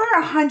never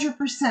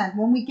 100%.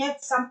 When we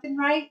get something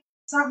right,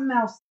 something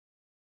else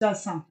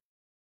does something.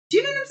 Do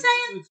you know what I'm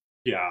saying?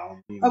 Yeah.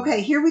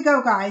 Okay, here we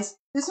go, guys.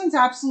 This one's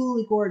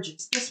absolutely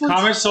gorgeous. This one's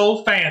Comment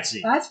sold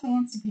fancy. That's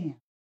fancy pants.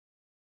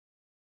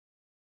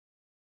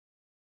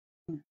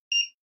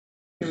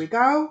 Here we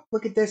go.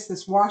 Look at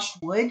this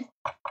washed wood.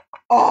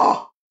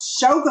 Oh,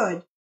 so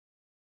good.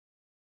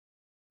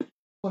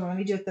 Hold on, let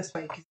me do it this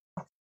way.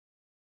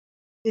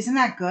 Isn't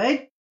that good?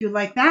 If you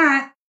like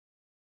that,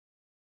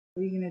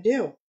 what are you going to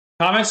do?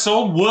 Comment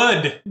sold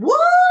wood. Wood!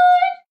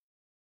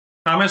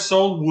 Comment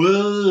sold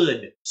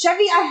wood.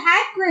 Chevy, I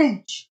had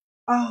Grinch.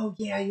 Oh,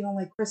 yeah, you don't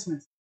like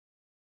Christmas.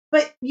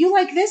 But you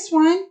like this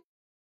one.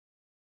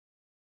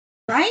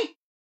 Right?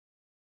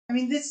 I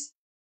mean, this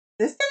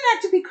doesn't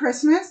have to be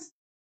Christmas.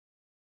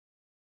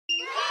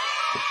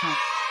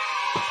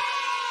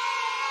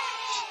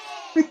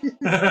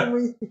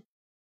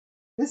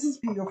 This is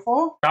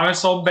beautiful. Comment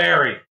sold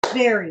berry.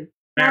 Berry.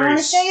 Now I want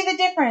to show you the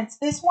difference.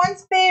 This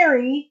one's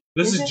berry.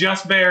 This is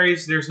just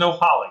berries. There's no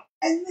holly.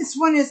 And this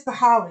one is the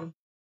holly.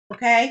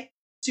 Okay?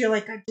 So you're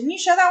like, didn't you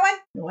show that one?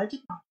 No, I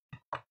did not.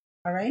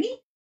 Alrighty?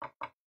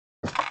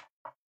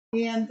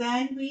 And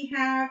then we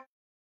have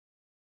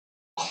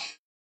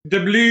the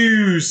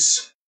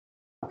blues.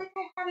 Like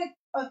I had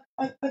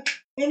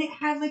and it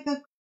had like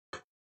a.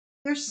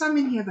 There's some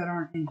in here that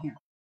aren't in here.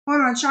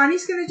 Hold on,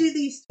 Shawnee's gonna do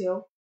these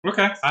two.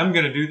 Okay, I'm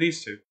gonna do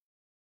these two.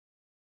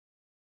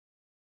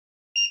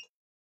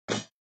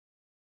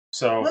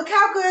 So look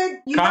how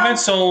good. You comment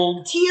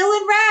sold teal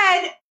and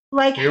red.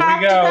 Like here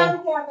we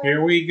go.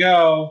 Here we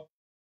go.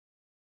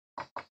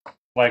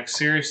 Like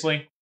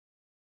seriously.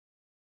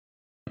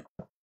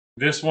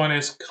 This one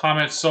is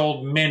comment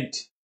sold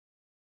mint.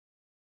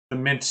 The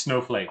mint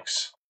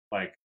snowflakes.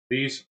 Like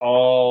these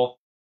all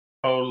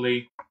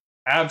totally,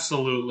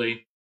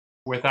 absolutely,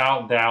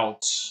 without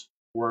doubts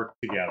work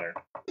together.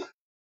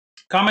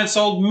 Comment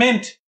sold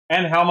mint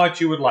and how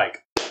much you would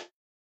like.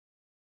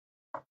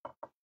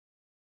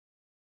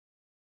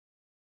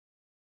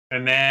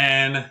 And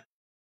then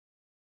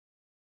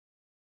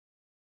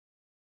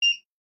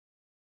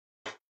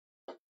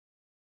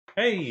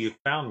hey, you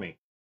found me.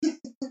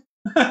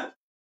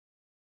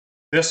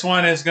 This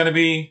one is going to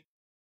be,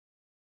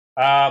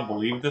 I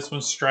believe this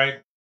one's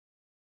striped.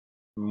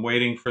 I'm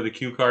waiting for the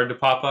cue card to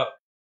pop up.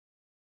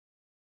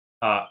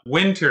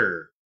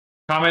 Winter.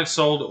 Comment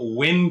sold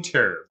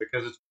winter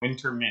because it's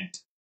winter mint.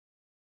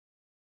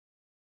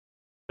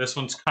 This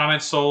one's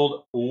comment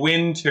sold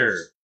winter.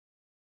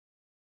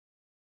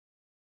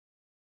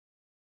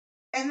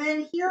 And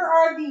then here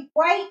are the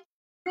white,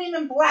 cream,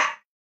 and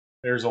black.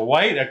 There's a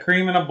white, a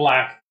cream, and a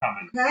black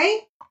comment.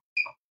 Okay?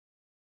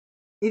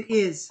 It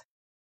is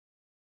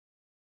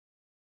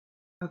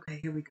Okay,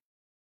 here we go.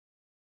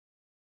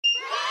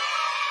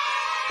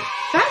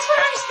 That's what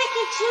I was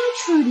thinking too,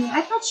 Trudy.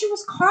 I thought she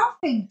was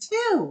coughing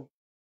too.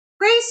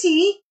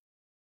 Gracie,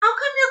 how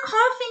come you're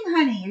coughing,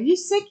 honey? Are you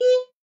sicky?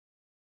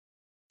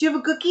 Do you have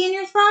a cookie in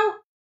your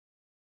throat?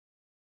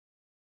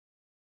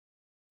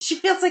 She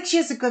feels like she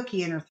has a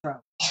cookie in her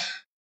throat.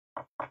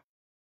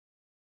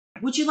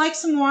 Would you like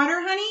some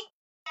water, honey?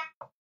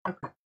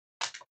 Okay.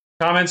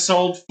 Comment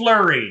sold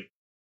flurry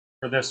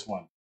for this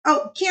one.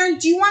 Oh, Karen,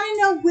 do you want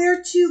to know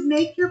where to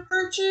make your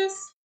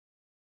purchase?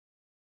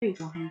 There you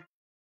go, honey.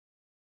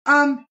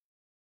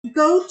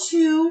 Go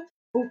to...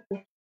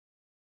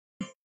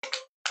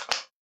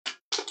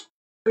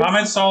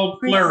 Comment sold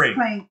flurry.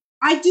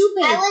 I do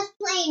bake. I was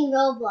playing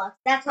Roblox.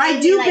 That's why I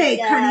do like,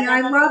 bake, honey.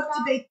 I love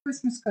to bake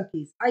Christmas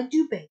cookies. I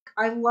do bake.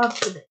 I love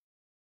to bake.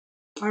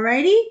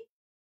 Alrighty?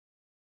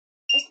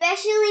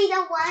 Especially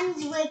the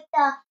ones with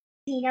the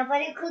peanut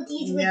butter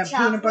cookies with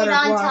chocolate peanut butter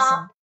on blossom.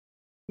 top.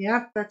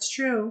 Yep, that's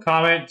true.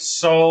 Comment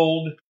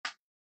sold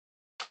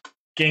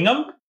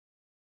gingham?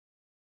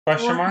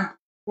 Question mark?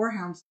 Or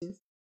houndstooth.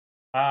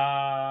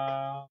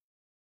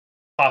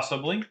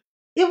 Possibly.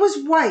 It was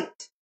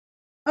white.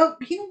 Oh,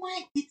 you know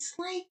what? It's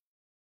like...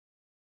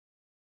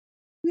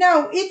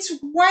 No, it's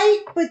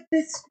white, but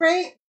this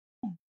gray...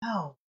 Oh,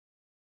 no.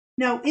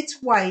 No,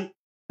 it's white,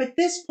 but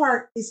this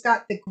part has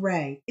got the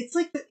gray. It's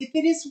like, if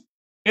it is...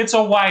 It's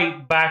a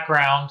white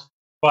background,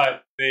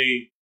 but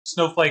the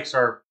snowflakes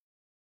are...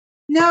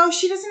 No,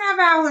 she doesn't have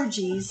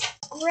allergies.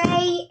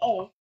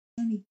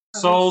 Gray-ish.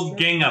 Sold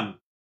gingham.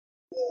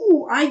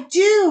 Ooh, I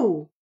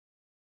do.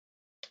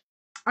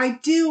 I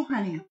do,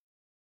 honey.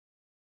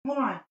 Hold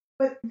on.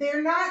 But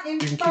they're not in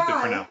 5. You can keep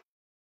it for now.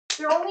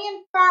 They're only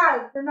in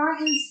 5. They're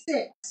not in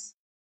 6.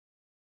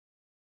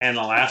 And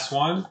the last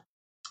one?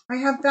 I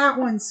have that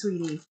one,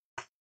 sweetie.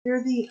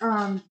 They're the,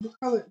 what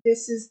color?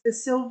 This is the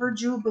Silver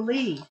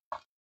Jubilee.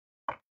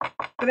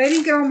 But I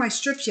didn't get all my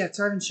strips yet,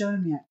 so I haven't shown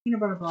them yet. Peanut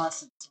butter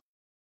blossoms.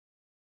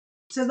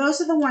 So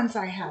those are the ones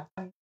I have.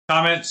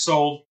 Comment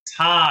sold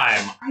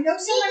time. I know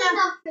Speaking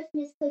of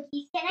Christmas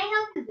cookies, can I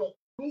help you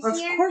bake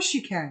this year? Of course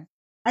you can.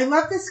 I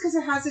love this because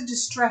it has a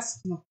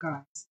distressed look,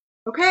 guys.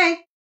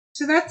 Okay,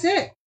 so that's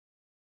it.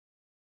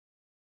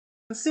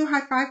 Let's do a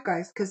high five,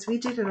 guys, because we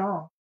did it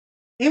all.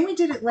 And we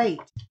did it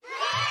late.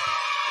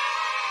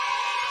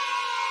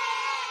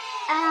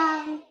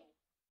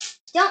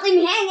 Don't leave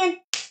me hanging.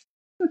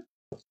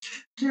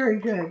 Very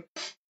good.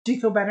 Do you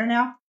feel better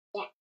now?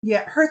 Yeah.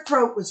 Yeah, her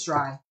throat was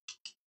dry.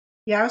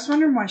 Yeah, I was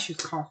wondering why she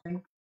was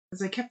coughing.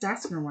 Because I kept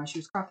asking her why she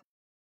was coughing.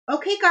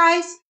 Okay,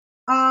 guys.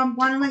 Want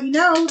to let you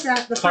know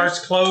that the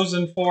Carts close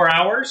in 4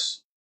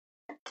 hours.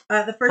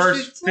 The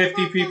first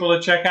 50 people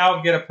to check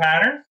out get a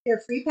pattern. Get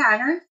a free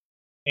pattern.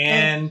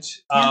 And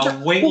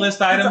wait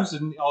list items,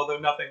 and although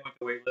nothing with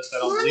the wait list, I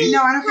don't believe.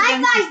 No, I don't think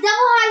High fives, double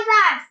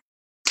high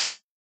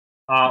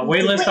fives.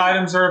 Wait list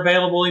items are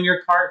available in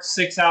your cart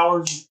 6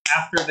 hours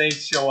after they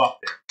show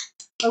up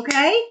there.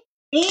 Okay.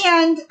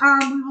 And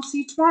we will see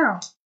you tomorrow.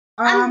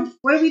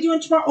 What are we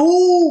doing tomorrow?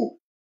 Oh,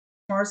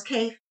 tomorrow's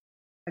cave.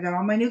 I got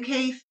all my new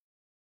cave.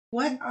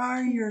 What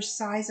are your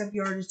size of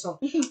yardage sold?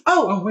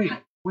 Oh, wait.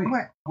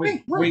 What?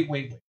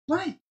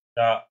 What?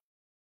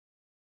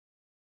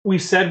 We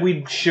said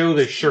we'd show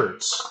the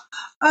shirts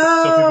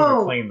Oh. so people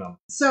can claim them.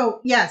 So,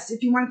 yes,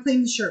 if you want to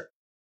claim the shirt.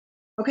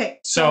 Okay.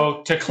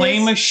 So to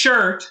claim a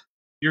shirt,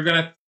 you're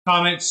going to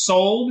comment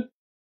sold,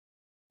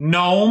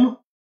 gnome,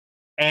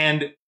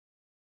 and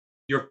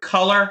your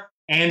color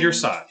and your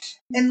size.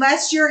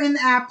 Unless you're in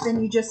the app,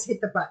 then you just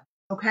hit the button.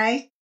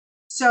 Okay?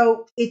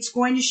 So it's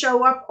going to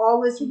show up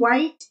all as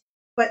white,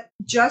 but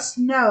just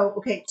know.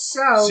 Okay,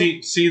 so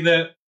see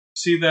the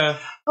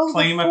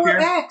claim the 4X. up here. We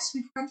forgot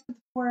to put the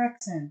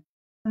 4X in.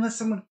 Unless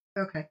someone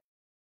okay.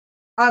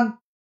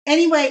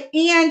 Anyway,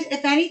 and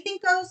if anything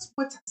goes,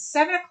 what's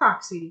 7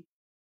 o'clock, sweetie?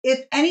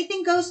 If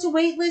anything goes to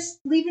wait list,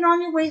 leave it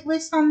on your wait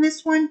list on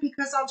this one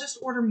because I'll just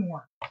order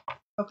more.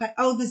 Okay.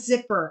 Oh, the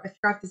zipper. I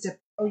forgot the zipper.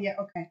 Oh yeah.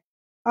 Okay.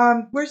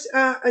 Where's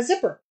a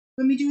zipper?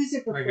 Let me do a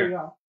zipper Right for here.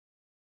 y'all.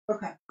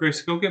 Okay.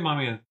 Grace, go get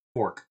mommy a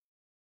fork.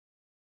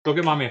 Go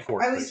get mommy a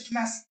fork. I always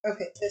mess.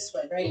 Okay, this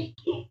way, right?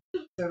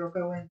 So it'll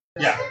go in.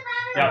 Yeah.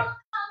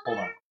 Hold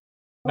on. Okay,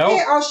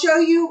 Nope. I'll show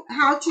you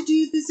how to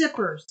do the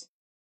zippers.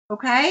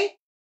 Okay?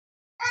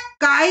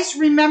 Guys,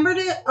 remember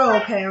to... Oh,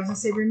 okay, I was going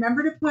to say,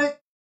 remember to put...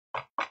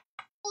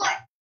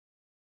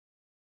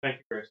 Thank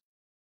you, Grace.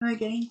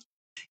 Okay.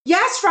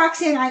 Yes,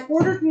 Roxanne, I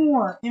ordered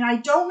more. And I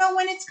don't know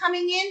when it's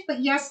coming in,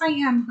 but yes, I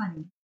am,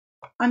 honey.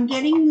 I'm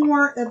getting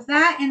more of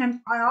that,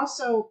 and I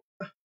also...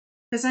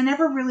 Because I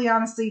never really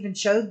honestly even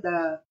showed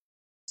the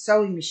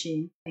sewing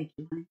machine. Thank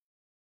you, honey.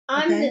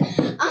 I'm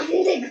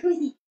the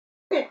queen.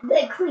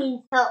 The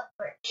queen's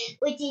helper,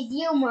 which is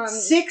you, Mommy.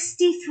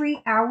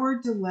 63-hour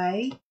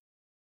delay?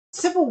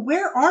 Sybil,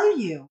 where are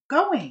you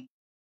going?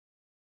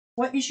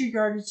 What is your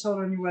yardage sold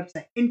on your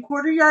website? In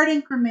quarter yard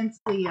increments,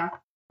 Leah.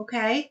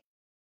 Okay?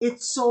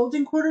 It's sold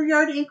in quarter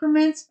yard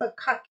increments, but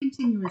cut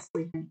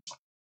continuously.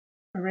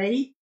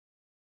 Alrighty?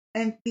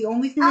 And the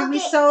only thing that we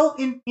sell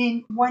in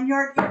 1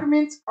 yard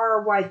increments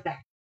are wide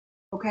back.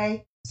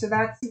 Okay, so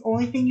that's the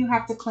only thing you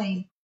have to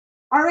claim.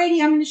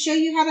 Alrighty, I'm going to show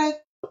you how to.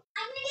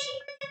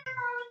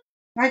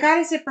 I got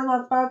a zipper,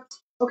 love bug.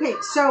 Okay,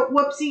 so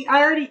whoopsie,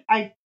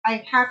 I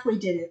halfway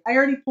did it. I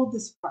already pulled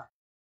this apart.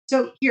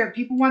 So here,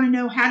 people want to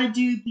know how to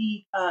do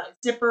the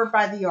zipper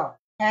by the arm.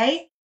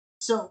 Okay,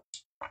 so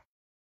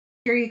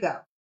here you go.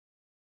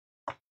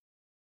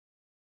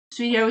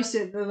 So you always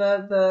see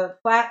the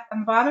flat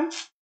on the bottom.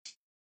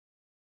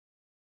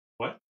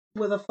 What?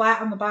 With a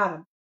flat on the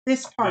bottom.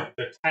 This part.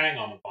 The tang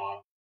on the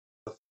bottom.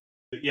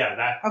 Yeah,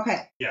 that.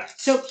 Okay. Yeah.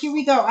 So here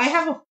we go. I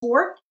have a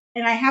fork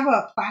and I have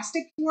a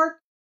plastic fork.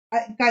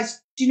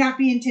 Guys, do not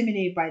be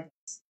intimidated by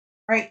this.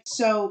 All right.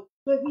 So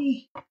let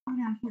me go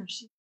down here.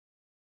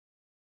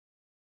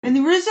 And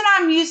the reason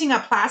I'm using a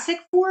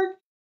plastic fork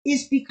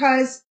is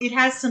because it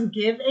has some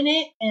give in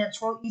it and it's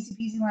real easy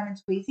peasy lemon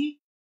squeezy.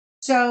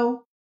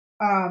 So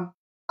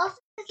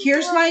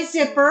here's my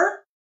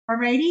zipper.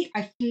 Alrighty.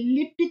 I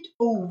flip it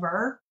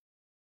over.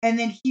 And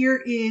then here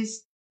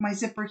is my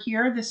zipper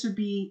here. This would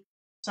be,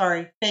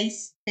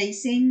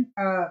 facing,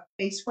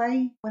 face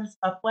way. What is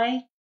up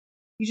way?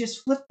 You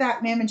just flip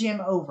that Mama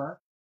Jam over.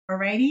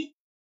 Alrighty.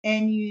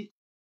 And you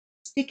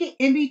stick it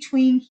in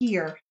between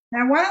here.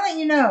 Now I want to let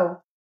you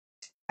know,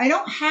 I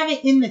don't have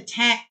it in the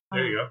tang.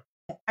 There you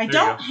go. I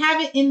don't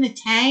have it in the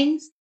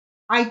tangs.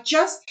 I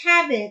just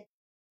have it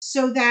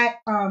so that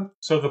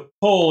so the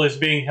pull is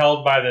being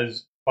held by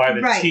the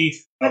right.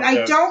 teeth. But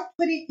I don't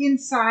put it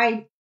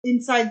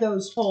inside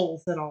those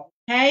holes at all.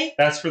 Okay?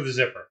 That's for the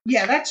zipper.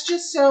 Yeah, that's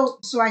just so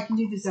I can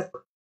do the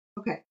zipper.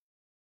 Okay.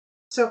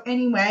 So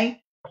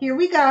anyway, here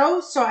we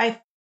go. So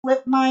I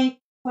flip my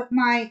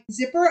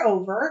zipper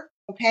over,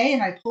 okay,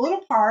 and I pull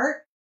it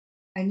apart.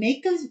 I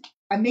make a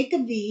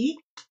V,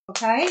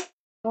 okay?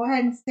 Go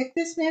ahead and stick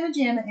this Mama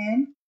Jamma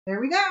in.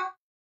 There we go.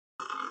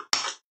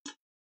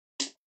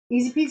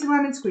 Easy peasy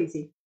lemon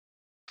squeezy.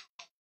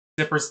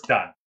 Zipper's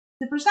done.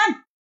 Zipper's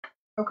done.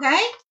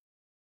 Okay?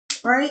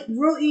 All right,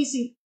 real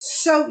easy.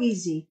 So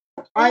easy.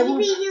 Easy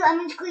peasy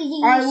lemon squeezy.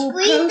 You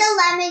squeeze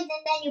the lemons and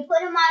then you put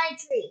them on a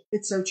tree.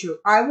 It's so true.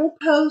 I will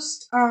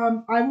post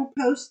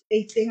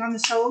a thing on the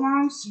sew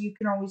along, so you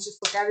can always just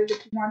look at it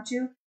if you want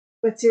to.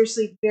 But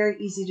seriously, very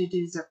easy to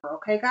do zipper.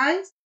 Okay,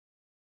 guys?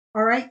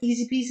 All right,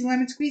 easy peasy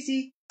lemon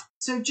squeezy.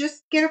 So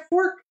just get a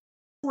fork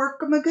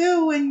a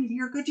magoo, and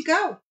you're good to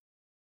go.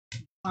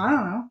 I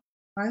don't know.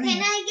 Can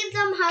I give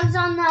some hugs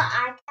on the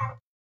iPad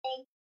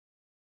thing?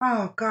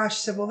 Oh gosh,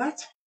 Sybil,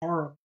 that's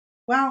horrible.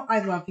 Well, I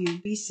love you.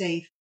 Be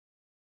safe.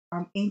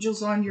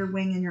 Angels on your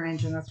wing and your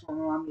engine. That's what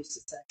my mom used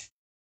to say.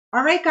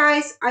 All right,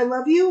 guys, I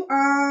love you.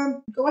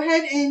 Go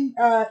ahead and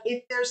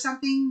if there's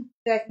something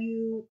that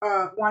you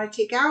want to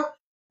take out,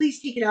 please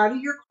take it out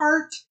of your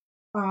cart.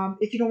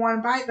 If you don't want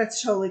to buy it,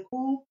 that's totally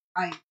cool.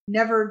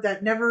 That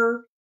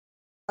never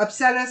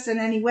upset us in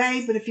any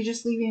way. But if you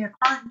just leave it in your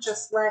cart,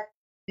 just let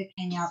it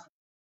hang out.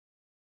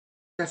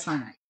 That's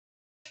fine.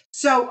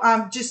 So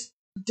just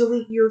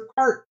delete your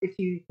cart if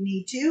you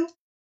need to.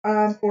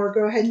 Or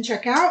go ahead and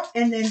check out,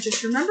 and then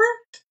just remember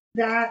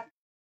that.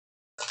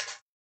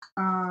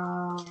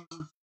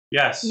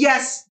 Yes,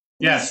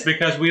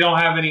 because we don't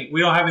have any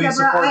Deborah,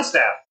 support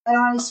staff. I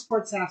don't have any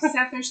support staff.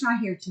 There's not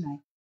here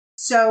tonight.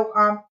 So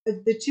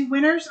the two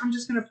winners, I'm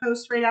just going to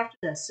post right after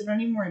this, so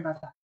don't even worry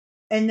about that.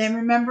 And then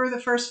remember,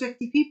 the first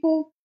 50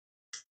 people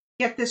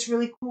get this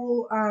really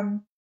cool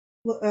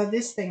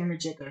this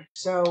thingamajigger.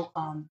 So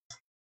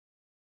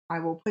I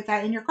will put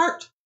that in your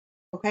cart.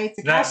 Okay, it's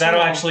a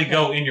that'll actually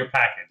go in your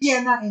package.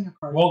 Yeah, not in your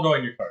cart. Won't go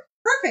in your cart.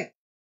 Perfect.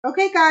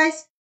 Okay,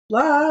 guys.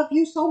 Love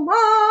you so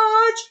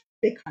much.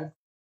 Big hug.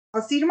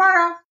 I'll see you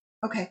tomorrow.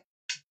 Okay.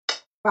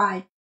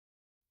 Bye.